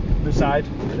like the side.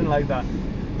 I didn't like that.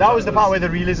 That was the part where the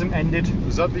realism ended.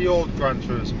 Was that the old Gran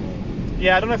Turismo?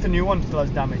 Yeah, I don't know if the new one still has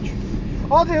damage.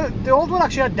 Oh, the old one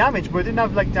actually had damage, but it didn't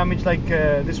have like damage like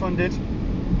this one did.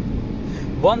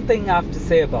 One thing I have to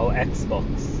say about Xbox.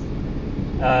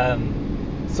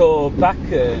 So back,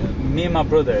 me and my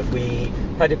brother, we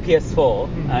had a PS4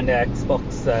 and an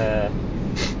Xbox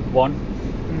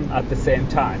One at the same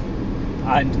time,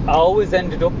 and I always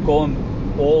ended up going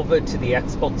over to the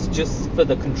Xbox just for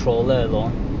the controller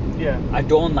alone. Yeah. I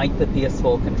don't like the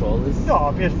PS4 controllers. No,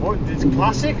 PS4, it's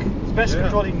classic. It's the best Yeah.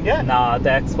 controller you can get. Nah, the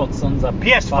Xbox ones are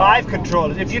PS5 far more.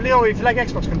 controllers. If you like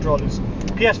Xbox controllers,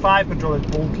 PS5 controller is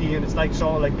bulky and it's like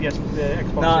sort of like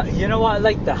Xbox. No, you know what? I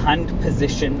like the hand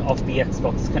position of the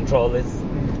Xbox controllers.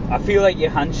 I feel like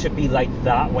your hand should be like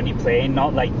that when you're playing,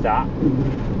 not like that.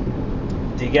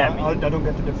 Do you get me? I don't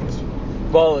get the difference.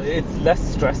 Well, it's less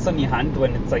stress on your hand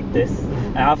when it's like this.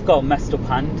 And I've got a messed up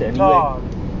hand anyway. Oh,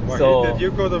 Why, So- did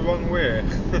you go the wrong way?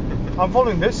 I'm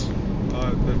following this.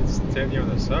 It's taking you in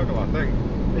a circle, I think.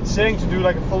 It's saying to do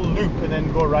like a full loop and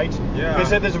then go right. Yeah. They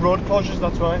said there's road closures,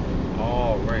 that's why.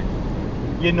 Oh, right.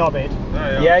 You knobhead.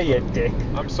 Yeah, you dick.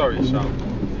 I'm sorry, Sham.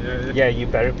 Yeah, you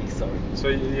better be sorry. So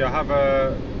you have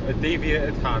a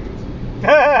deviated hand.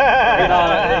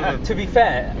 To be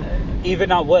fair,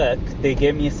 even at work, they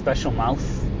gave me a special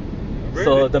mouse. Really?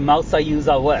 So the mouse I use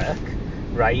at work,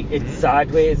 right, it's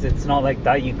sideways. It's not like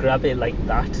that. You grab it like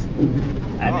that.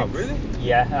 And Oh, it's- really?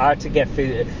 Yeah, I had to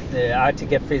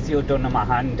get physio done on my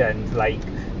hand, and like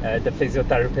the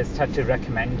physiotherapist had to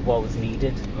recommend what was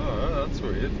needed. Oh, that's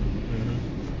weird.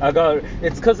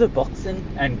 It's because of boxing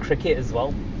and cricket as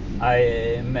well.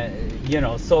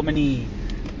 So many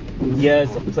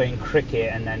years of playing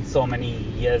cricket and then so many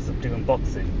years of doing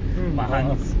boxing. My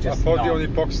hands I just thought not. the only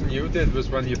boxing you did was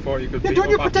when you thought you could Yeah, beat don't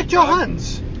you up protect Happy your Khan.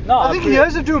 hands? No, I think but-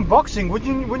 years of doing boxing,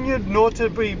 wouldn't you know to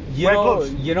be wear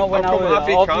gloves? You know when How come I was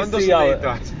Happy Khan obviously doesn't I, need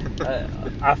that?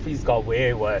 Afi's got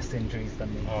way worse injuries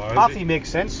than me. Oh, is Afi he? makes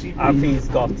sense. Afi's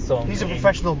got some. He's a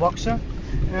professional boxer.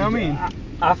 You know what I mean?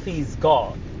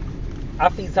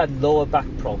 Afi's had lower back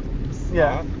problems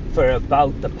Yeah. for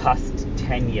about the past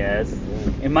 10 years.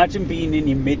 Imagine being in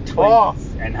your mid 20s Oh,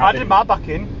 and I having. did my back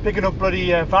in picking up bloody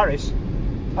Varys.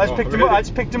 I just Oh, picked him up. really? I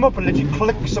just picked him up and literally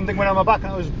clicked something went on my back,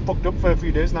 and I was fucked up for a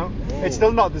few days now. Oh. It's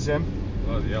still not the same.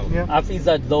 Bloody hell. Yeah. Afi's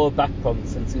had lower back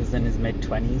problems since he was in his mid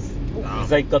 20s. Ah.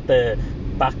 He's like got the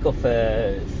back of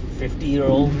a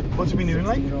 50-year-old. What's he been doing,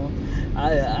 like? 60-year-old.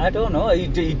 I don't know.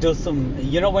 He does some.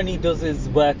 When he does his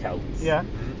workouts. Yeah.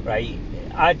 Right.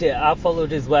 I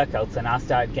followed his workouts and I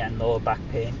started getting lower back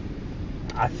pain.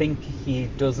 I think he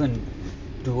doesn't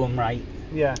do them right.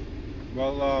 Yeah.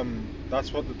 Well,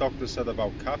 that's what the doctor said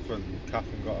about Catherine.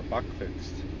 Catherine got her back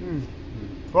fixed.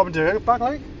 What happened to her back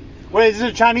like? Well, is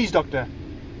it a Chinese doctor?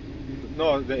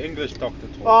 No, the English doctor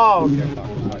told Oh, her to okay. get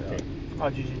back like that. Oh,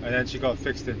 GG. And then she got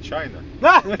fixed in China.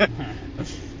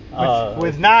 Ah!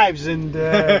 With knives and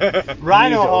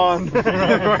rhino horn.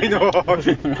 Rhino horn.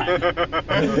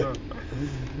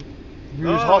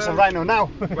 Use horse and rhino now.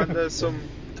 When there's some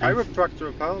chiropractor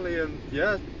apparently, and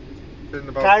yeah, in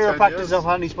about 10 Chiropractors years. are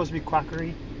apparently supposed to be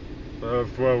quackery. Well,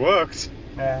 it works.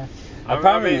 Yeah. I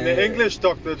Apparently, mean, the English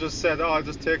doctor just said, "Oh,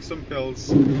 just take some pills.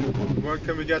 When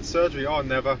can we get surgery? Oh,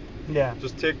 never. Yeah.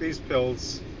 Just take these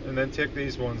pills and then take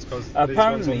these ones because these ones will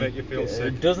Apparently, make you feel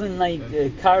sick." doesn't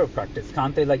chiropractors,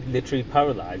 can't they like literally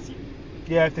paralyze you?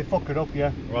 Yeah, if they fuck it up,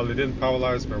 yeah. Well, they didn't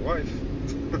paralyze my wife.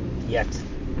 Yet.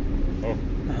 Oh.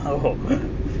 Oh.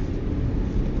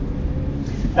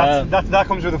 That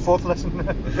comes with a fourth lesson.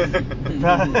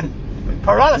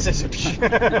 Paralysis.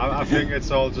 I think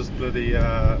it's all just bloody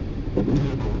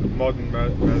modern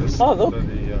medicine. Oh, look.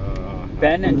 Bloody,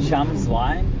 Ben and Sham's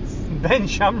wines. Ben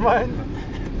Sham,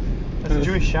 Ryan. That's a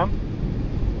Jewish Sham.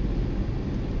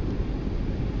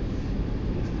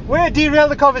 We're derail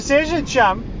the conversation,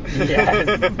 Sham.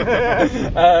 Yes.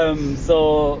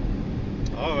 So.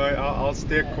 All right, I'll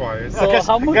stay quiet. So guess,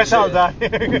 how much- guess I'll die.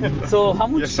 So how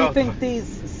much Yes, do you I'll- think these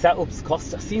setups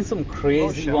cost? I've seen some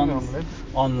crazy shit, ones long live.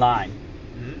 online.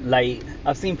 Mhm. Like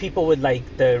I've seen people with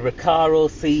like the Recaro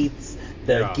seats,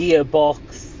 the Yeah.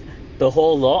 gearbox, the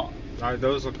whole lot.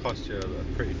 Those will cost you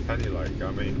a pretty penny. Like,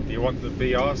 I mean, do you want the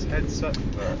VR headset?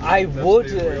 I That's would.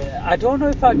 the real- I don't know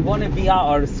if I'd want a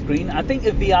VR or a screen. I think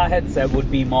a VR headset would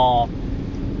be more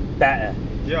better.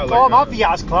 Yeah, like. Oh, my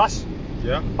VR's class.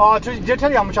 Yeah. Oh, did I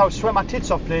tell you how much I was sweating my tits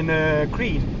off playing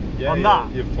Creed Yeah, on yeah,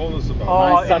 that? you've told us about.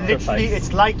 Oh, My it sacrifice. literally,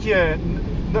 it's like your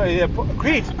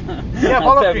Creed. Yeah, I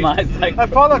Apollo said Creed. my sacrifice.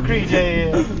 Apollo Creed,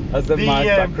 yeah. I said The, my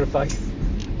sacrifice.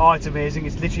 Oh, it's amazing.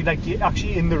 It's literally like you're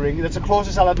actually in the ring. That's the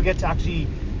closest I'll ever get to actually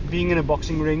being in a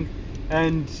boxing ring,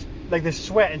 and like the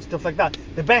sweat and stuff like that.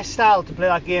 The best style to play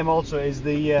that game also is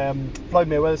the Floyd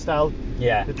Mayweather style,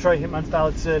 Yeah. the Troy Hitman style.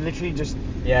 It's literally just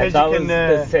Yeah, 'cause that you was can,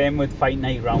 the same with Fight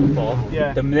Night Round 4.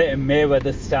 Yeah. The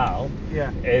Mayweather style Yeah.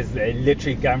 is it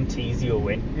literally guarantees you a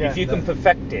win. Yeah. If you can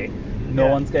perfect it, no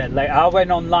Yeah. one's gonna like. I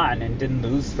went online and didn't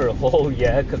lose for a whole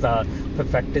year because I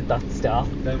perfected that style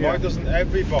Then Yeah. why doesn't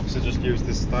every boxer just use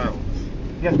this style?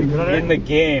 You have to be good at it. in the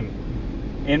game.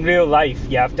 In real life,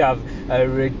 you have to have a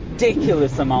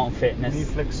ridiculous amount of fitness.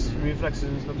 reflexes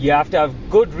and stuff. You have to have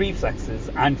good reflexes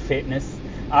and fitness.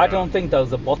 I Yeah. don't think there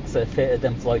was a boxer fitter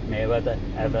than Floyd Mayweather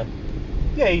ever.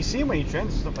 Yeah, you see him when he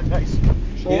trains and stuff like that.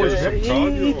 Always he, ripped.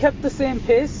 he kept the same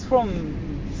pace from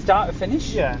start to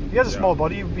finish. Yeah, he has a Yeah. small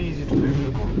body, it would be easy to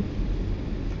do.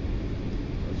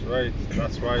 That's right.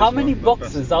 That's why. How he's many one of the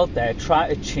boxers best. out there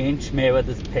try to change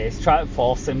Mayweather's pace, try to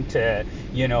force him to,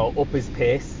 up his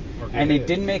pace, Okay, and here- it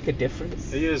didn't make a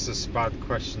difference. Here's a bad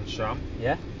question, Sham.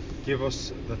 Yeah? Give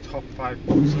us the top 5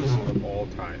 boxers of all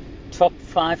time. Top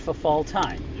 5 of all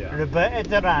time. Yeah. Roberto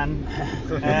Duran,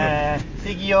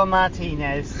 Figio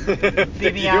Martinez,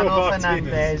 Viviano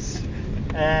Martinez.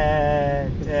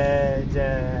 Fernandez,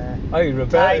 Oh,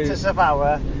 Roberto. Titus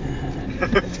Avawa,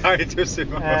 Titus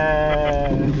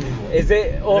Ivanov. Is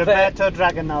it over? Roberto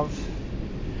Dragunov.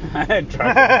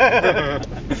 Dragon.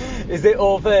 Is it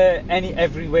over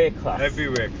every weight class? Every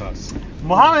weight class.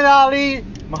 Muhammad Ali,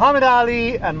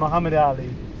 and Muhammad Ali.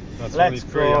 That's Let's only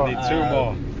 3. go. I need 2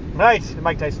 more. Right,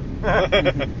 Mike Tyson.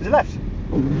 Is it left?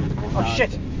 Oh No,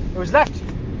 shit, it was left.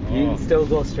 You Oh. can still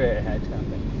go straight ahead, I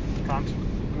think. Can't.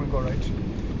 I'm gonna go right.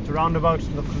 It's a roundabout,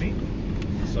 luckily.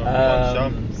 So, come on,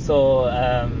 Sham. So,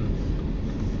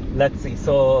 let's see.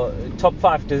 So, top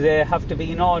 5, do they have to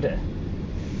be in order?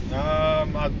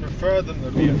 I'd prefer them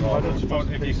to be in Why order, don't you but just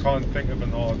if you please- can't think of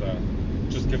an order,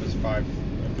 just give us 5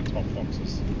 of the top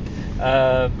boxers.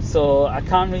 So, I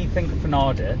can't really think of an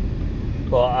order,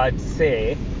 but I'd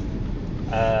say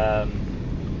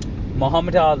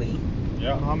Muhammad Ali,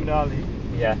 Yeah. Muhammad Ali.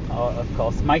 yeah, of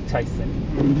course, Mike Tyson,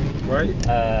 Right?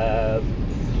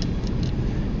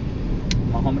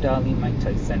 Muhammad Ali, Mike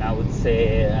Tyson, I would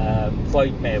say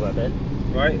Floyd Mayweather,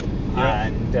 Right? Yeah.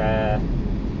 and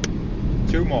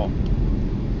 2 more.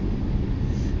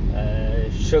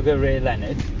 Sugar Ray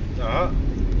Leonard, Uh-huh.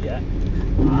 yeah,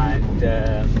 and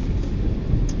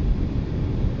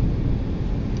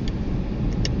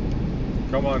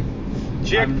Come on.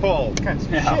 Jake Paul. Can't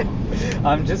see yeah, shit.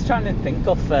 I'm just trying to think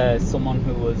of someone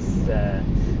who was,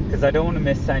 because I don't want to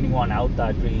miss anyone out that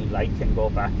I'd really like and go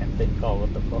back and think, oh,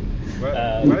 what the fuck.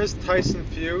 Where's Tyson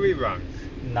Fury ranked?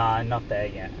 Nah, not there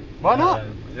yet. Why not?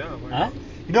 Yeah, why Huh? not?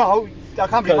 You know how I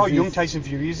can't believe how Because young he's- Tyson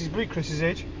Fury is. He's pretty Chris's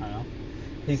age. I know.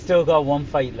 He's still got one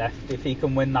fight left. If he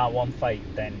can win that one fight,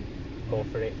 then go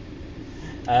for it.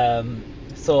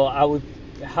 So I would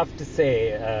have to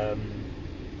say,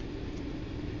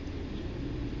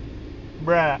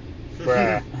 Bruh.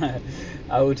 bruh,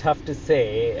 I would have to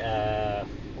say,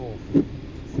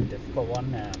 it's a difficult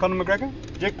one. Conor McGregor?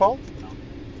 Jake Paul? No.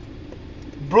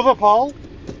 Brother Paul?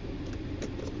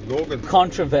 Logan.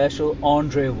 Controversial,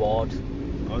 Andre Ward.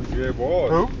 Andre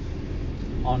Ward. Who?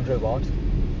 Andre Ward.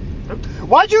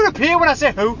 Why'd you repeat when I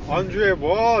say who? Andre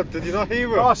Ward. Did you not hear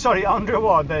him? Oh, sorry, Andre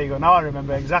Ward. There you go. Now I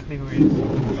remember exactly who he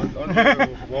is.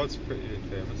 Andre Ward's pretty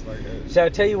famous. Like, Shall I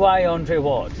tell you why Andre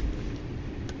Ward?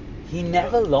 He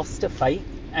never lost a fight,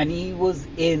 and he was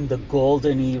in the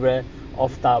golden era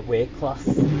of that weight class.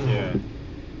 yeah.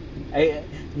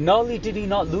 Not only did he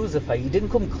not lose a fight, he didn't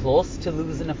come close to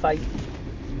losing a fight.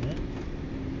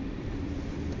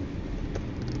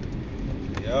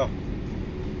 Yeah.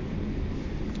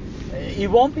 He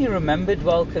won't be remembered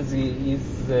well because he's,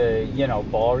 boring A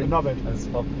knobhead. as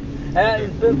fuck. He's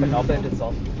a bit of a knobhead as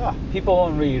well. Ah. People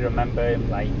won't really remember him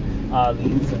like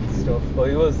athletes and stuff, but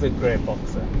he was a great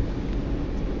boxer.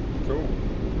 Cool.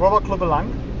 What about Clubber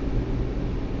Lang?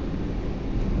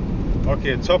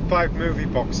 Okay, top 5 movie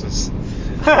boxers.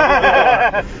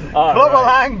 Clubber right.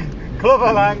 Lang!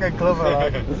 Clubber Lang and Clubber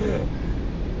Lang.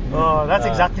 Oh, that's Uh,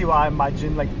 exactly what I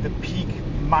imagined, like the peak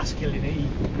masculinity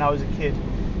when I was a kid.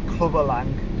 Clubber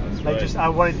Lang. That's Like right. just I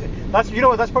wanted that's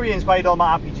that's probably inspired all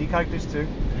my RPG characters too.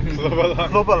 Clubber Lang.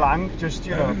 Clubber Lang, just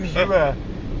pure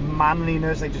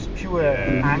manliness, like just pure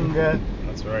Yeah. anger.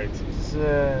 That's right. It's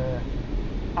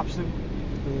absolute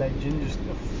legend. Just.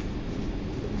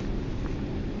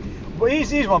 Well,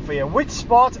 here's one for you. Which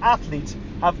sports athletes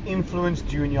have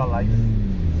influenced you in your life?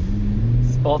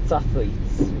 Sports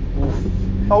athletes.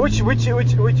 Oof. Oh, which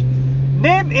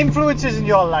name influences in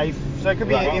your life? So it could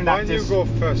be Why in don't you actors. go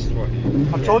first,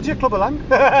 Wahid? I've told you, Clubber Lang.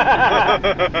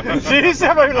 Seriously,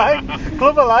 about like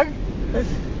Clubber Lang.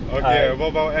 Okay, what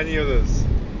about any others?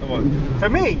 Come on. For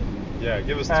me, Yeah,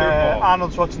 give us 2 more.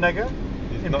 Arnold Schwarzenegger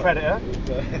He's in not- Predator.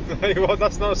 What?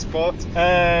 That's not a sport. Um,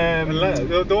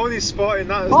 The only sport in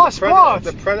that is Oh, the sport!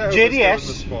 Predator. The Predator was JDS. doing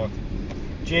the sport.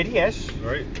 JDS,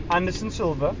 Right. Anderson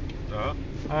Silva.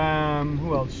 Uh-huh.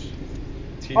 Who else?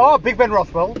 Tito. Oh, Big Ben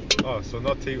Rothwell. Oh, so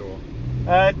not Tito.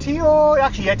 Tio,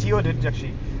 actually, yeah, Tio did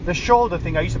actually. The shoulder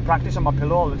thing, I used to practice on my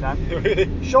pillow all the time. Really?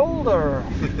 Shoulder.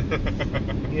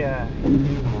 Yeah.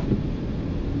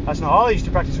 That's not all I used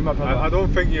to practice with my pillow. I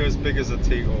don't think you're as big as a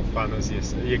Tito fan as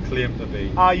you claim to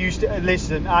be. I used to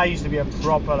listen. I used to be a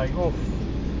proper like, oh,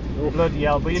 Oof. bloody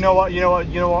hell. But you know what?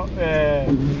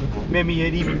 made me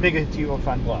an even bigger Tito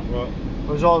fan. What? Well, It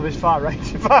was all of his far right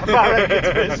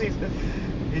conspiracies.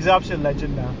 He's an absolute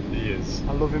legend now. he is.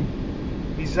 I love him.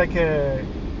 He's like a.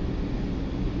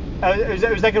 It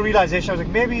was like a realization. I was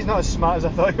like, maybe he's not as smart as I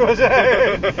thought he was.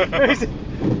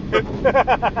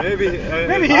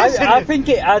 Maybe he is. I think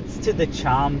it adds to the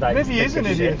charm that Maybe he he's is an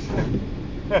thick idiot.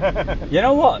 as shit. You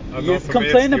know what? I You know, for me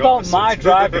complain it's the about my opposite.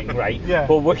 driving, right? Yeah.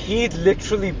 But Wahid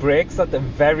literally brakes at the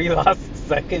very last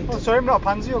second. Oh, sorry, I'm not a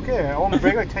pansy. Okay, I won a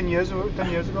break like 10 years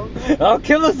ago. I'll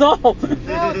kill us all.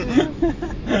 Yeah,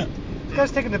 this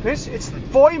guy's taking the piss. It's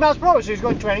 40 miles per hour, so he's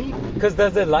going 20. Because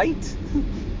there's a light.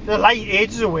 The light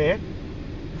ages away.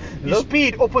 You Look.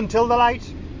 speed up until the light.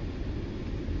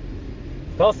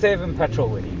 Not saving petrol,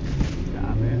 Wahid.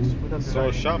 Nah, mate. We don't do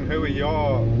So, that. Sham, who are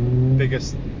your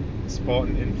biggest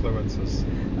sporting influences?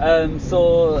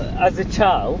 So as a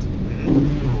child,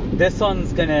 Mm-hmm. this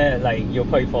one's gonna you'll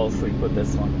probably fall asleep with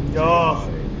this one. Oh,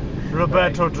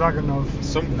 Roberto Dragunov.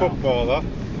 Some No. footballer.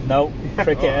 No,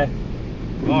 cricketer,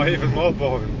 Oh, even more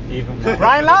boring. even more.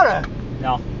 Ryan Lara.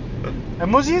 No,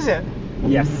 And Muzzy, is it?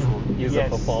 yes, he's Yes.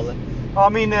 a footballer. Oh, I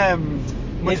mean,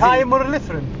 Matthias he?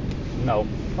 Muralitharan. No,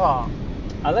 Oh,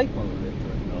 I like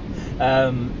Mulalitharan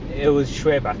though. It was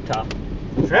Shoaib Akhtar.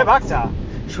 Shoaib Akhtar.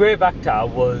 Shoaib Akhtar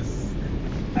was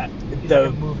He's like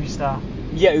a movie star.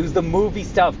 he was the movie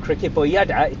star of cricket, but he had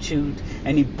attitude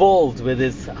and he bowled with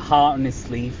his heart on his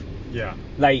sleeve. Yeah.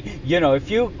 Like,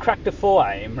 if you cracked a four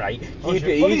at him, right,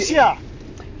 Policia.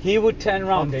 he would turn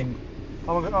around and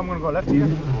I'm going to go left here.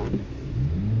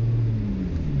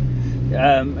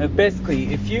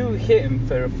 basically, if you hit him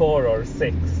for a 4 or a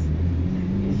 6,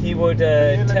 he would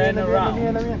turn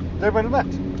around. They went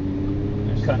left.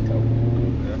 I can't tell.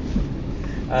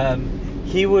 Yeah.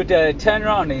 He would turn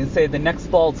around and say, the next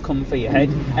ball's coming for your head,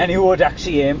 and he would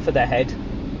actually aim for the head.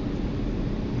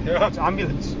 It's Yeah.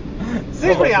 ambulance. So-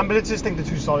 These bloody ambulances think they're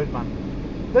too solid, man.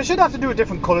 They should have to do a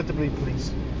different colour to bleed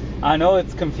police. I know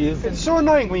it's confusing. It's so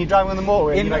annoying when you're driving on the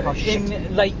motorway and in you're like, oh shit.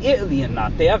 in like Italy and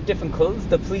that, they have different colours.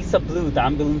 The police are blue, the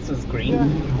ambulance is green.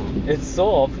 Yeah. It's so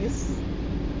obvious.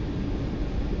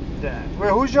 Yeah.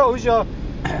 Well, who's your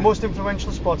most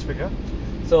influential sports figure?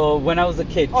 So when I was a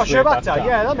kid, Oh, Shoaib Akhtar. Akhtar,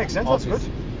 Yeah, that makes sense. That's good.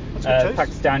 obviously. That's a good choice.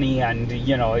 Pakistani, and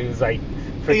he was like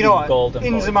But freaking you know what? golden boy.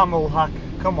 Inzamam ul Haq.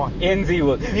 Come on. Inzi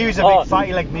was. He was a big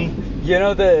fatty like me. You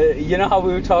know how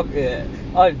we were talking.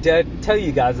 Did I tell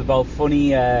you guys about funny?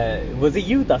 Was it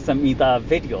you that sent me that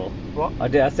video? What? Or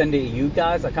did I send it to you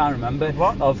guys? I can't remember.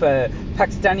 What? Of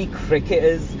Pakistani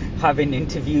cricketers having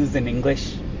interviews in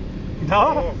English.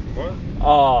 No. Oh, what?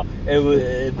 Oh, it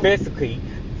was basically,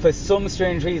 for some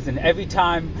strange reason, every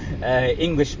time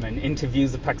Englishman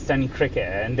interviews a Pakistani cricketer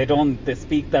and they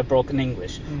speak their broken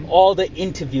English, all the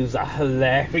interviews are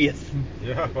hilarious.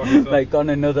 Yeah, what is that? Like on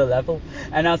another level.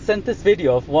 And I sent this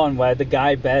video of one where the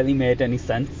guy barely made any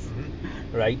sense,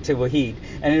 right, to Wahid.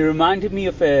 And it reminded me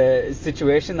of a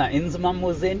situation that Inzamam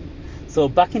was in. So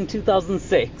back in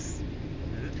 2006,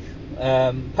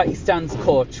 Pakistan's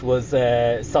coach was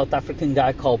a South African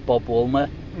guy called Bob Woolmer.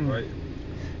 Right.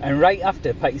 And right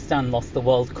after Pakistan lost the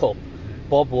World Cup,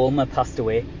 Bob Woolmer passed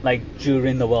away, like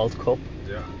during the World Cup.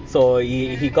 Yeah. So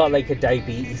he got like a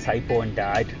diabetes hypo and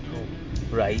died,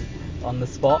 right, on the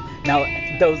spot. Now,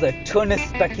 there was a ton of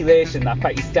speculation that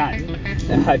Pakistan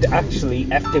had actually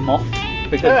effed him off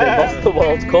because they lost the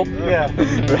World Cup. Yeah.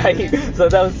 Right? So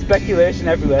there was speculation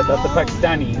everywhere that the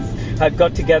Pakistanis had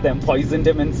got together and poisoned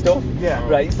him and stuff. Yeah.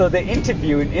 Right? So they're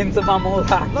interviewing Inzamam ul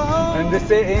Haq, and they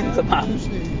say to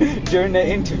Inzamam during the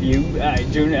interview,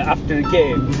 after the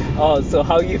game, oh, so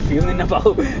how are you feeling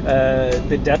about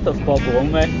the death of Bob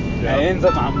Woolmer?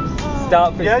 Inzamam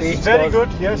start his Yes, speech very goes,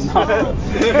 good. Yes.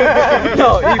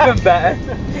 No, even better.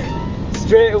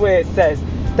 Straight away it says,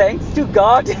 thanks to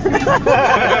God. Yes,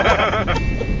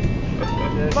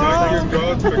 Thank you,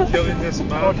 God, for killing this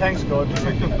man. Oh, thanks God.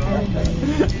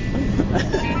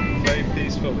 Very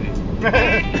peacefully.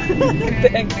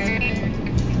 Thanks.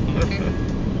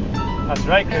 That's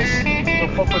right, Chris.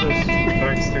 Don't fuck with us.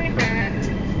 Thanks to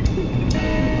God.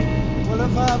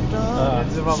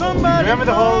 Remember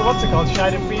the whole, what's it called,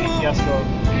 Shine and Phoenix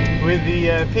fiasco with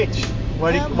the pitch,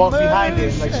 where he walks behind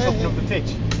it, like stuffing up the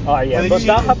pitch. Oh yeah, Well, but you-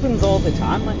 that happens all the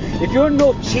time. Like, if you're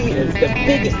no cheaters, the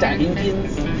biggest are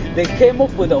Indians. They came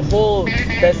up with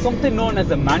there's something known as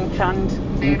a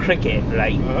mankand in cricket,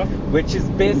 right? Which is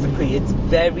basically,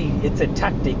 it's a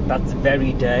tactic that's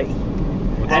very dirty.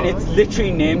 And it's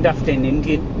literally named after an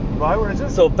Indian. Why, what is it?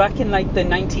 So back in like the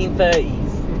 1930s,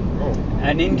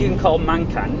 an Indian called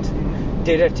mankand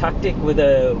did a tactic with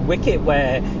a wicket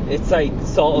where it's like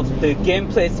sort of the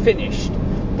gameplay's finished,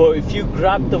 but if you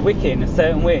grab the wicket in a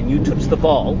certain way and you touch the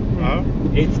ball, Huh?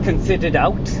 it's considered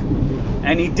out.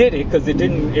 And he did it because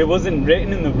it wasn't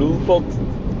written in the rule book.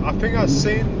 I think I've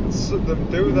seen them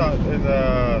do that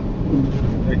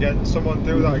someone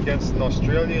do that against an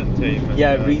Australian team. And,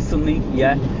 Yeah, recently,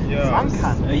 yeah.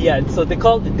 Yeah. Yeah, so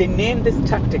they named this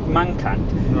tactic Mankant,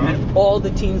 and all the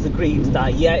teams agreed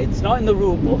that it's not in the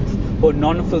rule books, but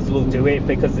none of us will do it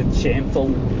because it's shameful.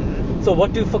 So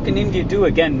what do fucking India do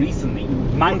again recently?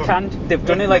 Mankant, they've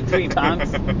done it like 3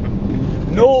 times.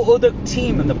 No other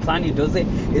team on the planet does it.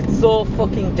 It's so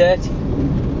fucking dirty.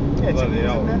 Yeah, it's Bloody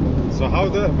hell. isn't it?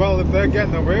 So if they're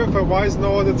getting away with it, why is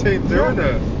no other team doing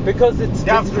it? Because it's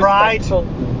They have pride.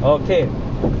 disrespectful. Okay,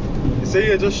 You see,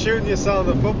 you're just shooting yourself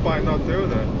in the foot by not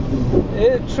doing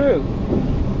it. true.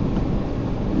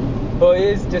 But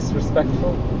it is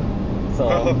disrespectful.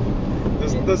 So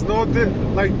There's no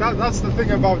like that. That's the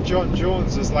thing about John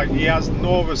Jones is like he has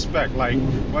no respect. Like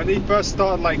when he first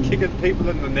started like kicking people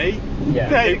in the knee,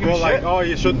 people were like, "Oh,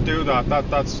 you shouldn't do that.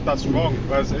 That's wrong.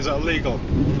 Is it illegal?"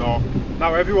 No.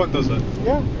 Now everyone does it.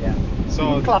 Yeah.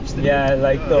 So Claps them. yeah,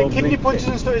 like the Kidney punches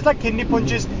and stuff. It's like kidney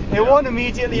punches. It won't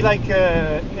immediately like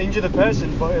injure the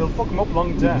person, but it'll fuck them up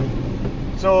long term.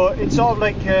 So it's sort of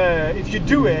like if you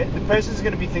do it, the person's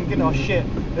going to be thinking, "Oh shit,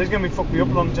 this is going to be fuck me up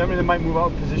long term," and they might move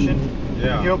out of position,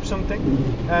 give up something.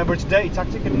 But it's a dirty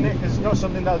tactic, isn't it? Because it's not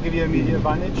something that'll give you immediate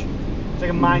advantage. It's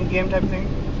like a mind game type thing.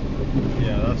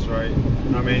 yeah, that's right.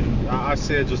 I mean, I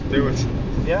say just do it.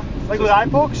 Yeah. Like with eye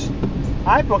pokes.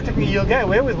 Eye poke, technically you'll get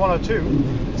away with 1 or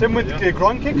 2. Same with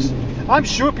groin kicks. I'm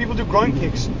sure people do groin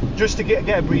kicks just to get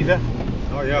a breather.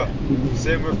 Oh yeah.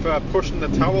 Same with pushing the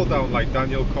towel down like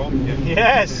Daniel Cormier.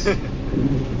 Yes.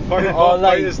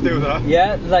 Fighters do that.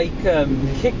 Yeah, like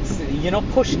kicks,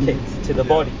 push kicks to the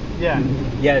body. Yeah.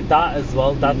 Yeah, that as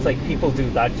well. That's like people do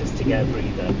that just to get a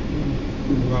breather.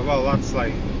 Well, that's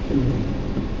like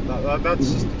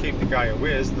that's just to keep the guy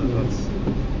away, isn't it? That's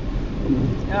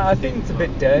Yeah, I think it's a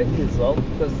bit dirty as well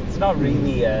because it's not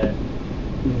really a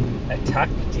attack.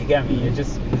 Do you get me? You're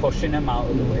just pushing him out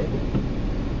of the way.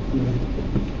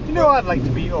 You know I'd like to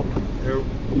beat up? who.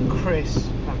 Chris.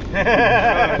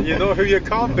 You know who you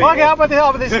can't beat. Okay, how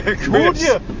about this?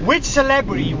 Chris. Which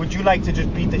celebrity would you like to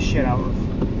just beat the shit out of?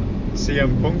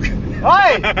 CM Punk.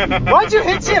 Hey, why'd you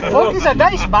hit CM Punk? He's a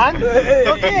nice man.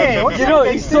 Okay,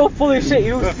 what's He's so full of shit.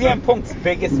 He was CM Punk's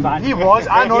biggest fan. He was.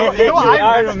 I know.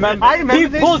 I remember. He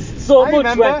this. buzzed so I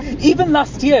much remember. even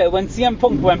last year when CM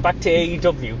Punk went back to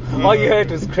AEW, all you heard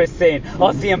was Chris saying,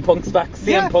 "Oh, CM Punk's back.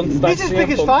 CM Punk's back." He's his CM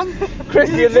biggest Punk. fan. Chris,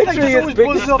 you're He's like literally just his always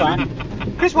biggest buzzes off fan.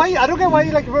 him. Chris, why? I don't get why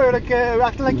you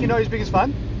acting like you're not his biggest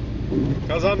fan.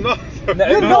 Because I'm not. No,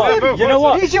 you know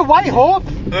what? He's your white hope.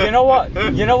 You know what?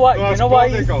 You know why he's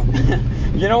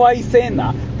you know why he's saying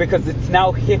that? Because it's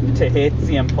now hip to hate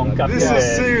CM Punk after This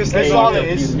is seriously. That's all it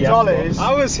is. That's all it is.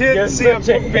 I was hating You're CM such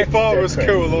a Punk before it was hipster,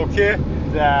 cool, okay?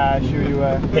 Yeah, sure you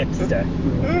were. Hipster.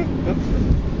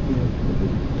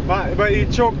 But he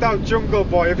choked out Jungle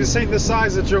Boy. Have you seen the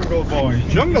size of Jungle Boy?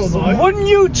 Jungle Boy. Wouldn't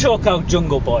you choke out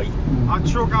Jungle Boy? I'd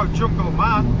choke out Jungle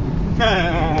Man.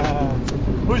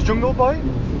 Who's Jungle Boy?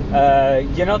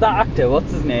 You know that actor?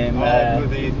 What's his name?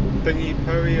 Bloody Thingy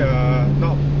Perry.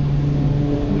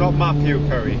 Not Matthew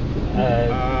Perry.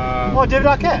 David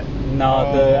Arquette.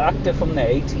 No, the actor from the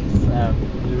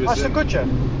 80s. He was Ashton in, Kutcher.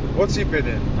 What's he been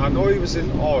in? I know he was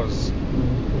in Oz.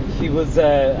 He was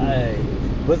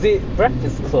it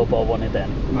Breakfast Club or one of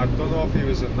them? I don't know if he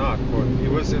was in that, but he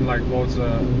was in like loads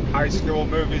of high school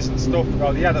movies and stuff.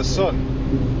 Well, he had a son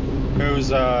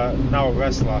who's now a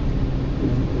wrestler.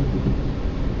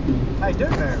 I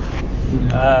don't know.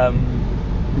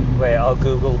 Wait, I'll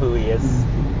Google who he is.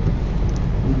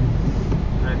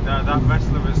 And that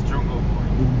wrestler is Jungle Boy.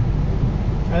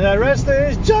 And the rest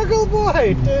is Jungle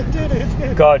Boy.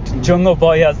 God, Jungle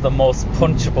Boy has the most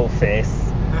punchable face.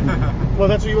 Well,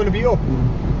 that's what you want to beat up.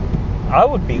 I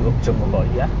would beat up Jungle Boy,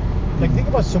 yeah. Like, think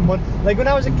about someone. Like, when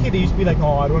I was a kid, I used to be like,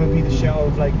 oh, I don't want to beat the shit out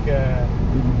of, like,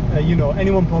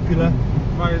 anyone popular.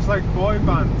 Right, it's like boy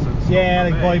bands and stuff. Yeah,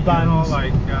 like boy bands. You know,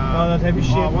 like, all that type of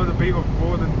shit. I want to beat up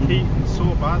Ronan Keaton so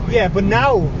badly. Yeah, but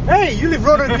now, hey, you live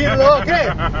Ronan Keaton, okay?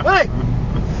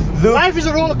 Hey, life is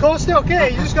a roller coaster,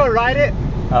 okay? You just gotta ride it.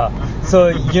 So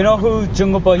you know who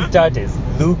Jungle Boy's dad is?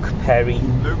 Luke Perry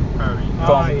Luke Perry.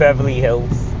 from Beverly Hills.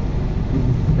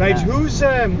 Right, who's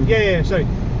sorry.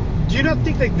 Do you not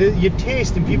think like your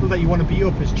taste in people that you want to beat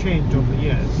up has changed over the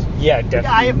years? Yeah, Like, definitely.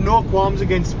 I have no qualms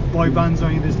against boy bands or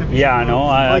any of this type of stuff. Yeah, I know.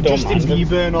 I like don't Justin mind it.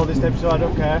 Bieber and all this type of stuff. I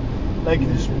don't care. Like,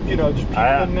 just people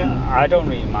in there. I don't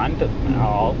really mind them at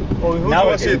all. Oh, who Now Of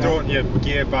course do you it now? don't, you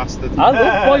gay bastard. I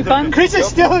love boy bands. Chris is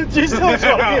still trying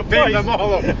to be a Beat them boy.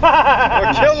 all up.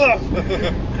 I'll kill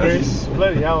them. Chris,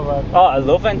 bloody hell, man. Oh, I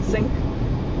love NSYNC.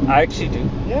 I actually do.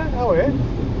 Yeah, that way.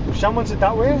 Sean wants it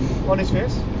that way, on his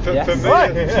face. For Yes. me,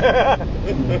 Right.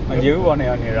 And you want it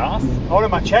on your ass. All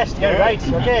in my chest, yeah, right,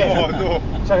 okay. Oh no.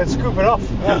 So I can scoop it off.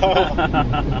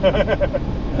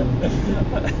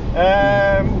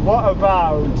 What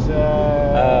about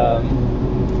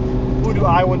who do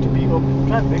I want to beat up? I'm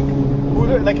trying to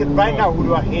think. Right now, who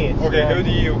do I hate? Okay, who do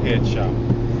you hate, Sham?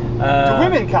 Do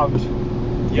women count?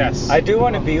 Yes. I do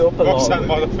want to beat up a lot. Roxanne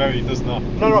Modafferi does not.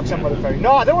 Not Roxanne Modafferi.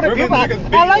 No, I don't want to beat Women her you can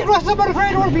up. beat I like up. Roxanne Modafferi,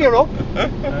 I don't want to beat her up.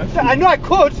 I know I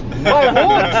could, but I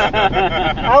won't.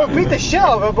 I would beat the shit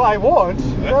out of her, but I won't. You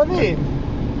know what I mean?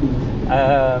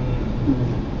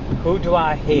 Who do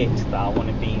I hate that I want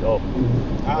to beat up?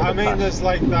 I mean, there's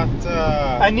like that.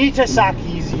 Anita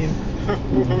Sarkeesian.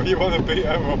 You want to beat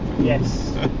her up?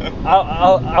 Yes.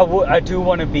 I do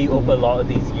want to beat up a lot of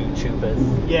these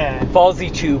YouTubers. Yeah.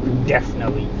 FozzieTube,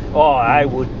 definitely. Oh, I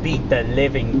would beat the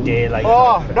living daylight.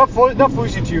 Oh, not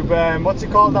FozzieTube. What's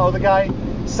it called? That other guy?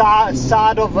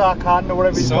 Sargon or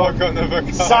whatever he's called. Sargon of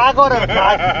Akkad. Sargon of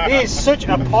Akkad. He is such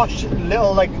a posh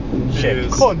little Shit.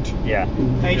 cunt. Yeah.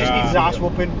 And he just Yeah. needs his ass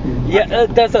whooping. Yeah,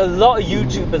 there's a lot of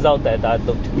YouTubers out there that I'd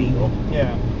love to beat up.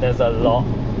 Yeah. There's a lot.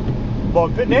 Well,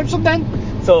 name some then.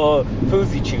 So,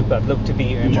 FozzieTube, I'd love to beat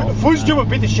him up. FozzieTube would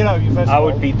beat the shit out of you first. I of all.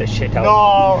 would beat the shit out.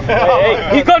 No.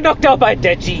 Hey, he got knocked out by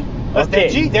Deji. That's Okay,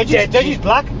 Deji's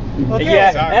black. Okay. Yeah,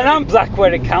 Exactly. and I'm black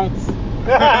where it counts.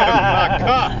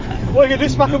 Well, you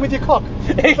just smack him with your cock.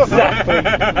 Exactly.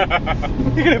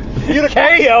 You're gonna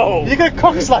KO. You're gonna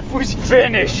cock slap FozzieTube.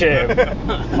 Finish him.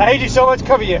 I hate you so much.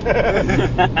 Cover you.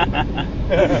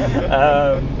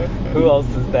 Who else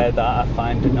is there that I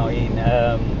find annoying?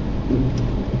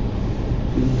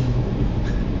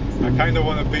 I kind of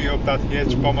want to beat up that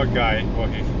H-bomber guy.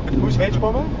 Who's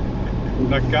H-bomber?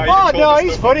 That guy. Oh who told no, us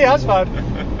he's to- funny. That's fun.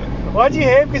 Why do you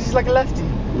hate him? Because he's like a lefty.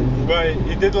 But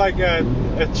he did like a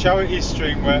charity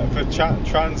stream for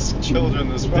trans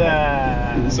children as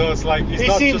well. So it's like he's he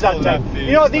not seems just that a type. lefty.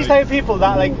 You know, he's these like, type of people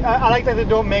that like. I like that they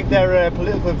don't make their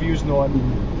political views known.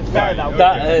 It's better that way.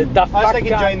 That I just fat like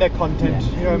guy. enjoying their content.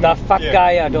 You know what That I mean? fat Yeah.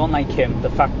 guy, I don't like him. The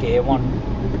fat gay one.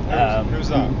 Who's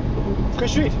that?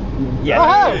 Chris Reed. Yeah.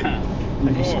 Oh,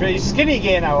 he's skinny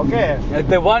gay now. Okay.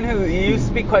 The one who he used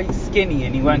to be quite skinny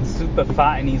and he went super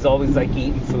fat and he's always like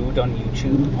eating food on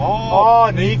YouTube. Oh,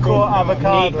 Nico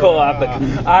Avocado. Nico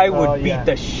Abac. I would Oh, yeah. beat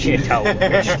the shit out of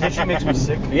him. It just literally makes me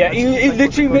sick. Yeah, he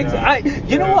literally makes. Yeah.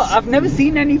 You know what? I've never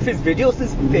seen any of his videos.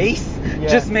 His face Yeah.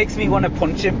 just makes me want to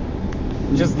punch him.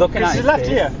 Just looking at Chris his is left face.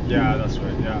 here. Yeah, that's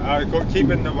right. Yeah, I go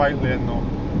keep in the right lane though.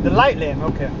 The light lane.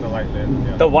 Okay. The light lane.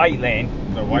 Yeah. The white lane.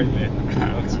 The white lane.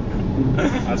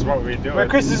 That's what we do. Wait,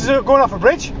 Chris, this is going off a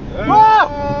bridge. Whoa!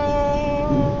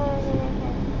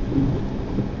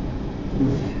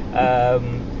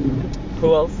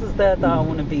 Who else is there that I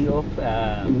want to beat up?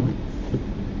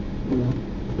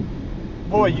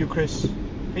 What are you, Chris?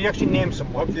 Can you actually name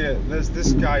someone? Okay, there's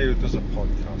this guy who does a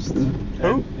podcast. Who?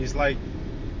 And he's like,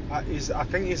 I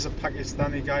think he's a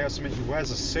Pakistani guy or something. He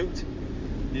wears a suit.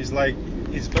 He's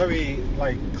very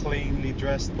like cleanly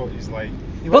dressed, but he's like.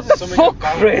 What the something fuck,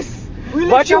 about Chris? We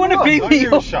live Why do you want to Sham beat on. me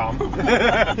you, up? Sham.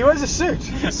 He wears a suit.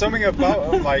 Something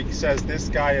about him like says this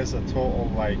guy is a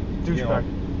total like you know. Douchebag.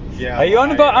 Yeah. Are you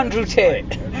on about like, Andrew Tate?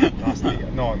 like, nasty.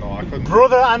 No, I couldn't.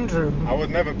 Brother Andrew. I would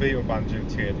never beat up Andrew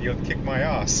Tate. He'll kick my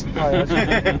ass. Oh,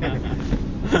 yeah.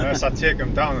 Unless I take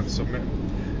him down and submit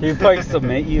him. He'll probably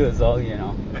submit you as well, you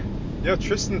know. Yeah,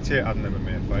 Tristan Tate had an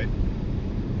MMA fight.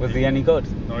 Was he any good?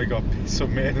 No, he got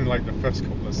submitted in like the first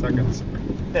couple of seconds.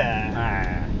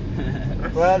 Yeah. Ah.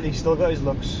 Well, he's still got his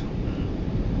looks.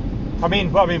 I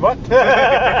mean what? In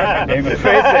prison,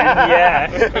 yeah.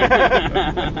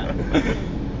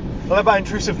 What about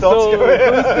intrusive thoughts? So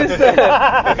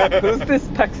who's this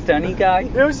Pakistani guy?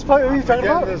 Who's who are you talking Forget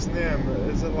about? his name.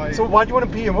 Is it like? So why do you want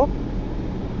to beat him up?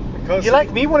 Because You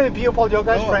like me wanting to beat up all your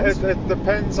guys' no, friends? it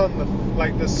depends on the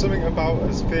like. There's something about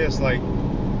his face. Like,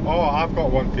 oh, I've got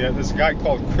one for you. There's a guy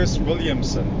called Chris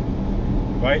Williamson.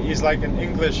 Right, he's like an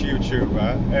English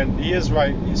YouTuber, and he is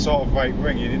right. He's sort of right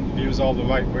wing. He interviews all the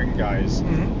right wing guys,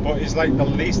 Mhm. but he's like the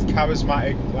least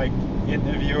charismatic like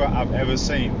interviewer I've ever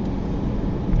seen.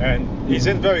 And he's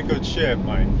in very good shape,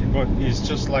 mind, but he's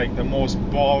just like the most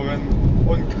boring,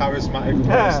 uncharismatic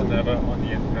person ever on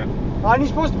the internet. Aren't you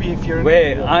supposed to be if you're?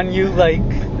 Wait, aren't you like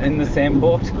in the same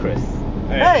boat, Chris?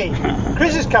 Hey,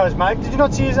 Chris is charismatic. Did you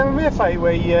not see his MMA fight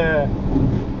where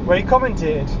he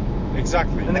commentated?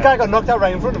 Exactly. And the guy got knocked out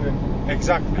right in front of him.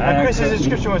 Exactly. And Chris's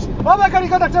description was, oh my god, he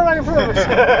got Dr. right in front of us.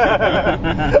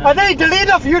 And then he deleted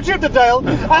off YouTube the dial.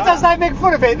 As I started making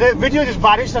fun of it, the video just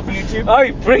vanished off YouTube.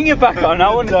 Oh, bring it back on.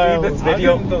 I want to see this I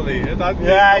video. didn't delete it.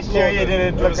 Yeah, sure you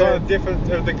didn't. It was on a different.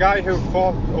 The guy who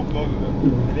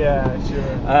uploaded it. Yeah,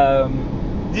 sure.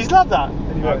 Do you still have that?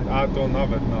 Anyway? I don't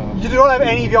have it. No. You don't have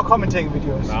any of your commentating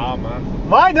videos? Nah, man.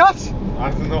 Why not?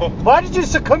 I don't know. Why did you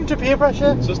succumb to peer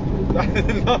pressure? Just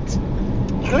not.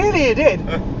 Clearly you did.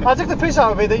 I took the piss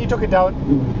out of it, then you took it down.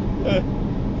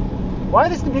 Why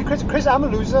listen to me, Chris? Chris, I'm a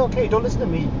loser. Okay, don't listen to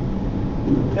me.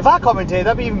 If I commentate,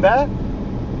 that'd be even better.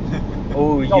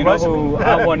 Oh, you know who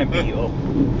I want to beat up?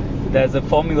 There's a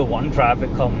Formula 1 driver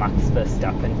called Max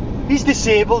Verstappen. He's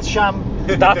disabled, Sham.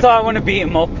 That's how I want to beat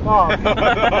him up. Oh.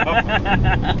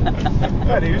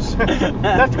 That is.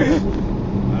 Left wing.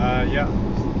 Yeah.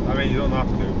 I mean, you don't have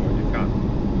to, but you can.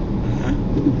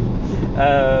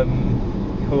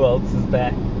 Who else is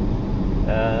there?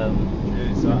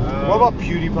 What about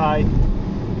PewDiePie?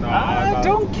 No, I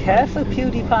don't care for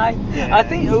PewDiePie. Yeah, I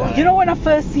think, you know, when I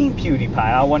first seen PewDiePie,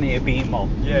 I wanted to beat him up.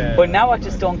 Yeah. But now I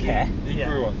just don't care. He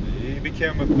grew up. He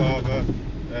became a father,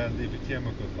 and he became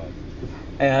a good lad.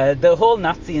 The whole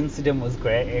Nazi incident was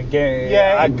great. Again,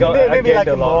 Yeah, maybe like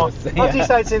him more. Yeah. Once he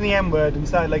started saying the M word and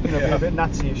started like, being a bit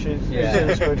Nazi-ish, it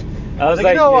was good. I was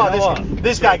like, you know what, what?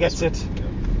 this guy gets it.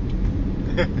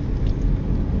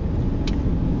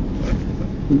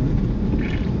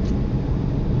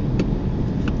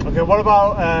 Okay, what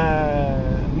about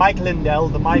Mike Lindell,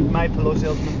 the My Pillow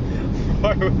salesman?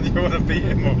 Why would you want to beat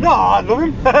him up? No, I love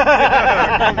him. Come on,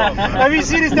 man. Have you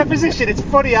seen his deposition? It's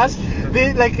funny as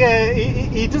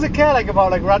he doesn't care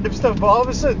about random stuff, but all of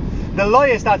a sudden the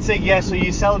lawyer starts saying, yeah, so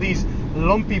you sell these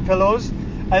lumpy pillows,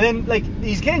 and then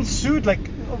he's getting sued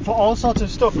for all sorts of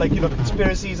stuff,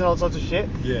 conspiracies and all sorts of shit.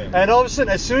 Yeah. And all of a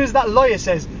sudden, as soon as that lawyer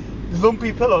says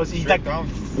lumpy pillows, he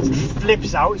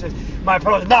flips out. He says, my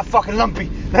pillows are not fucking lumpy.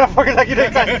 They're not fucking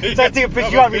it's like taking a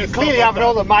picture of him. He's clearly having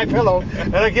all of my pillow,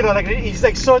 and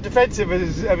he's so defensive of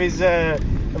his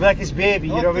his baby.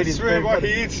 You know what I mean? This way,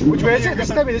 Wahid. Which way is it?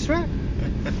 Tell me this way.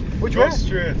 Which way?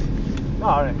 Straight. Oh,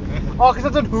 alright. Oh, because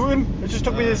I've done Hooten. It just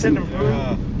took me to the centre of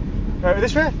Hooten.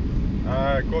 This way?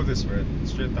 Go this way.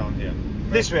 Straight down here.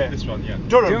 This way? This one, yeah.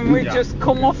 Durham. Didn't we just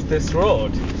come off this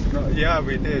road? No, yeah,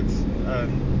 we did.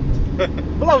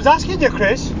 Well, I was asking you,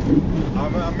 Chris. I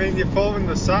mean, you're following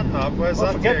the sat nav. Where's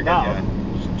that forget taking now.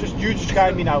 you? You just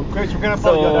guide me now. Chris, we're going to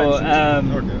follow your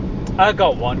directions. Okay. I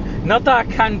got one. Not that I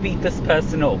can beat this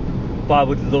person up, but I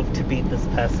would love to beat this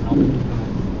person up.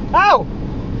 How?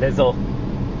 Lizzo.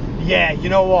 Yeah, you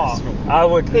know what? I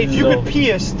would If you could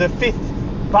pierce the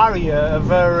 5th barrier of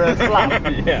her flap.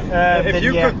 If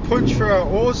you could punch for an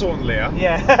ozone layer.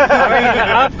 Yeah. I mean,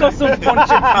 I've got some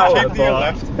punching power, Keep to your but...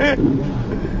 left.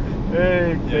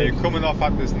 Yeah, you're coming off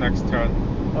at this next turn.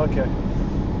 Okay.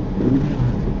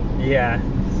 Yeah.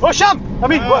 Oh, Sham! I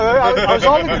mean, I was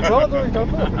all in control. I don't know what you're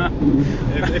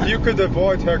talking about. If you could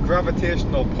avoid her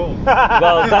gravitational pull.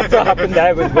 Well, that's what happened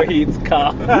there with Wahid's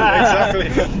car. Exactly.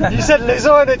 You said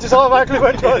Lizzo and it just automatically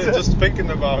went towards it. Just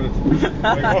thinking about it.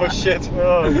 Oh shit.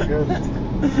 Oh, good.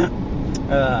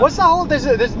 What's that whole?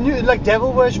 There's new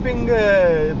devil worshipping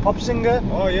pop singer.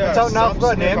 Oh yeah. That's out now. Sam I forgot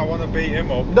her Smith, name. I want to beat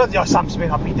him up. No, Sam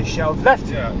Smith. I beat the shit out of left.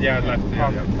 Yeah, left.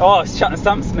 Yeah. Oh,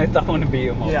 Sam Smith, I want to beat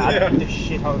him up. Yeah, I beat the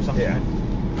shit out of Sam Smith.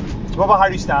 What about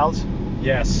Harry Styles?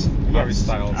 Yes. Harry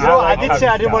Styles. You know, I like I did Harry say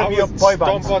I didn't want to be a boy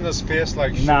band. Stomp on his face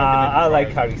like. Nah, I like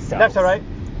Harry Styles. Left or right?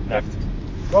 Left.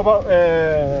 What about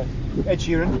Ed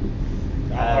Sheeran?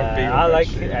 I like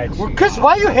Ed Well, Sheeran. Chris,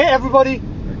 why you hate everybody?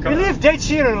 Come We on. leave Ed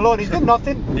Sheeran alone. He's done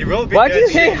nothing. He will be. Why do you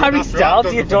dead hate shit Harry after Styles,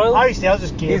 I've you done Doyle? Harry Styles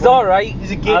is gay. He's alright.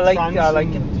 He's a gay I like trans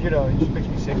him. and, it just makes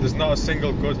me sick. There's not a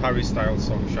single good Harry Styles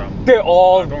song, Sham. They're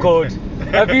all I don't good. think-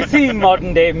 Have you seen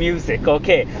modern day music?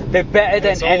 Okay, they're better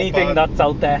It's than all anything bad. that's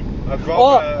out there. I'd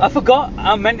Oh, rather- I forgot.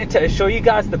 I meant to show you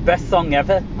guys the best song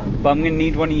ever, but I'm gonna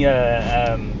need one of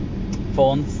your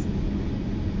phones.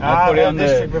 I'll put it on the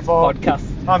podcast.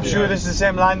 I'm sure this is the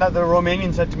same line that the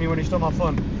Romanian said to me when he stole my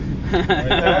phone.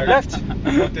 Left.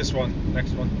 Not this one.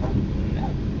 Next one.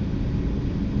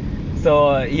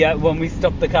 So yeah, when we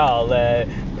stop the car, I'll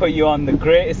put you on the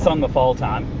greatest song of all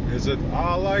time. Is it?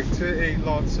 I like to eat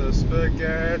lots of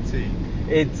spaghetti.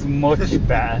 It's much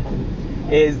better.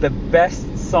 It is the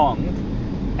best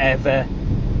song ever,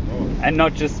 and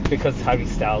not just because Harry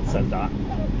Styles said that.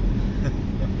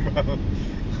 Well,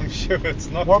 I'm sure it's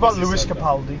not. What about because he Lewis said that.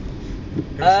 Capaldi?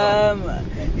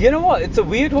 You know what? It's a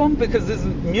weird one because his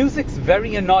music's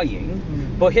very annoying,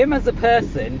 but him as a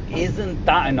person isn't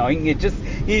that annoying. It just,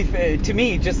 to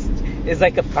me, just is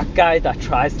like a fat guy that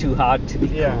tries too hard to be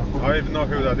Yeah. cool. I don't even know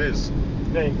who that is.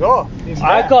 There you go. Even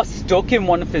I better. got stuck in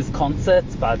one of his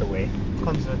concerts, by the way.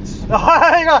 Concerts.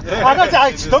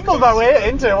 I stumbled my way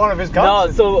into one of his No,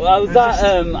 concerts. so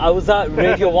I was at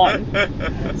Radio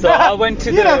 1. So I went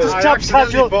to You know, the... just I Chap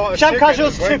accidentally Casual. bought a Chap ticket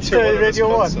Casual's and went trips to to one of his Radio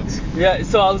 1. concerts. Yeah,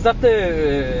 so I was at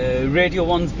the Radio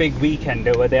 1's big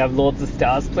weekender where they have loads of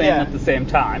stars playing Yeah. at the same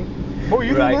time. What were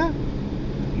you Right.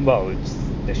 doing Well, it's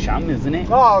the Sham, isn't it?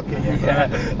 there? Oh, okay. Yeah.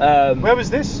 Yeah. Where was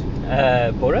this?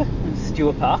 Borough,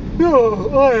 Stewart Park.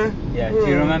 Oh, yeah. Yeah, do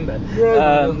you remember?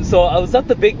 Yeah. So I was at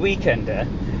the big weekender,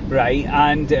 right,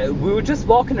 and we were just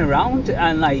walking around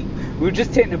and like we were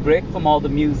just taking a break from all the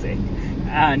music,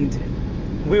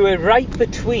 and we were right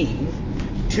between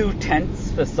two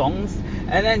tents for songs,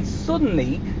 and then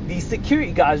suddenly these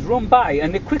security guys run by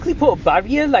and they quickly put a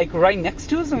barrier like right next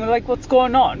to us, and we're like, what's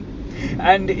going on?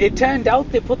 And it turned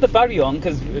out they put the barrier on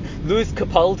because Lewis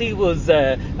Capaldi was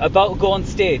about to go on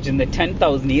stage in the tent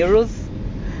that was near us,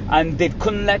 and they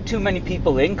couldn't let too many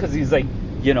people in because he's like,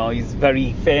 you know, he's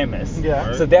very famous. Yeah.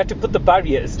 Right. So they had to put the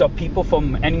barrier to stop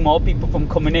any more people from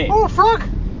coming in. Oh, frog!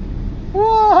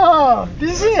 Whoa! Did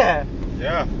you see it?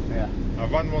 Yeah, Yeah. I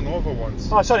ran one over once.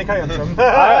 Oh, sorry, carry on, Chum.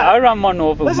 I ran one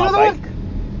over with There's my another bike.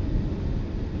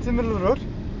 one. It's in the middle of the road.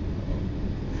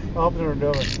 I hope they don't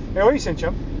over. Hey, what are you saying,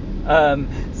 Chum?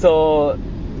 So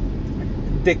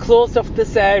they closed off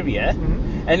this area,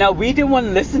 Mhm. and now we didn't want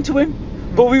to listen to him,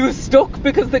 but we were stuck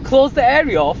because they closed the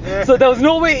area off. So there was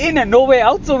no way in and no way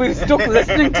out. So we were stuck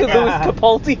listening to Lewis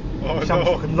Capaldi. Oh, Sham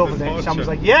no. fucking loving it. Unfortunate. Sham was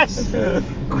like, yes!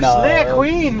 Slay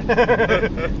Queen!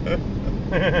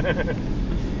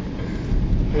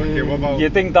 Okay, what about... You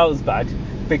think that was bad?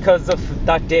 Because of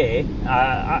that day,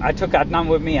 I took Adnan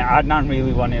with me, and Adnan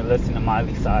really wanted to listen to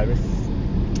Miley Cyrus.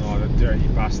 Oh, the dirty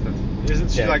bastard. Isn't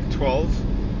she Yeah. like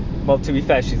 12? Well, to be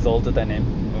fair, she's older than him.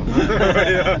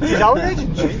 Yeah. She's our age,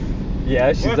 isn't she?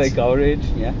 Yeah, she's What? like our age,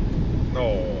 yeah.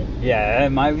 No. Yeah,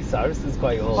 Miley Cyrus is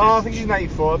quite old. Oh, I think she's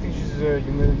 94. I think she's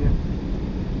younger than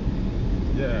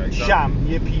you. Yeah, exactly. Sham,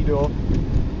 you pedo.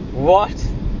 What?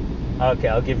 Okay,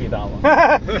 I'll give you that one.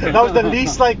 That was the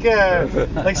least like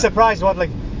surprised one.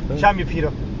 Like, Sham, you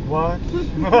pedo. What?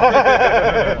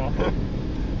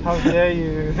 How dare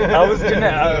you? I was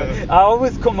gonna. I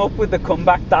always come up with the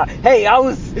comeback that, hey,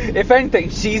 if anything,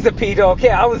 she's a pedo. Okay,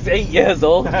 I was 8 years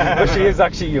old, but she is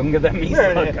actually younger than me.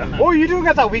 So What were you doing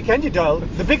at that weekend, you doll?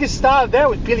 The biggest star there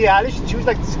was Billie Eilish, and she was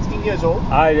like 16 years old.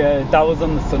 that was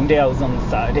on the Sunday. I was on the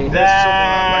Saturday. There's someone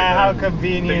How I'd like to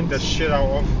convenient. beat the shit out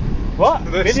of. What?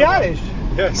 There's Billie someone-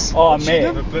 Eilish? Yes. Oh, What's she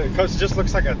mate. doing? Because she just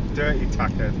looks like a dirty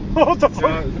tackhead. What the You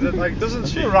fuck? know, like, doesn't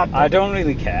she? Random. I don't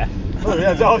really care. Oh,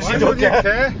 yeah, obviously Why don't don't you care.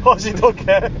 care? Obviously don't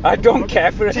care. I don't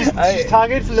care for it. She's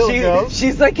targeted for little girls.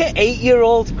 She's like an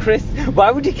 8-year-old, Chris. Why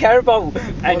would you care about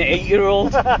an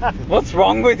 8-year-old? What's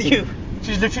wrong with you?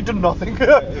 She's literally done nothing. She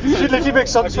literally makes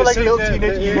songs for like little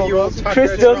teenage emo girls.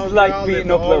 Chris does like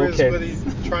beating up little kids. Bloody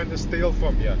trying to steal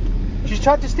from you. She's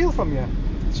tried to steal from you.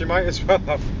 She might as well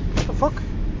have. What the fuck?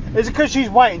 Is it because she's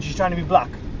white and she's trying to be black?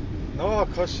 No,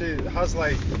 because she has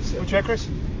like Which way, Chris?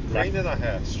 green in her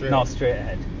hair. Straight. No, straight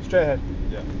ahead. Straight ahead.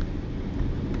 Yeah.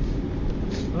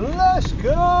 Let's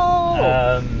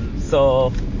go!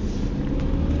 So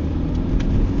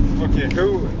Okay,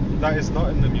 who that is not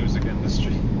in the music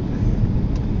industry?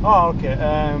 Oh, okay.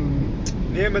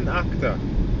 Name an actor.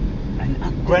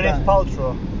 Gwyneth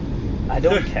Paltrow. I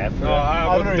don't care for No, it. I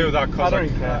I wouldn't don't do really- that I because don't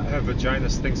really care. her vagina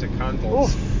stinks of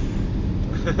candles. Oof.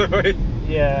 Right?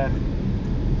 Yeah.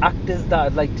 Actors that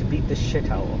I'd like to beat the shit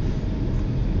out of.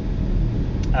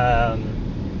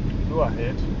 Who I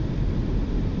hate.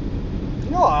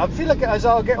 You know what? I feel like as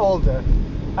I get older,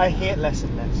 I hate less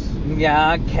and less. Yeah,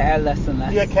 I care less and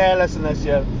less. Yeah, care less and less,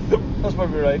 yeah. That's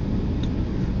probably right.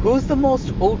 Who's the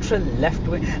most ultra left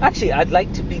wing? Actually, I'd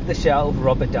like to beat the shit out of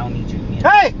Robert Downey Jr.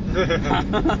 Hey!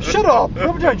 Shut up!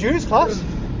 Robert Downey Jr.'s class.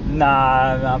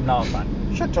 Nah, I'm not a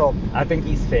fan. Shut up. I think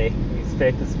he's fake. He's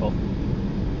fake as fuck.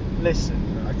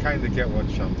 Listen, I kind of get what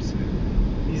Champ's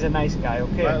saying. he's a nice guy,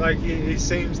 okay? Like he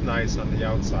seems nice on the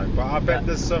outside, but I bet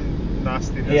there's some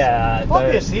nastiness. Yeah.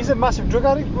 Obviously, he's a massive drug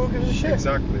addict. Who gives a shit?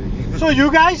 Exactly. So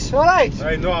you guys, alright?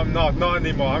 Hey, no, I'm not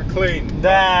anymore. I'm clean.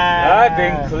 I've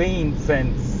been clean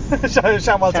since.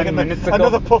 Sam will 10 take minutes ago.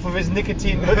 another puff of his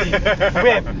nicotine bloody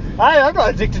whip. I'm not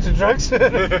addicted to drugs.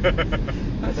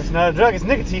 That's not a drug, it's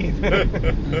nicotine.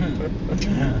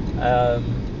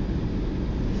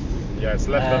 Yeah, it's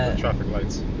left at the traffic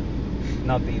lights.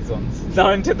 Not these ones.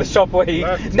 Not into the shop where he.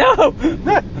 Left. No.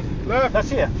 Left. That's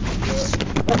here.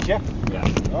 That's yeah. Yeah.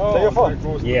 Oh, that your phone? there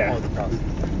goes the Yeah.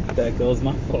 podcast. There goes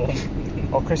my phone.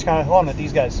 Oh, Chris can't horn at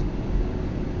these guys.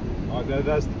 Oh,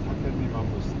 there's the tackhead my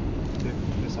mum was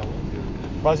taking this out of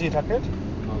you. Was he attacked?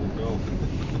 No, the go.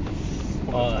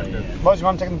 Oh, yeah. What, is your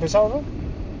mum taking the piss out of it?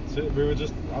 So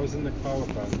I was in the car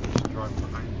with her and just driving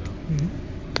behind her.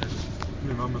 Mm-hmm.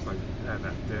 And my mum was like, yeah,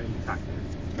 that dirty tacky.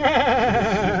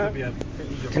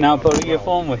 Can I borrow your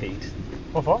phone, Wahid?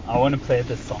 What for? I want to play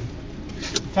this song.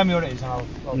 Tell me what it is and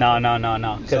I'll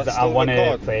No, Is because that I still want to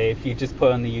recording? play. If you just put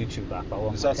it on the YouTube app, I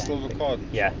won't. Is that look at still anything. recording?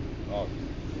 Yeah. Oh.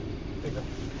 There you go.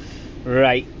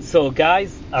 Right. So,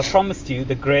 guys, I promised you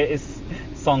the greatest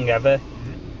song ever.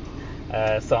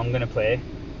 So I'm gonna play.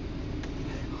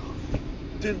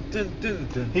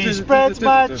 He spreads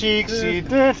my cheeks. He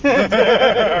Better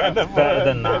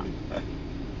than that.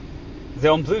 Is it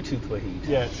on Bluetooth, Wahid?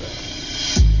 Yeah.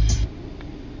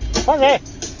 Okay.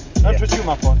 Don't trust you,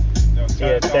 my phone.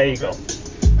 Yeah, there you go.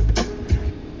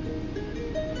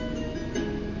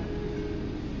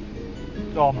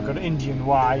 Oh my god, Indian,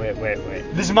 why? Wait.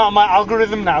 This is my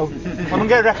algorithm now. I'm gonna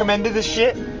get recommended this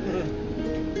shit.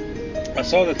 I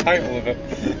saw the title of it.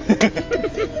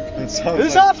 Is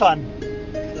this our fan?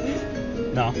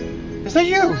 No. Is that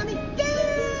you?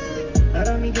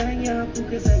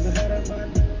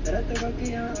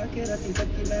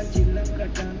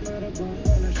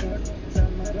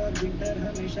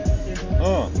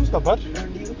 Oh. It's not bad.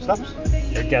 Slaps.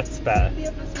 It gets better.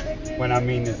 When I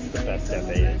mean it's the best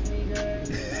ever. Yeah.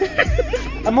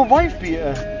 I'm a wife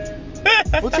beater.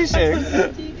 What's he saying?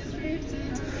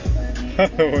 I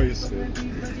don't know what you said.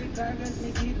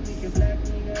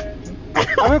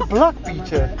 I'm a black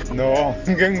beater. No,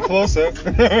 I'm getting closer. I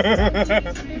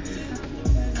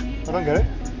don't get it.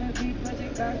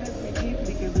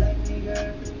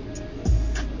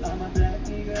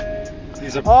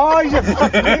 He's a Oh, he's a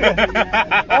black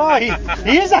nigger. Oh,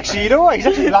 he is actually, you know what? He's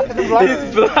actually blacker than black.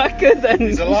 He's blacker than.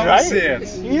 He's allowed right. to see it.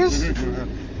 He is.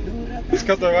 He's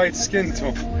got the right skin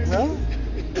tone. Well,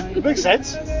 it makes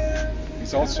sense.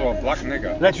 He's also a black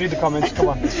nigger. Let's read the comments, come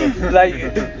on. Like,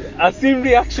 I've seen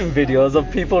reaction videos of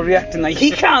people reacting like,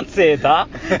 he can't say that.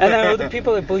 And then other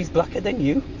people are like, but he's blacker than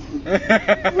you.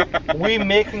 We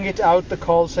making it out the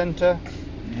call centre.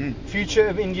 Future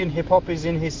of Indian hip hop is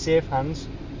in his safe hands.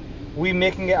 We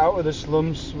making it out of the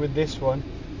slums with this one.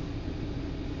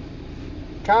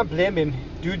 Can't blame him.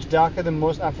 Dude's darker than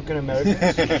most African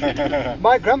Americans.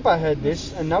 My grandpa heard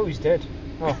this and now he's dead.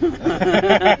 Oh.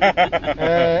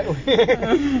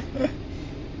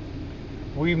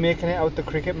 We making it out the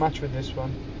cricket match with this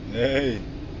one. Hey.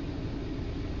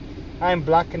 I'm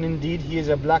black and indeed he is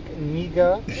a black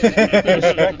nigger.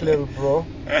 Respect, little bro.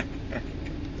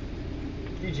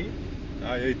 GG.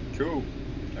 Aye, cool.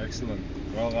 Excellent.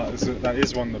 Well, that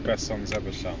is one of the best songs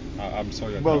ever, Sham. I'm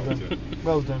sorry I Well doubted done. it.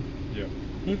 Well done. Yeah.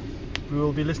 We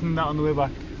will be listening to that on the way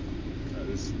back. That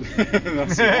is,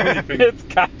 that's the only thing. It's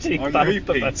catchy. On That's the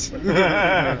repeat. best.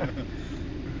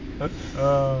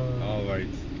 Alright.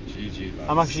 GG, lads.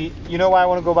 I'm actually, you know why I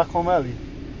want to go back home early?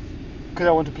 Because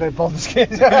I want to play Baldur's Gate.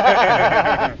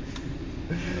 That's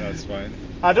fine.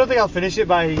 I don't think I'll finish it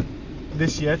by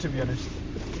this year, to be honest.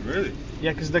 Really?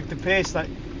 Yeah, because like the pace, like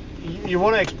you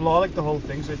want to explore like the whole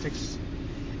thing, so it takes.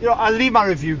 You know, I'll leave my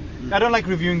review. I don't like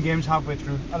reviewing games halfway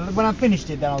through. When I've finished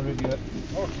it, then I'll review it.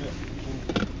 Okay.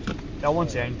 I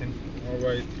won't say anything.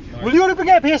 Alright. Nice. Will you want to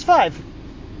get a PS5?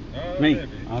 Me? Maybe.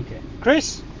 Okay.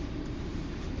 Chris?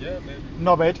 Yeah, maybe.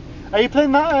 No bad. Are you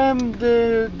playing that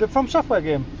the From Software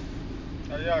game?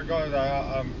 Yeah, I got it.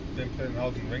 I've been playing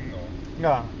Elden Ring now.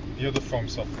 Yeah. The other From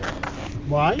Software.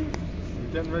 Why?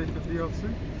 We're getting ready for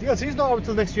DLC. DLC's not up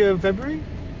until next year in February.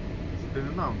 Has it been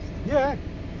announced? Yeah.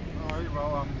 Alright,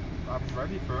 well, I'm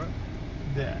ready for it.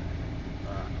 Yeah.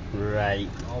 Right.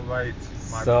 Alright,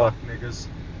 my So- black niggers.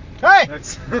 Hey!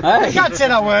 Let's Hey. You can't say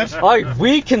that word. Oh,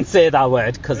 we can say that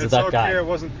word because of It's that okay, guy. it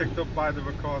wasn't picked up by the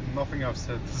recording. Nothing I've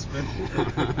said has been.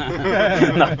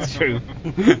 That's true.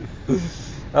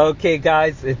 Okay,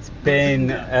 guys, it's been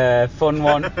a fun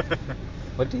one.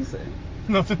 What do you say?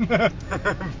 Nothing.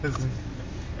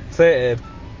 Say it.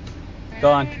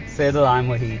 Go on, say the line,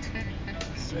 Wahid.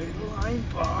 Say the line,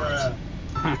 part.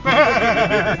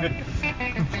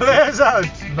 Players out.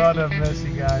 Lord have mercy,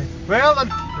 guy. Well done.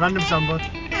 Random soundboard.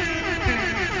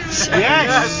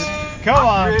 Yes. Come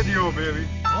on. Radio, baby.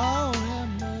 Lord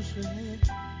have mercy.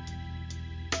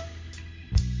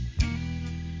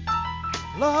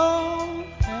 Lord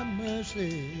have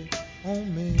mercy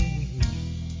on me.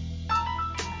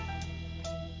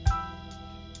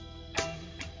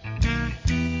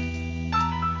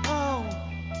 Oh,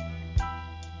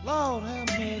 Lord have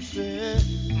mercy.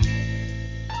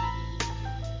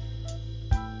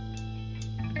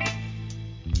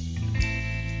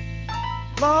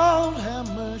 Lord have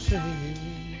mercy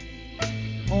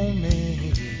on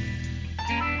me.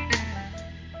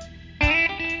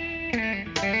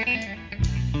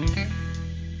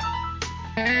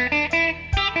 Well,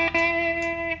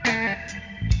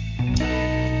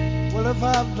 if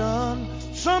I've done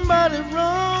somebody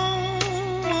wrong,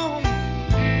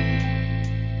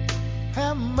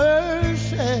 have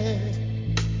mercy,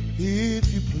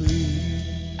 if you please.